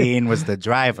James Dean was the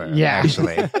driver,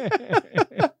 actually.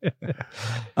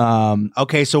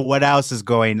 Okay, so what else is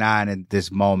going on in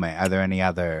this moment? Are there any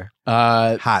other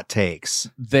hot takes?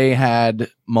 They had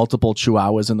multiple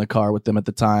chihuahuas in the car with them at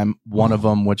the time. One of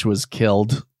them, which was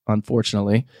killed,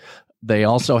 unfortunately. They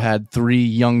also had 3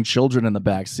 young children in the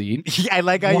back seat. I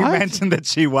like how you What? mentioned the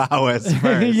chihuahuas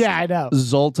first. Yeah, I know.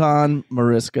 Zoltan,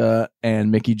 Mariska,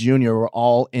 and Mickey Jr. were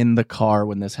all in the car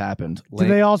when this happened. Did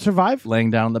they all survive?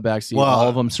 Laying down in the back seat. Well, all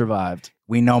of them survived.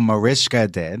 We know Mariska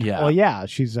did. Yeah. Well, yeah,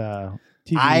 she's a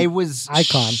TV I was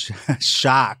icon.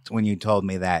 shocked when you told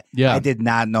me that. Yeah. I did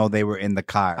not know they were in the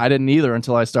car. I didn't either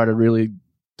until I started really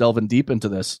delving deep into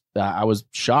this. I was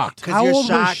shocked. How you're old was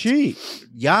shocked. she?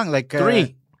 Young, like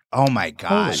 3. Oh my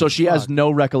god! So she has fuck.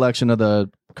 no recollection of the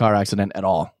car accident at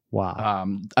all. Wow.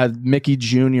 Mickey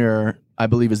Jr., I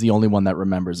believe, is the only one that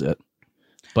remembers it.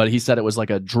 But he said it was like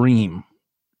a dream.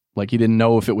 Like he didn't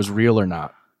know if it was real or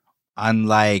not.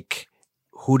 Unlike,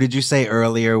 who did you say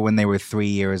earlier when they were 3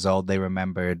 years old, they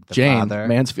remembered the Jane father?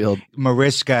 Mansfield.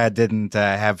 Mariska didn't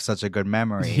have such a good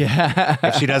memory. Yeah.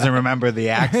 If she doesn't remember the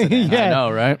accident. Yeah. I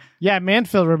know, right? Yeah,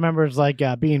 Mansfield remembers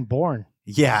being born.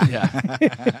 Yeah.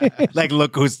 Yeah. Like,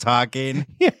 look who's talking.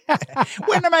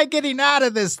 When am I getting out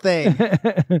of this thing?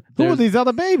 Who are these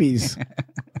other babies?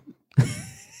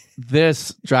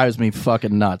 This drives me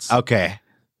fucking nuts. Okay.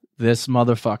 This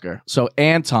motherfucker. So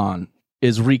Anton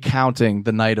is recounting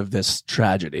the night of this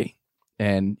tragedy,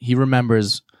 and he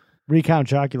remembers. Recount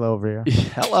Chocula over here.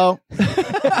 Hello.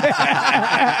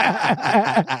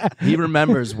 He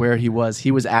remembers where he was.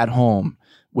 He was at home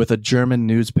with a German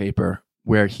newspaper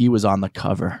where he was on the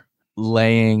cover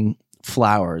laying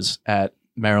flowers at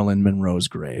Marilyn Monroe's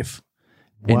grave.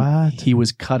 And What? he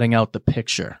was cutting out the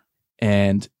picture.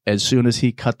 And as soon as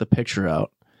he cut the picture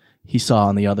out, he saw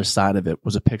on the other side of it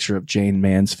was a picture of Jane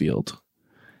Mansfield.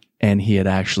 And he had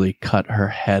actually cut her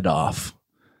head off.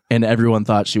 And everyone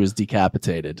thought she was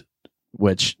decapitated,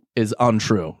 which is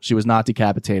untrue. She was not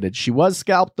decapitated. She was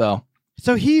scalped, though.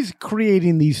 So he's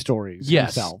creating these stories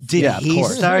himself. Did Yeah, of he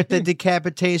course. start the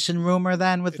decapitation rumor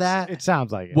then with that? It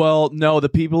sounds like it. Well, no, the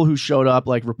people who showed up,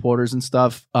 like reporters and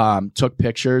stuff, took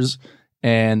pictures,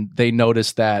 and they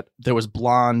noticed that there was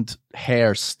blonde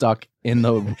hair stuck in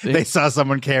the They saw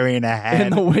someone carrying a head.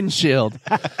 in the windshield.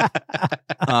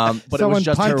 But it Someone was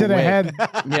just her punted a wig. head.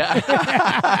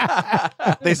 Yeah.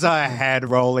 They saw a head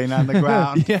rolling on the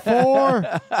ground. Four.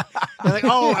 They're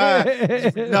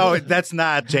like, no, that's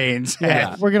not Jane's head.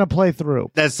 Yeah. We're gonna play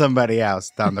through. That's somebody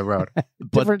else down the road.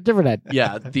 Different head.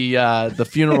 Yeah, the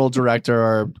funeral director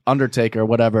or undertaker,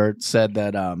 whatever, said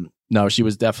that no, she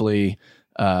was definitely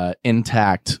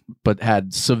intact, but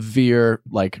had severe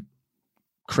like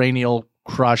cranial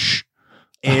crush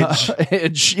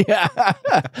itch. Yeah,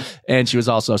 and she was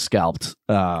also scalped.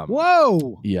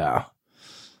 Whoa. Yeah,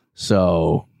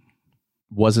 so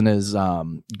wasn't as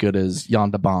good as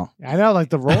Jan de Bon. I know, like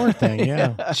the roar thing.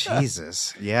 Yeah.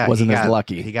 Jesus. Yeah. Wasn't he as got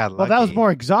lucky. He got lucky. Well, that was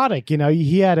more exotic. You know,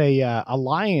 he had a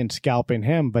lion scalping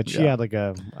him, but she Yeah. had like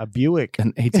a Buick.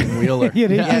 An 18-wheeler. He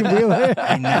had an 18-wheeler.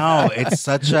 I know. It's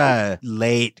such a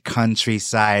late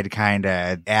countryside kind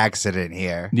of accident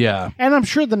here. Yeah. And I'm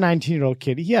sure the 19-year-old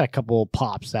kid, he had a couple of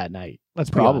pops that night. Let's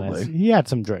be Probably. honest. He had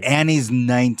some drinks. And he's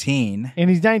 19. And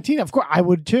he's 19. Of course, I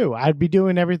would too. I'd be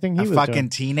doing everything he A was fucking doing.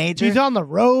 teenager. He's on the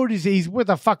road. He's with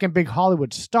a fucking big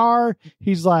Hollywood star.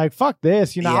 He's like, fuck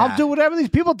this. You know, Yeah. I'll do whatever these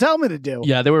people tell me to do.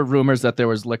 Yeah, there were rumors that there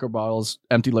was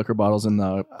empty liquor bottles in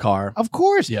the car. Of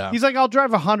course. Yeah. He's like, I'll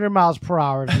drive 100 miles per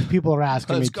hour if these people are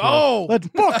asking Let's me to. go. Let's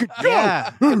fucking go.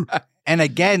 Yeah. And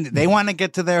again, they want to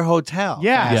get to their hotel.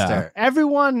 Yeah. faster.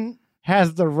 Everyone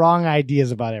has the wrong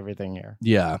ideas about everything here.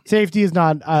 Yeah. Safety is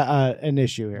not an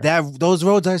issue here. Those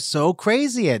roads are so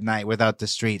crazy at night without the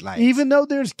street lights. Even though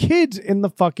there's kids in the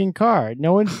fucking car.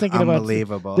 No one's thinking about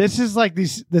Unbelievable. this is like the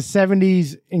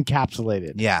 70s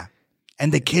encapsulated. Yeah.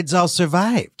 And the kids all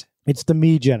survived. It's the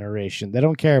me generation. They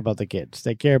don't care about the kids.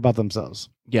 They care about themselves.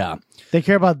 Yeah. They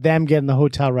care about them getting the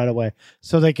hotel right away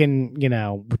so they can, you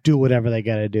know, do whatever they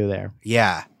got to do there.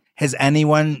 Yeah. Has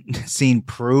anyone seen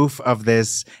proof of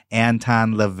this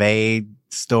Anton LaVey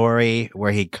story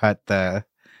where he cut the...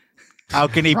 How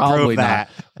can he Probably prove that?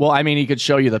 not. Well, I mean, he could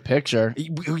show you the picture,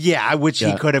 Yeah, which he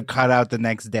Yeah. could have cut out the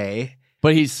next day.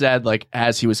 but he said, like,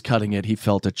 as he was cutting it, he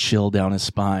felt a chill down his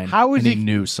spine. How is and he he-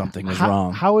 knew something was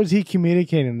wrong. How is he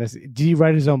communicating this? Did he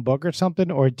write his own book or something?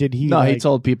 Or did he? No, like, he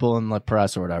told people in the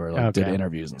press or whatever, like, did Okay.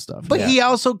 interviews and stuff. But Yeah. he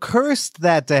also cursed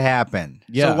that to happen.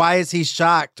 Yeah. So why is he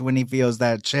shocked when he feels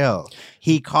that chill?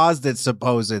 He caused it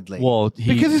supposedly. Well,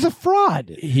 because he's a fraud.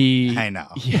 he. I know.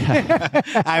 Yeah.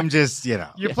 I'm just,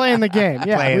 You're playing the game.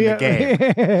 Yeah, Playing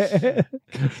the game.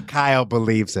 Kyle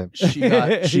believes him. she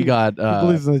got He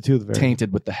believes in the tooth fairy.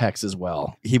 tainted with the hex as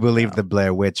well. He believed the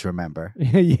Blair Witch, remember?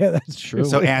 Yeah, that's true.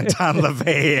 So Anton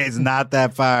LaVey is not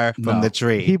that far from No. the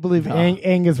tree. He believed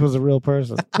Angus was a real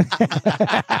person.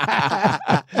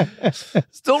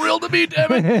 Still real to me,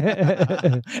 damn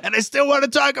it. And I still want to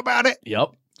talk about it. Yep.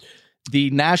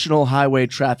 The National Highway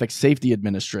Traffic Safety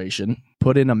Administration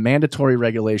put in a mandatory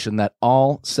regulation that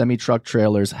all semi-truck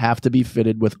trailers have to be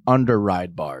fitted with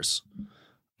under-ride bars.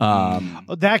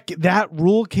 That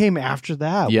rule came after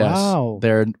that. Yes, Wow.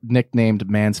 they're nicknamed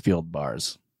Mansfield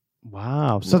bars.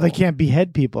 Wow. So they can't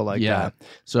behead people like Yeah. that.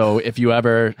 So if you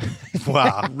ever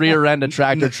Wow. rear end a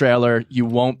tractor trailer, you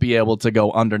won't be able to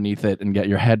go underneath it and get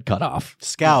your head cut off.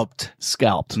 Scalped.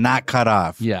 Not cut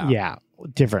off. Yeah. Yeah.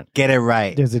 Different. Get it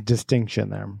right. There's a distinction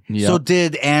there. Yep. So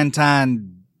did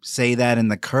Anton say that in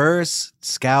the curse?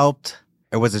 Scalped?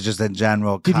 Or was it just a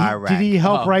general car wreck? Did he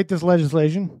help Oh. write this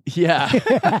legislation? Yeah.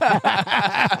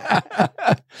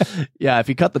 Yeah, if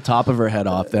he cut the top of her head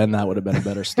off, then that would have been a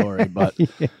better story. But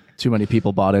Too many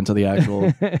people bought into the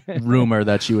actual rumor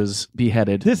that she was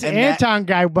beheaded. This And Anton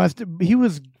guy he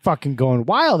was fucking going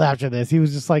wild after this. He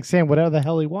was just like saying whatever the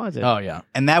hell he wanted. Oh yeah,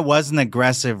 And that was an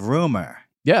aggressive rumor.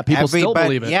 yeah. People still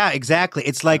believe it. Yeah, exactly.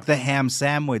 It's like the ham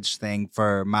sandwich thing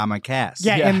for Mama Cass.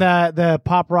 Yeah, Yeah. and the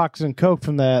Pop Rocks and Coke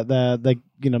from the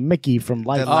Mickey from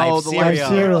Life. The Life the Life cereal.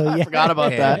 cereal. I Yeah. forgot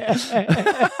about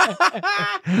that.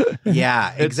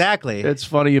 Yeah, exactly. It's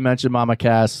funny you mentioned Mama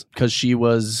Cass because she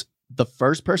was the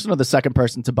first person or the second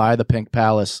person to buy the Pink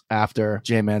Palace after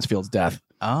Jane Mansfield's death.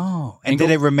 Oh, and did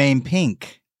it remain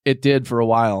pink? It did for a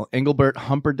while. Engelbert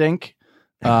Humperdinck,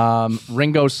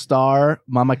 Ringo Starr,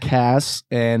 Mama Cass,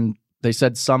 and they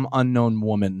said some unknown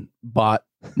woman bought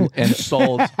and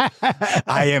sold.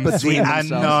 I am the Between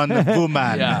themselves. unknown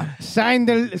woman. Yeah. Sign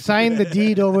the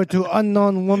deed over to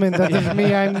unknown woman. That is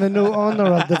me. I'm the new owner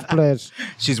of this place.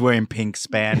 She's wearing pink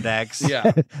spandex.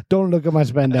 Yeah. Don't look at my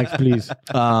spandex, please.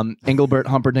 Engelbert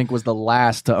Humperdinck was the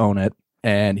last to own it,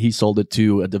 and he sold it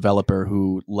to a developer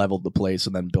who leveled the place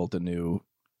and then built a new.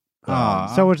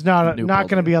 Aw. So it's not New going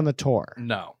to building. be on the tour.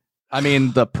 No. I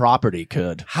mean, the property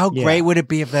could. How Yeah. great would it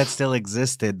be if that still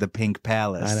existed, the Pink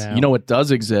Palace? I know. You know what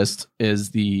does exist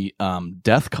is the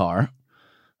death car.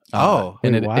 Oh.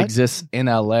 and Wait, it what? exists in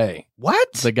LA.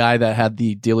 What? The guy that had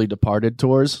the Dearly Departed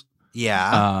tours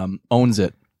Yeah. owns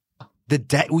it.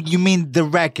 You mean the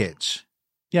wreckage?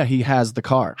 Yeah, he has the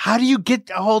car. How do you get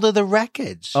a hold of the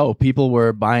wreckage? Oh, people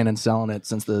were buying and selling it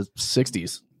since the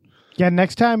 60s. Yeah,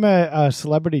 next time a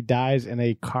celebrity dies in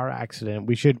a car accident,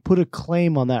 we should put a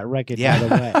claim on that wreckage Yeah.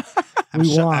 right away.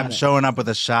 I'm showing up with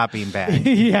a shopping bag.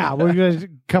 Yeah, we're going to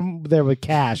come there with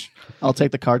cash. I'll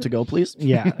take the car to go, please.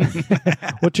 Yeah.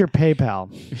 What's your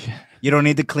PayPal? You don't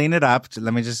need to clean it up.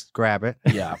 Let me just grab it.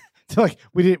 Yeah. So like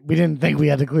we didn't think we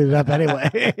had to clean it up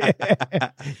anyway.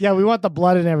 Yeah, we want the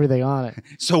blood and everything on it.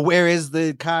 So where is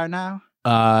the car now?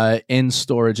 In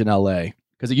storage in LA.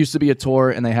 Because it used to be a tour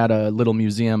and they had a little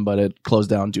museum, but it closed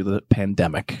down due to the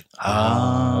pandemic.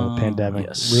 The pandemic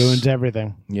yes. ruins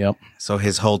everything. Yep. So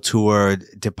his whole tour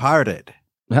departed.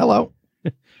 Hello.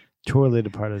 Totally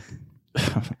departed.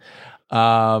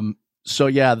 So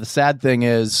yeah, the sad thing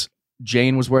is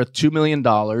Jane was worth $2 million in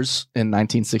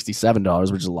 1967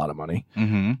 dollars, which is a lot of money.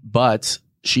 Mm-hmm. But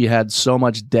she had so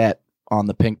much debt on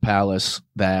the Pink Palace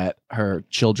that her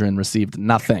children received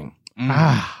nothing.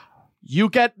 Ah, You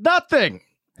get nothing.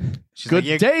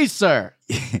 Good day, sir.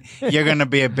 You're going to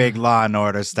be a big Law and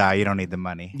Order star. You don't need the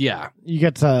money. Yeah. you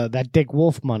get that Dick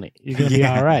Wolf money. You're gonna be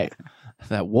all right.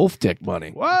 That wolf dick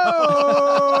money. Whoa!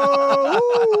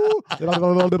 That's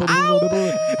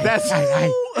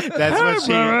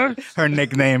what her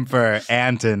nickname for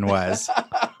Anton was.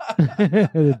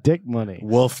 The Dick money.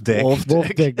 Wolf Dick. Wolf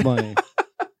Dick money.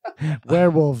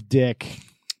 Werewolf Dick.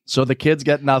 So the kids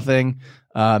get nothing.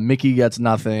 Mickey gets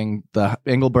nothing. The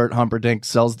Engelbert Humperdinck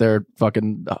sells their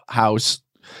fucking house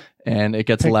and it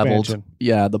gets Pink leveled. mansion.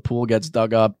 Yeah, the pool gets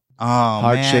dug up. Oh,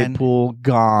 Heart-shaped man. pool,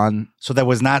 gone. So that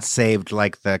was not saved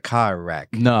like the car wreck.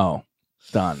 No,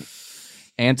 done.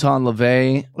 Anton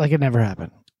LaVey Like it never happened.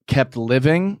 kept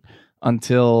living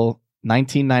until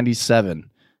 1997.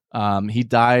 He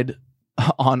died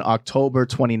on October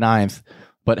 29th,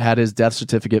 but had his death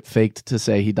certificate faked to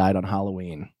say he died on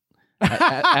Halloween.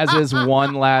 As his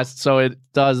one last, so it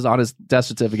does on his death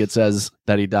certificate says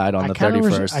that he died on the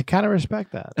 31st. I kind of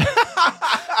respect that.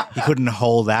 He couldn't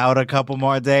hold out a couple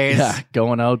more days. Yeah,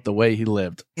 going out the way he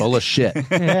lived, full of shit.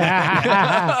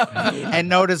 And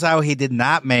notice how he did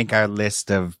not make our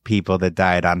list of people that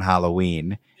died on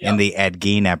Halloween in the Ed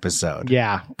Gein episode.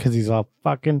 Yeah, because he's a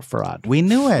fucking fraud. We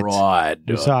knew it. Fraud.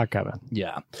 We saw it coming.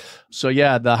 Yeah. So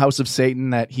yeah, the House of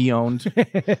Satan that he owned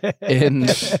in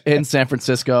San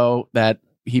Francisco that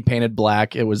he painted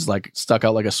black, it was like stuck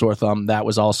out like a sore thumb. That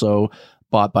was also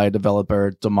bought by a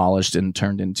developer, demolished, and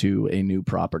turned into a new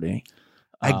property.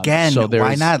 Again, so why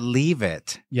there's- not leave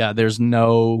it? Yeah, there's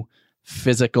no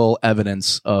physical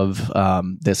evidence of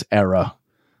this era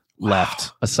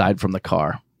left aside from the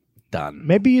car. Done.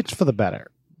 Maybe it's for the better.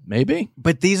 Maybe.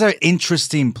 But these are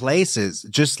interesting places,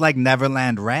 just like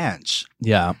Neverland Ranch.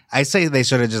 Yeah. I say they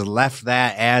should have just left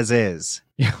that as is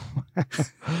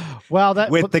Well, that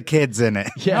with the kids in it.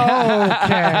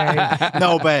 okay.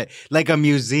 No, but like a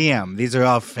museum. These are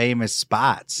all famous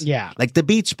spots. Yeah. Like the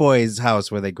Beach Boys' house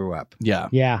where they grew up. Yeah.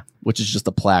 Yeah. Which is just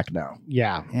a plaque now.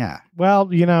 Yeah. Yeah. Well,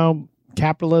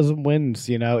 capitalism wins,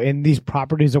 and these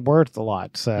properties are worth a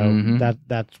lot. So Mhm.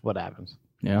 that's what happens.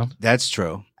 Yeah. That's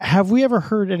true. Have we ever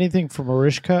heard anything from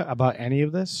Mariska about any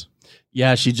of this?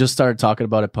 Yeah, she just started talking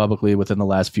about it publicly within the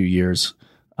last few years,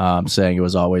 saying it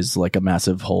was always like a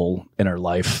massive hole in her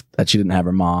life that she didn't have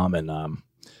her mom. And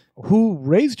Who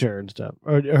raised her and stuff?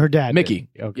 Or her dad? Mickey.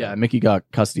 did? Okay. Yeah, Mickey got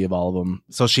custody of all of them.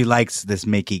 So she likes this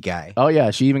Mickey guy. Oh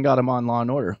yeah, she even got him on Law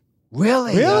and Order.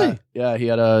 Really? Yeah, he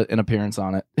had an appearance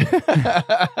on it.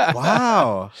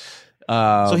 Wow.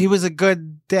 So he was a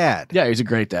good dad. Yeah, he's a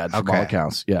great dad from all Okay.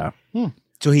 accounts. Yeah.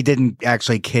 So he didn't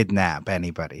actually kidnap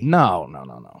anybody. No.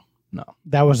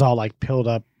 That was all like pilled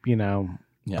up, Yeah.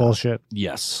 bullshit.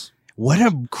 Yes. What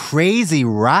a crazy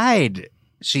ride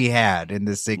she had in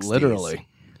the 60s. Literally.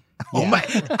 Oh my!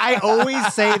 I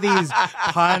always say these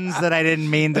puns that I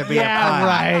didn't mean to be a pun.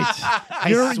 right.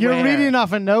 You're swear. reading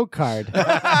off a note card.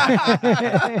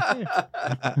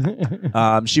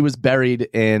 She was buried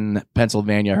in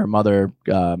Pennsylvania. Her mother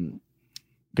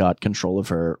got control of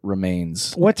her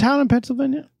remains. What town in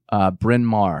Pennsylvania? Bryn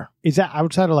Mawr. Is that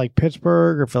outside of like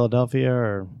Pittsburgh or Philadelphia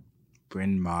or?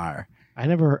 Bryn Mawr. I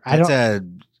never. That's a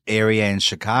area in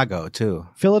Chicago too.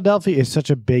 Philadelphia is such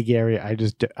a big area.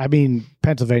 I mean,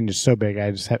 Pennsylvania is so big.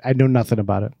 I know nothing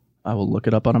about it. I will look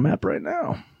it up on a map right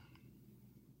now.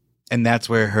 And that's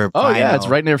where her. Oh yeah, it's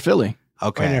right near Philly.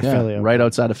 Okay, Right near Yeah, Philly, okay. right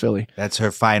outside of Philly. that's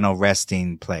her final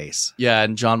resting place. Yeah,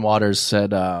 and John Waters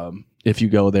said if you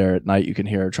go there at night, you can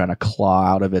hear her trying to claw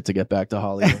out of it to get back to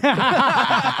Hollywood.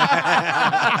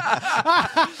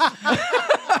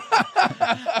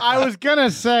 I was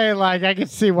gonna say, like, I could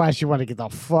see why she wanted to get the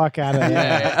fuck out of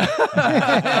there.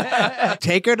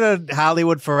 Take her to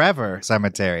Hollywood Forever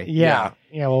Cemetery. Yeah,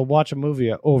 we'll watch a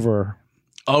movie over.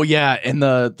 Oh yeah, and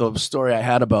the story I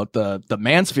had about the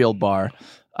Mansfield bar,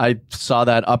 I saw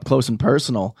that up close and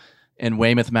personal in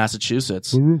Weymouth,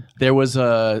 Massachusetts. There was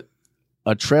a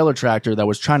trailer tractor that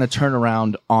was trying to turn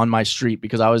around on my street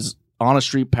because I was on a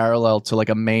street parallel to like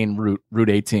a main Route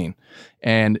 18.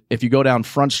 And if you go down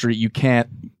Front Street,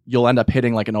 you'll end up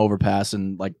hitting like an overpass,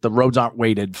 and like the roads aren't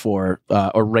weighted for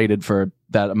or rated for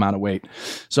that amount of weight.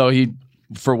 So he,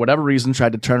 for whatever reason,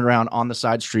 tried to turn around on the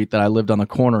side street that I lived on the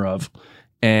corner of.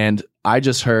 And I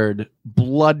just heard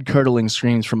blood-curdling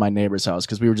screams from my neighbor's house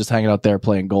because we were just hanging out there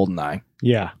playing GoldenEye.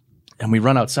 Yeah. And we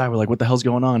run outside. We're like, what the hell's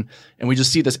going on? And we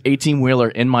just see this 18-wheeler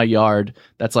in my yard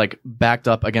that's like backed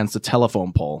up against a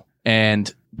telephone pole.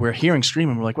 And we're hearing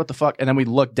screaming. We're like, what the fuck? And then we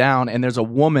look down, and there's a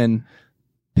woman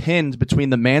pinned between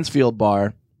the Mansfield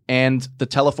bar and the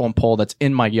telephone pole that's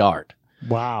in my yard.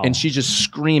 Wow. And she's just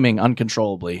screaming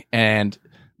uncontrollably. And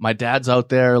my dad's out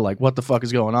there like, what the fuck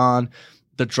is going on?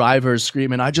 The driver's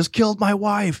screaming, I just killed my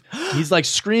wife. He's like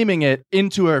screaming it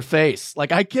into her face.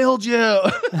 Like, I killed you.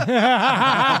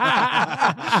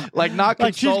 Like not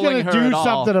like she's consoling gonna her do at all.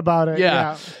 something about it.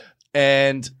 Yeah.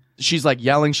 And she's like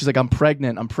yelling. She's like, I'm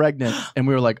pregnant. And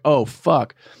we were like, oh,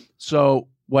 fuck. So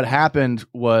what happened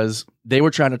was they were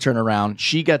trying to turn around.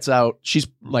 She gets out. She's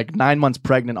like 9 months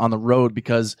pregnant on the road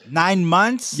because 9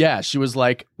 months? Yeah, she was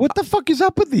like, what the fuck is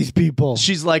up with these people?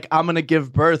 she's like, I'm going to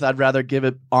give birth. I'd rather give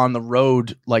it on the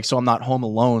road, like, so I'm not home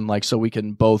alone, like, so we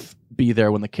can both be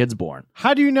there when the kid's born.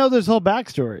 How do you know this whole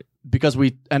backstory? Because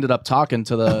we ended up talking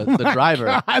to the driver.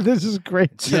 God, this is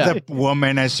great. To Yeah. the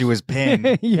woman as she was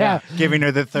pinned. Yeah. Giving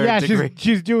her the third Yeah, degree.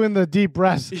 she's doing the deep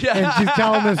breath, Yeah. and she's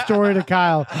telling this story to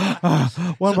Kyle.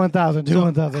 1,000,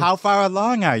 2,000. How far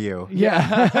along are you?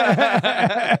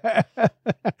 Yeah.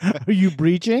 Are you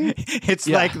breaching? It's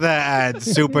Yeah. like the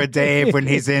Super Dave when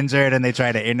he's injured and they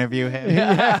try to interview him.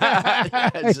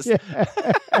 It's just,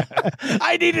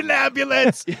 I need an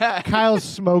ambulance. Yeah. Kyle's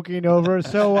smoking over.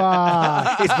 So,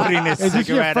 He's putting his is this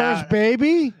your cigarette first out.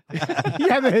 baby?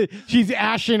 Yeah, she's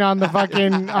ashing on the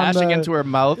fucking Ashing into her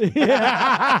mouth.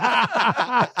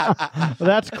 Yeah. Well,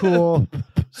 that's cool.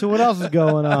 So what else is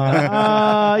going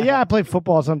on? Yeah, I play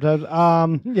football sometimes.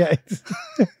 Yeah.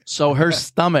 So her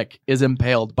stomach is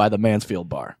impaled by the Mansfield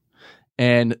bar,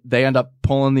 and they end up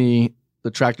pulling the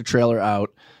tractor trailer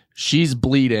out. She's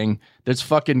bleeding. There's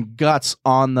fucking guts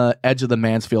on the edge of the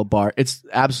Mansfield bar. It's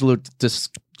absolute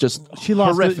just She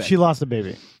lost. horrific. She lost the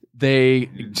baby. They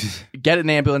get an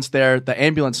ambulance there. The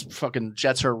ambulance fucking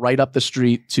jets her right up the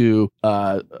street to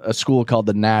a school called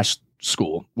the Nash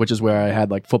School, which is where I had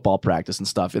like football practice and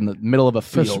stuff in the middle of a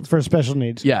field. For special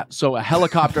needs. Yeah, so a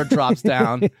helicopter drops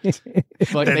down.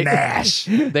 Like The Nash.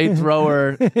 They throw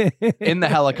her in the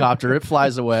helicopter. It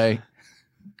flies away.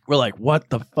 We're like, what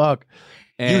the fuck?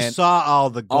 You And saw all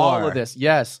the gore. all of this.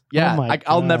 Yes. Yeah. Oh my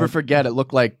I'll never God. forget. It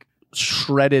looked like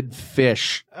shredded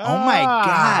fish. Oh my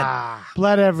God.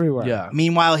 Blood everywhere. Yeah.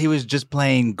 Meanwhile, he was just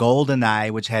playing GoldenEye,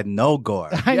 which had no gore.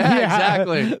 Yeah,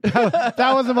 exactly.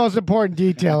 That was the most important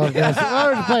detail of this.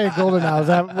 We're just playing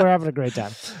GoldenEye. We're having a great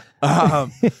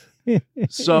time.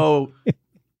 So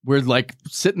we're like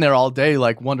sitting there all day,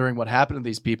 like wondering what happened to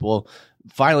these people.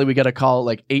 finally, we got a call at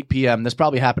like 8 p.m. This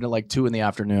probably happened at like 2 in the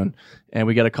afternoon. And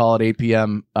we got a call at 8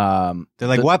 p.m. They're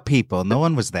like, what people? No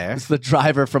one was there. It's the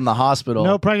driver from the hospital.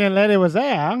 No pregnant lady was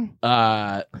there.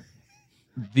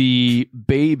 The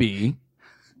baby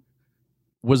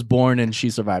was born and she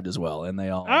survived as well. And they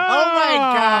all... Oh my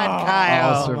God,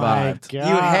 Kyle. all survived. My God.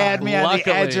 You had me on the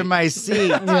Luckily. edge of my seat.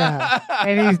 Yeah.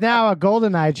 And he's now a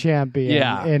GoldenEye champion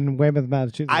Yeah. in Weymouth,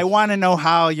 Massachusetts. I want to know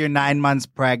how you're 9 months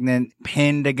pregnant,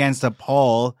 pinned against a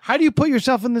pole, How do you put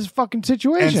yourself in this fucking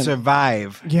situation? and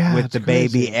survive Yeah, with it's the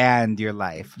baby crazy. and your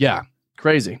life. Yeah.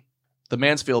 Crazy. The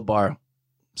Mansfield bar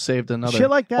saved another... Shit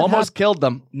like that almost killed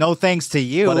them, No thanks to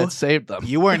you. but it saved them.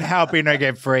 You weren't helping her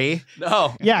get free.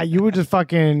 No. Yeah, you were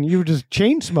just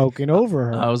chain smoking over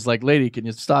her. I was like, lady, can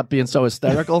you stop being so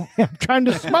hysterical? I'm trying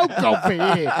to smoke over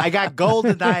here. I got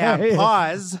GoldenEye on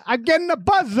pause. I'm getting a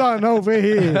buzz on over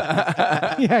here.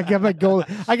 Yeah, I got my gold.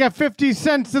 I got 50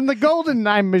 cents in the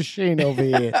GoldenEye machine over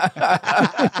here.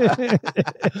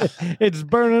 It's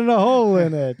burning a hole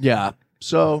in it. Yeah.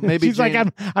 So maybe She's Jane,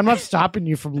 like, I'm not stopping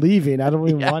you from leaving. I don't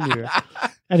even want you.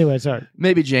 Anyway, sorry.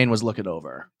 maybe Jane was looking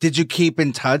over. Did you keep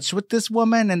in touch with this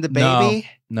woman and the No. baby?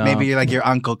 No. Maybe you're like your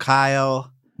Uncle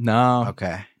Kyle. No.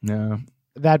 Okay. No.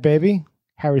 That baby,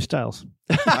 Harry Styles.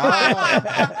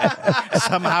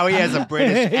 Somehow he has a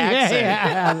British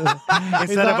accent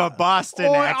instead of a Boston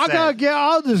Oh, I accent. gotta get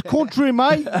out of this country,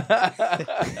 mate.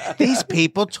 These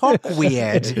people talk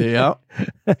weird Yeah.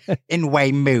 in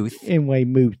Weymouth. In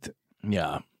Weymouth.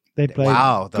 Yeah. They play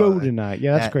Wow, though. GoldenEye.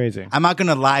 Yeah, that's That- crazy. I'm not going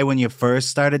to lie. When you first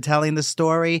started telling the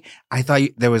story, I thought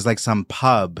there was like some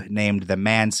pub named the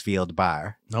Mansfield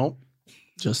Bar. Nope.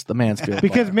 Just the Mansfield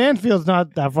Because bar. Mansfield's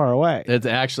not that far away. It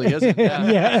actually isn't. Yeah.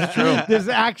 Yeah, It's true. There's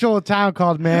an actual town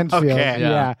called Mansfield. Okay.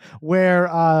 Yeah. Where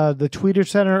the Tweeter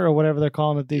Center or whatever they're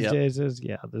calling it these Yep. days is.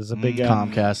 Yeah, there's a big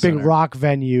Comcast big Center. rock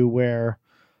venue where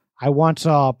I once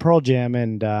saw Pearl Jam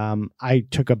and I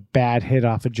took a bad hit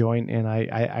off a joint and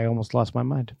I almost lost my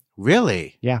mind.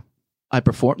 Really? I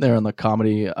performed there on the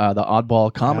comedy, the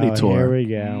Oddball comedy Oh, tour Here we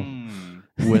go.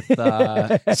 with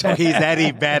So he's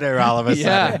Eddie Vedder all of a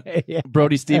sudden. yeah. Yeah.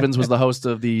 Brody Stevens was the host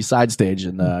of the side stage,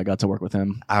 and I got to work with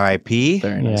him. R.I.P.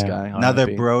 Very nice Yeah. guy. Another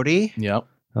RIP. Brody. Yep.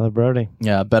 Another Brody.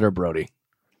 Yeah. Better Brody.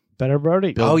 Better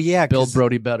Brody. Bill, Oh, yeah, Bill 'cause-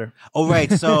 Brody better. Oh,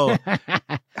 right. So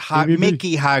BBB.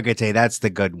 Mickey Hargitay, that's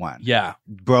the good one. Yeah.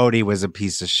 Brody was a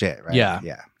piece of shit, right? Yeah.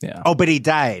 Yeah. Yeah. Oh, but he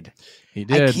died. He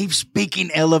did. I keep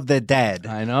speaking ill of the dead.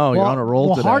 I know. You're on a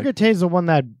roll today. Hargitay's the one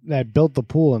that built the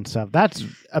pool and stuff. That's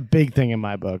a big thing in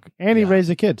my book. And he raised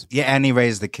the kids. Yeah, and he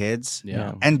raised the kids.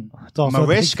 Yeah. And It's also a big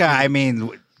Mariska, I mean,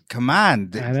 come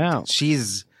on. I know.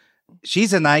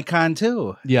 She's an icon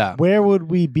too. Yeah. Where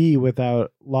would we be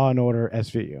without Law and Order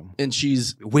SVU? And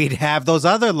she's, We'd have those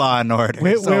other Law and Orders.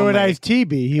 Where would only. Ice-T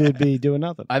be? He would be doing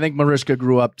nothing. I think Mariska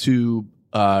grew up to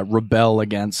rebel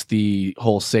against the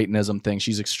whole Satanism thing.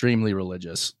 She's extremely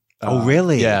religious. Oh,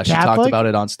 really? Yeah, she talked Catholic? about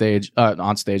it on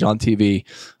TV,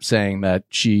 saying that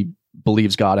she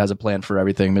believes God has a plan for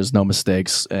everything. There's no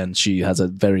mistakes, and she has a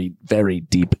very, very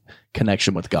deep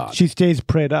connection with God. She stays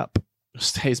prayed up.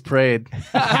 Stays prayed.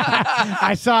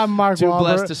 I saw Mark Too Wahlberg.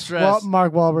 blessed to stress. Well,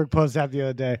 Mark Wahlberg posted that the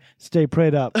other day. Stay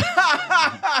prayed up.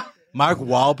 Mark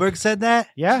Wahlberg said that?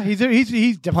 Yeah, he's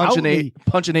devoutly.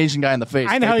 punch an Asian guy in the face.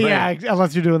 I know, Stay yeah, prayed.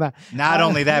 unless you're doing that. Not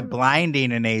only that,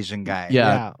 blinding an Asian guy.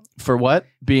 Yeah. For what?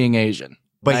 Being Asian.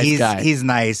 But Nice guy. he's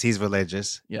nice. He's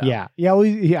religious. Yeah. Yeah. Well,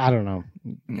 I don't know.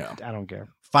 No. I don't care.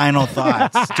 Final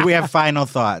thoughts. Do we have final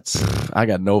thoughts? I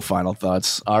got no final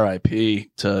thoughts. R.I.P.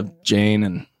 to Jane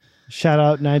and Shout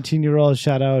out 19-year-old.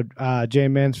 Shout out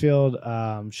Jane Mansfield.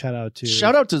 Shout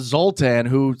out to Zoltan,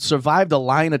 who survived a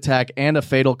lion attack and a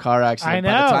fatal car accident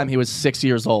by the know. time he was 6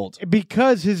 years old.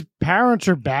 because his parents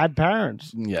are bad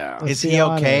parents. Yeah. Let's Is be he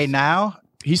okay honest. now?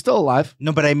 He's still alive.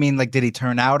 No, but I mean, like, did he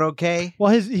turn out okay?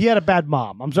 Well, he had a bad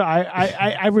mom. I'm sorry.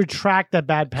 I retract that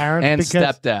bad parents And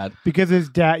because stepdad. because his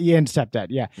dad and stepdad.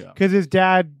 Yeah, because his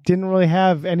dad didn't really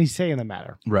have any say in the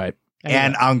matter. Right.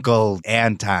 And Uncle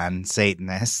Anton,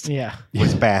 Satanist, Yeah.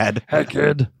 was bad. Hey,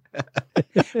 kid.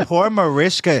 Poor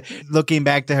Mariska, looking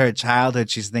back to her childhood,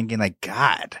 she's thinking like,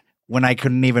 God, when I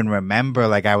couldn't even remember,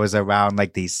 like I was around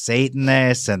like these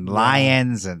Satanists and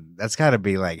lions, and that's got to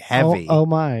be like heavy. Oh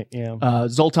my, yeah.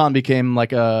 Zoltan became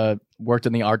worked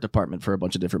in the art department for a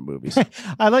bunch of different movies.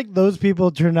 I like those people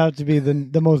turn out to be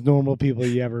the most normal people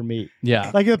you ever meet.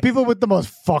 Yeah. Like the people with the most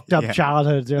fucked up Yeah.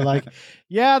 childhoods. They're like,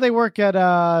 yeah, they work at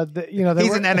they He's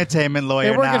work, an entertainment they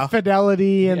lawyer work now. at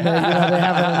Fidelity and they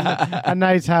have a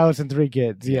nice house and 3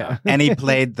 kids. Yeah. And he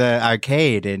played the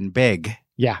arcade in Big.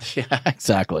 Yeah. Yeah,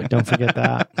 exactly. Don't forget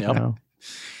that. Yep. You know.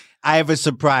 I have a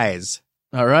surprise.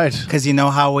 All right. Because you know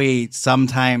how we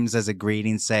sometimes as a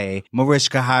greeting say,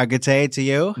 Mariska Hargitay to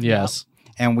you? Yes.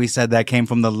 And we said that came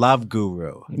from the Love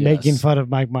Guru. Making fun of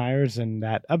Mike Myers and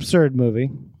that absurd movie.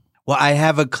 Well, I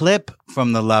have a clip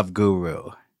from the Love Guru.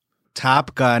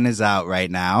 Top Gun is out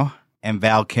right now, and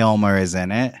Val Kilmer is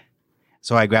in it.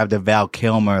 So I grabbed a Val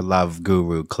Kilmer Love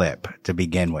Guru clip to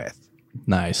begin with.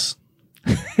 Nice.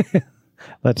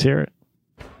 Let's hear it.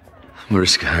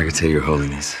 Mariska Hargitay, Your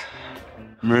Holiness.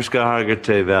 Mariska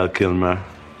Hargitay, Val Kilmer.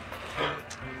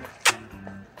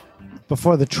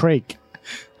 Before the trach.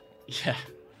 Yeah.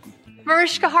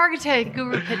 Mariska Hargitay,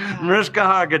 Guru Pitman. Mariska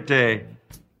Hargitay.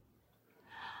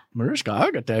 Mariska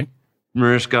Hargitay.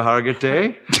 Mariska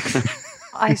Hargitay.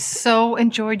 I so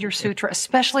enjoyed your sutra,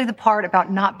 especially the part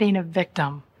about not being a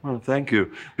victim. Oh, thank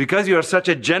you. Because you are such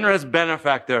a generous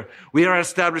benefactor, we are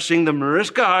establishing the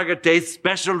Mariska Hargitay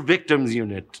Special Victims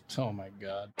Unit. Oh, my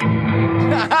God.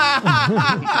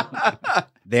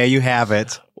 There you have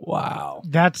it. Wow.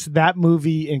 That's that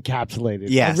movie encapsulated.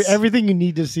 Yes. Everything you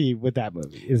need to see with that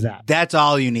movie is that. That's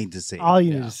all you need to see. All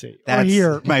you need to see. That's or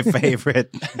hear. my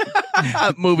favorite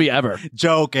movie ever.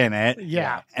 Joke in it.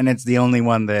 Yeah. And it's the only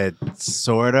one that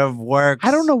sort of works.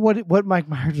 I don't know what Mike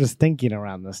Myers was thinking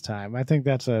around this time. I think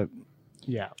that's a,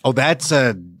 yeah. Oh, that's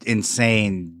a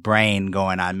insane brain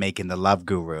going on making the Love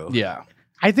Guru. Yeah.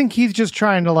 I think he's just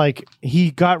trying to he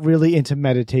got really into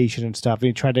meditation and stuff and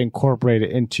he tried to incorporate it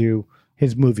into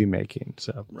his movie making.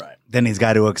 So right. Then he's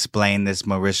got to explain this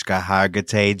Mariska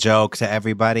Hargitay joke to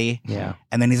everybody. Yeah.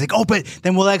 And then he's like, oh, but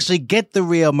then we'll actually get the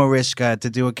real Mariska to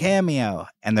do a cameo.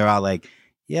 And they're all like,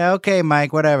 yeah, okay,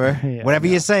 Mike, whatever. Whatever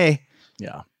you say.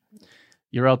 Yeah.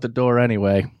 You're out the door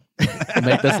anyway.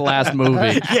 Make this last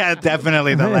movie. Yeah,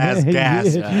 definitely the last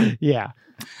gasp. Yeah.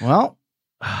 Well,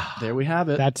 there we have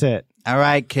it. That's it. All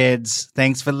right, kids.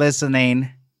 Thanks for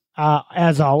listening.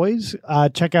 As always,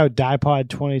 check out DiePod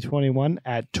 2021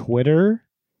 at Twitter,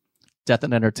 Death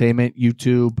and Entertainment,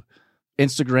 YouTube,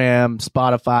 Instagram,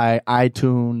 Spotify,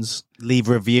 iTunes. Leave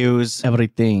reviews.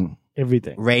 Everything.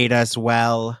 Rate us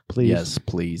well. Please. Yes,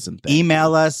 please. And thank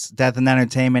Email us,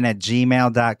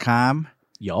 deathandentertainment@gmail.com.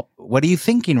 Yup. What are you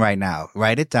thinking right now?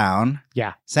 Write it down.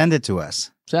 Yeah. Send it to us.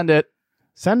 Send it.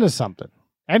 Send us something.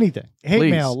 Anything. Hate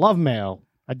Please. mail, love mail,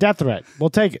 a death threat.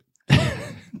 We'll take it.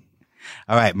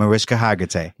 All right, Mariska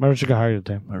Hargitay. Mariska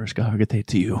Hargitay. Mariska Hargitay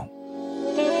to you.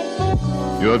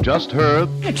 You have just heard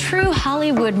A true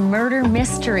Hollywood murder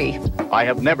mystery. I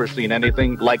have never seen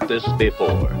anything like this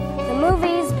before. The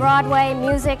movies, Broadway,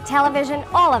 music, television,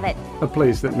 all of it. A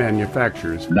place that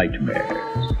manufactures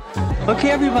nightmares. Okay,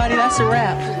 everybody, that's a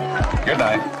wrap. Good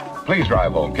night. Please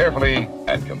drive home carefully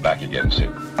and come back again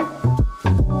soon.